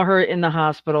we saw her in the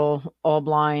hospital, all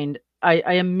blind,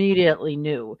 I immediately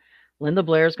knew Linda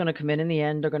Blair's going to come in the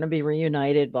end. They're going to be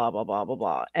reunited, blah, blah, blah, blah,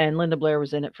 blah. And Linda Blair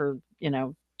was in it for,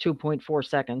 2.4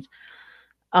 seconds.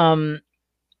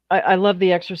 I love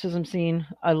the exorcism scene.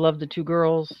 I love the two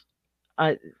girls.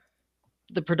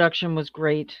 The production was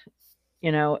great.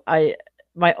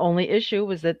 My only issue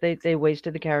was that they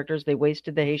wasted the characters. They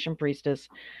wasted the Haitian priestess.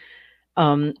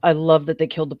 I love that they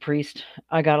killed the priest.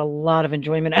 I got a lot of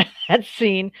enjoyment out of that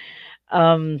scene.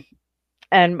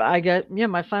 And I got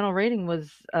my final rating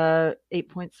was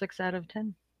 8.6 out of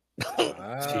 10.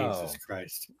 Wow. Jesus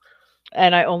Christ.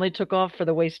 And I only took off for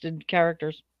the wasted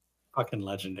characters. Fucking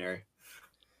legendary.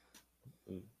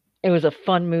 It was a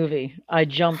fun movie. I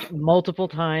jumped multiple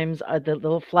times. The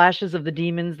little flashes of the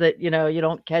demons that you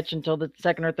don't catch until the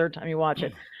second or third time you watch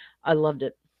it. I loved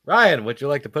it. Ryan, would you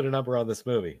like to put a number on this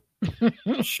movie?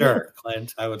 Sure,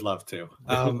 Clint. I would love to.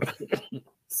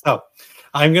 So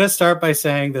I'm going to start by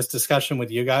saying this discussion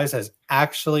with you guys has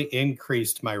actually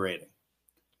increased my rating.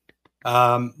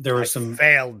 There were some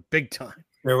failed big time.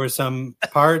 There were some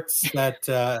parts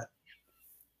that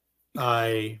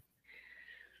I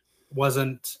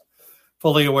wasn't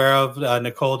fully aware of.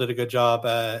 Nicole did a good job,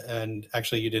 and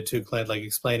actually you did too, Clint, like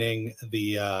explaining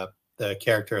the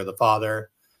character of the father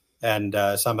and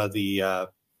some of the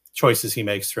choices he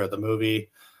makes throughout the movie.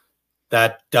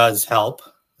 That does help.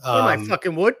 I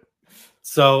fucking would.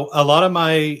 So a lot of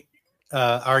my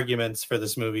arguments for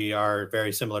this movie are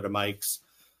very similar to Mike's.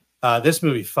 This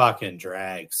movie fucking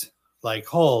drags. Like,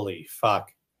 holy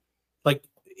fuck. Like,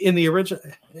 in the original,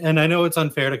 and I know it's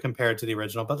unfair to compare it to the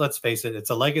original, but let's face it,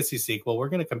 it's a legacy sequel. We're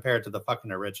going to compare it to the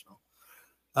fucking original.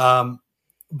 By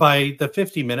the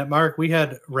 50-minute mark, we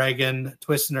had Reagan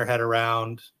twisting her head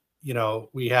around.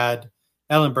 We had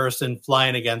Ellen Burstyn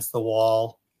flying against the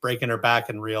wall, breaking her back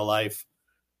in real life.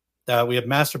 We had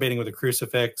masturbating with a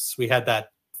crucifix. We had that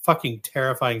fucking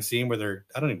terrifying scene where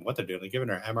I don't even know what they're doing. They're giving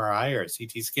her MRI or a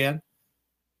CT scan.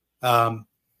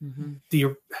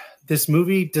 This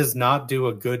movie does not do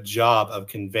a good job of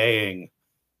conveying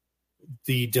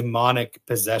the demonic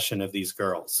possession of these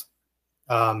girls.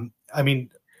 I mean,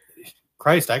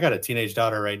 Christ, I got a teenage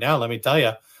daughter right now. Let me tell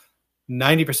you,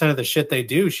 90% of the shit they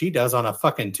do, she does on a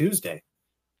fucking Tuesday.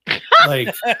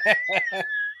 Like,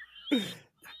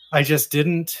 I just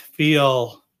didn't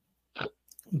feel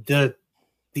the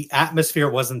atmosphere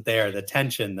wasn't there. The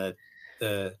tension,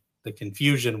 the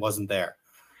confusion wasn't there.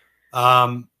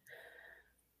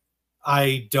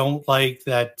 I don't like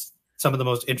that some of the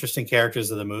most interesting characters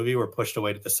of the movie were pushed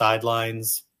away to the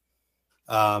sidelines.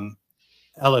 Ellen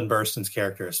Burstyn's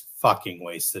character is fucking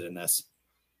wasted in this.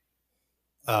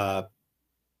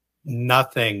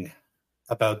 Nothing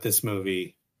about this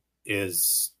movie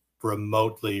is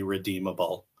remotely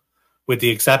redeemable, with the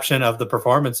exception of the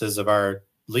performances of our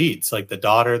leads, like the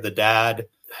daughter, the dad,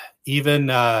 even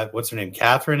what's her name,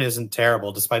 Catherine, isn't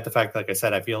terrible, despite the fact, like I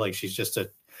said, I feel like she's just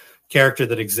a character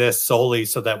that exists solely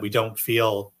so that we don't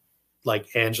feel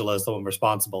like Angela is the one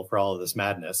responsible for all of this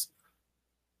madness.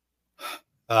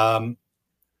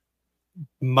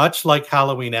 Much like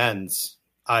Halloween Ends,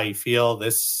 I feel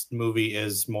this movie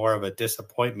is more of a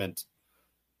disappointment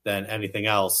than anything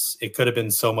else. It could have been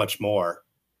so much more.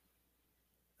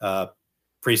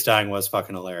 Priest dying was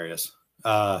fucking hilarious.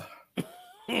 I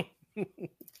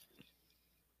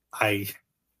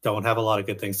don't have a lot of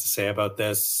good things to say about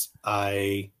this.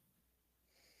 I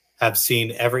have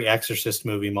seen every Exorcist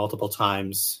movie multiple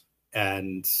times,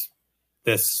 and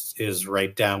this is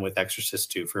right down with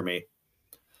Exorcist 2 for me.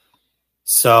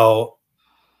 So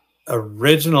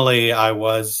originally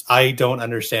I don't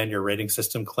understand your rating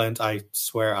system, Clint. I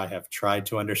swear I have tried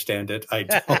to understand it. I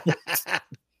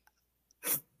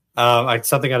don't.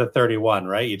 Something out of 31,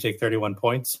 right? You take 31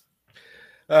 points.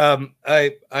 I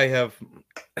have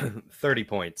 30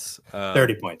 points.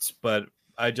 30 points. But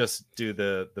I just do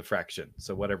the fraction.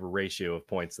 So whatever ratio of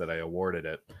points that I awarded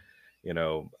it,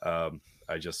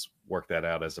 I just work that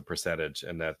out as a percentage,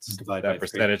 and that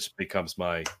percentage becomes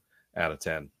my out of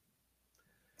 10.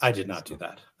 I did not do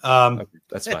that. Okay,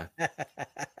 that's fine.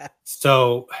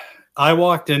 So I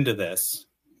walked into this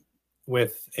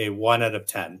with a 1 out of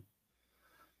 10.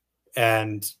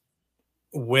 And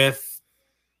with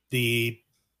the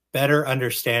better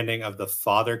understanding of the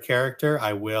father character,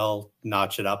 I will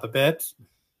notch it up a bit.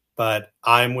 But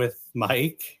I'm with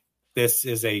Mike. This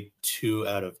is a 2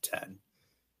 out of 10.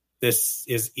 This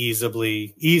is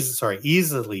easily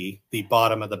the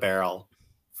bottom of the barrel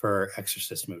for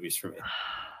Exorcist movies for me.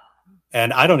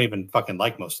 And I don't even fucking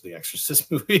like most of the Exorcist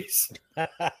movies.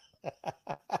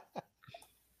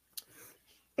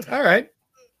 All right.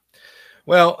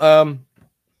 Well,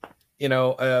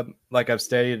 like I've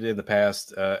stated in the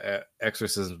past,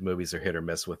 exorcism movies are hit or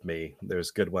miss with me.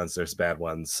 There's good ones, there's bad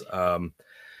ones.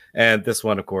 And this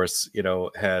one, of course,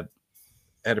 had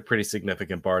a pretty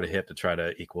significant bar to hit to try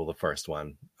to equal the first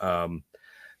one.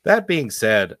 That being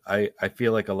said, I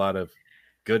feel like a lot of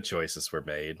good choices were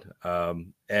made.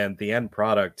 And the end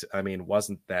product,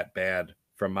 wasn't that bad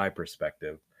from my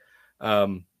perspective. I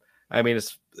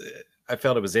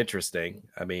felt it was interesting.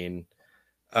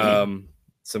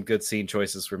 some good scene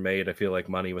choices were made. I feel like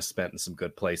money was spent in some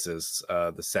good places.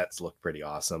 The sets look pretty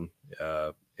awesome.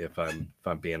 If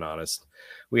I'm being honest,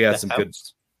 we had some good.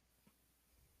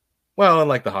 Well, and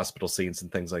like the hospital scenes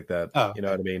and things like that. Oh, you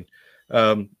know what I mean?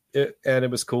 And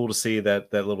it was cool to see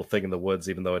that little thing in the woods,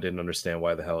 even though I didn't understand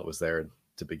why the hell it was there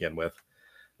to begin with.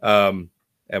 And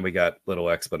we got little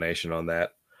explanation on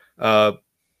that.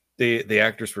 The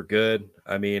actors were good.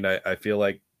 I mean, I feel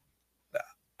like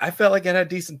I felt like it had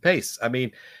decent pace. I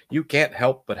mean, you can't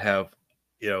help but have,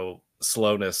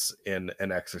 slowness in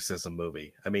an exorcism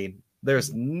movie. I mean,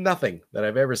 there's nothing that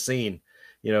I've ever seen,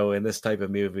 in this type of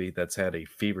movie that's had a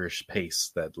feverish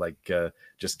pace that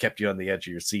just kept you on the edge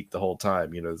of your seat the whole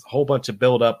time. There's a whole bunch of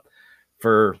build up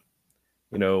for,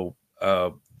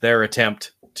 their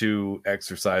attempt to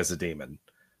exorcise a demon.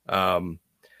 I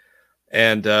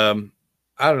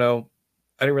don't know.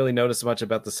 I didn't really notice much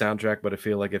about the soundtrack, but I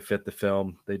feel like it fit the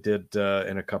film. They did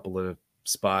in a couple of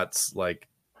spots,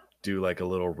 do a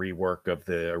little rework of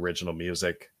the original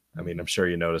music. I mean, I'm sure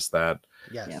you noticed that.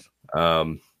 Yes.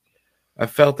 I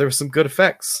felt there were some good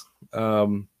effects.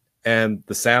 And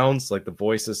the sounds, like the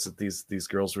voices that these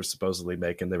girls were supposedly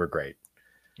making, they were great.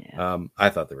 Yeah. I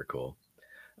thought they were cool.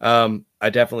 I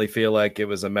definitely feel like it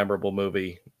was a memorable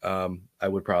movie. I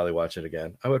would probably watch it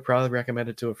again. I would probably recommend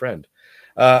it to a friend.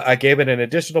 I gave it an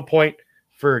additional point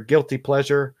for guilty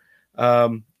pleasure.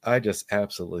 I just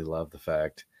absolutely love the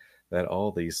fact that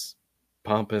all these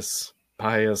pompous,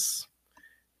 pious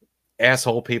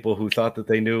asshole people who thought that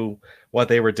they knew what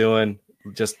they were doing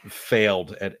just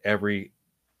failed at every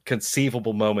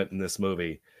conceivable moment in this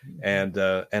movie. And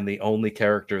the only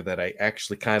character that I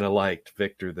actually kind of liked,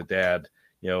 Victor, the dad,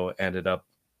 ended up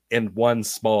in one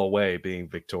small way being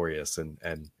victorious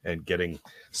and getting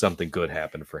something good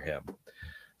happen for him.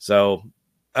 So,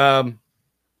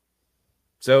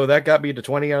 so that got me to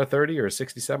 20 out of 30 or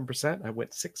 67%. I went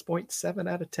 6.7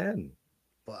 out of 10.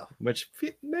 Wow. Which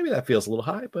maybe that feels a little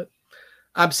high, but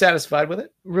I'm satisfied with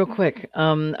it. Real quick,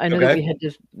 I know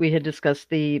that we had discussed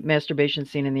the masturbation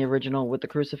scene in the original with the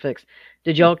crucifix.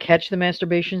 Did y'all catch the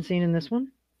masturbation scene in this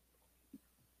one?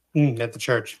 At the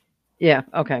church. Yeah.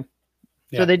 Okay.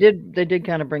 Yeah. So they did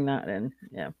kind of bring that in.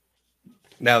 Yeah.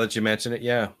 Now that you mention it,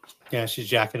 yeah. Yeah, she's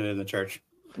jacking it in the church.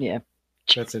 Yeah.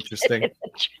 That's interesting. In the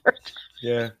church.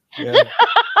 Yeah.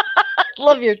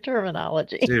 Love your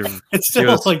terminology. It's still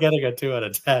only getting a 2 out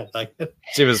of 10.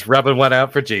 She was rubbing one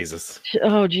out for Jesus.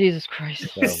 Oh, Jesus Christ.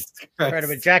 So, Right,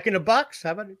 a Jack in the Box.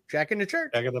 How about Jack in the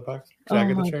Church? Jack in the Box. Jack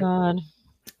in the church. God.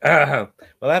 well,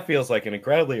 that feels like an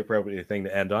incredibly appropriate thing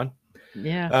to end on.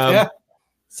 Yeah.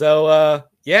 So,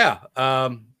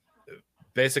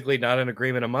 basically not an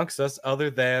agreement amongst us other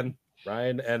than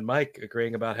Ryan and Mike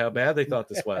agreeing about how bad they thought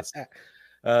this was.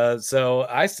 So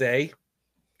I say,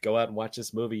 go out and watch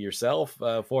this movie yourself.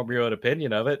 Form your own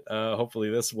opinion of it. Hopefully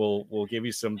this will give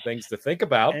you some things to think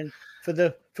about. And for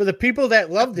the people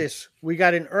that love this, we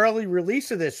got an early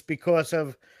release of this because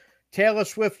of Taylor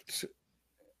Swift's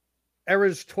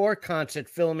Eras Tour concert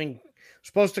filming.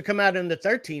 Supposed to come out on the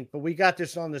 13th, but we got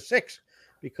this on the 6th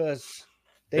because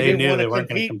they knew they weren't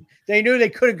going to compete. They knew they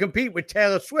couldn't compete with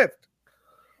Taylor Swift.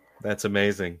 That's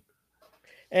amazing.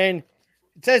 And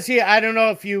it says here, I don't know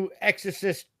if you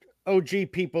Exorcist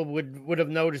OG people would have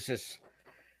noticed this.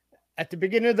 At the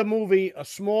beginning of the movie, a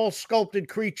small sculpted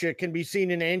creature can be seen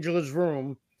in Angela's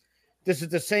room. This is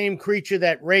the same creature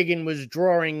that Reagan was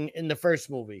drawing in the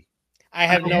first movie. I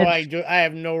have no idea. I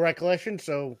have no recollection,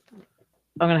 so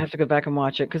I'm going to have to go back and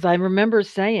watch it because I remember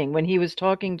saying when he was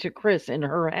talking to Chris in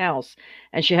her house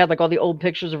and she had all the old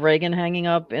pictures of Reagan hanging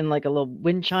up in a little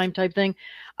wind chime type thing.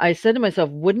 I said to myself,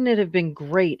 wouldn't it have been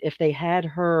great if they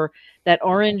had that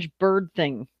orange bird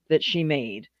thing that she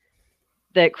made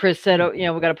that Chris said, we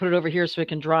got to put it over here so it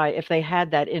can dry, if they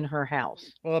had that in her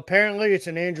house? Well, apparently it's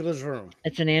in Angela's room.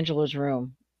 It's in Angela's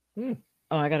room.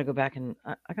 Oh, I got to go back and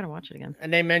I got to watch it again.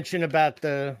 And they mention about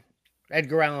the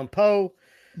Edgar Allan Poe.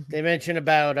 They mention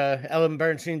about Ellen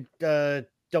Bernstein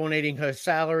donating her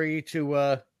salary to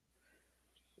a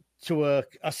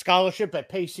scholarship at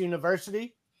Pace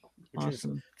University, which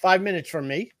Awesome. is 5 minutes from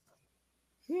me.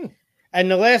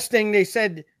 And the last thing they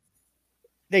said,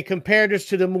 they compared us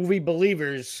to the movie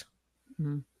Believers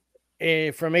from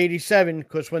 '87,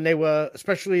 because when they were,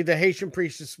 especially the Haitian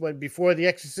priestess, before the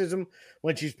exorcism,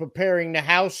 when she's preparing the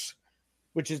house,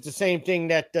 which is the same thing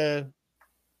that the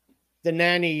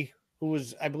nanny, who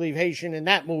was, I believe, Haitian in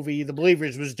that movie, The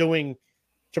Believers, was doing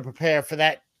to prepare for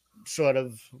that sort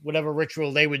of whatever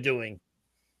ritual they were doing.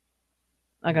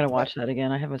 I got to watch that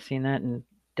again. I haven't seen that in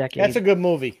decades. That's a good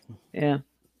movie. Yeah.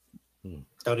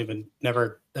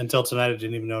 Never until tonight, I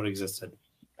didn't even know it existed.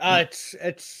 I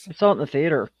saw it in the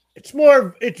theater. It's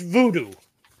voodoo.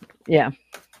 Yeah.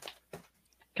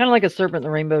 Kind of like a Serpent in the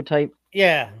Rainbow type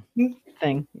Yeah.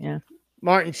 thing. Yeah.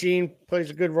 Martin Sheen plays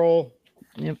a good role.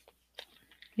 Yep.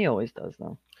 He always does,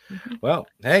 though. Well,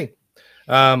 hey,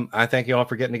 I thank you all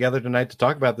for getting together tonight to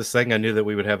talk about this thing. I knew that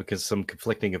we would have some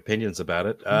conflicting opinions about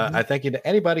it. I thank you to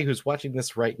anybody who's watching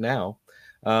this right now,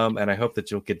 and I hope that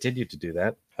you'll continue to do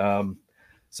that.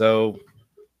 So,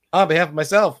 on behalf of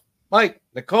myself, Mike,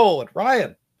 Nicole, and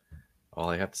Ryan, all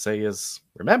I have to say is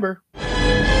remember.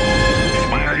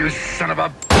 Smile, you son of a...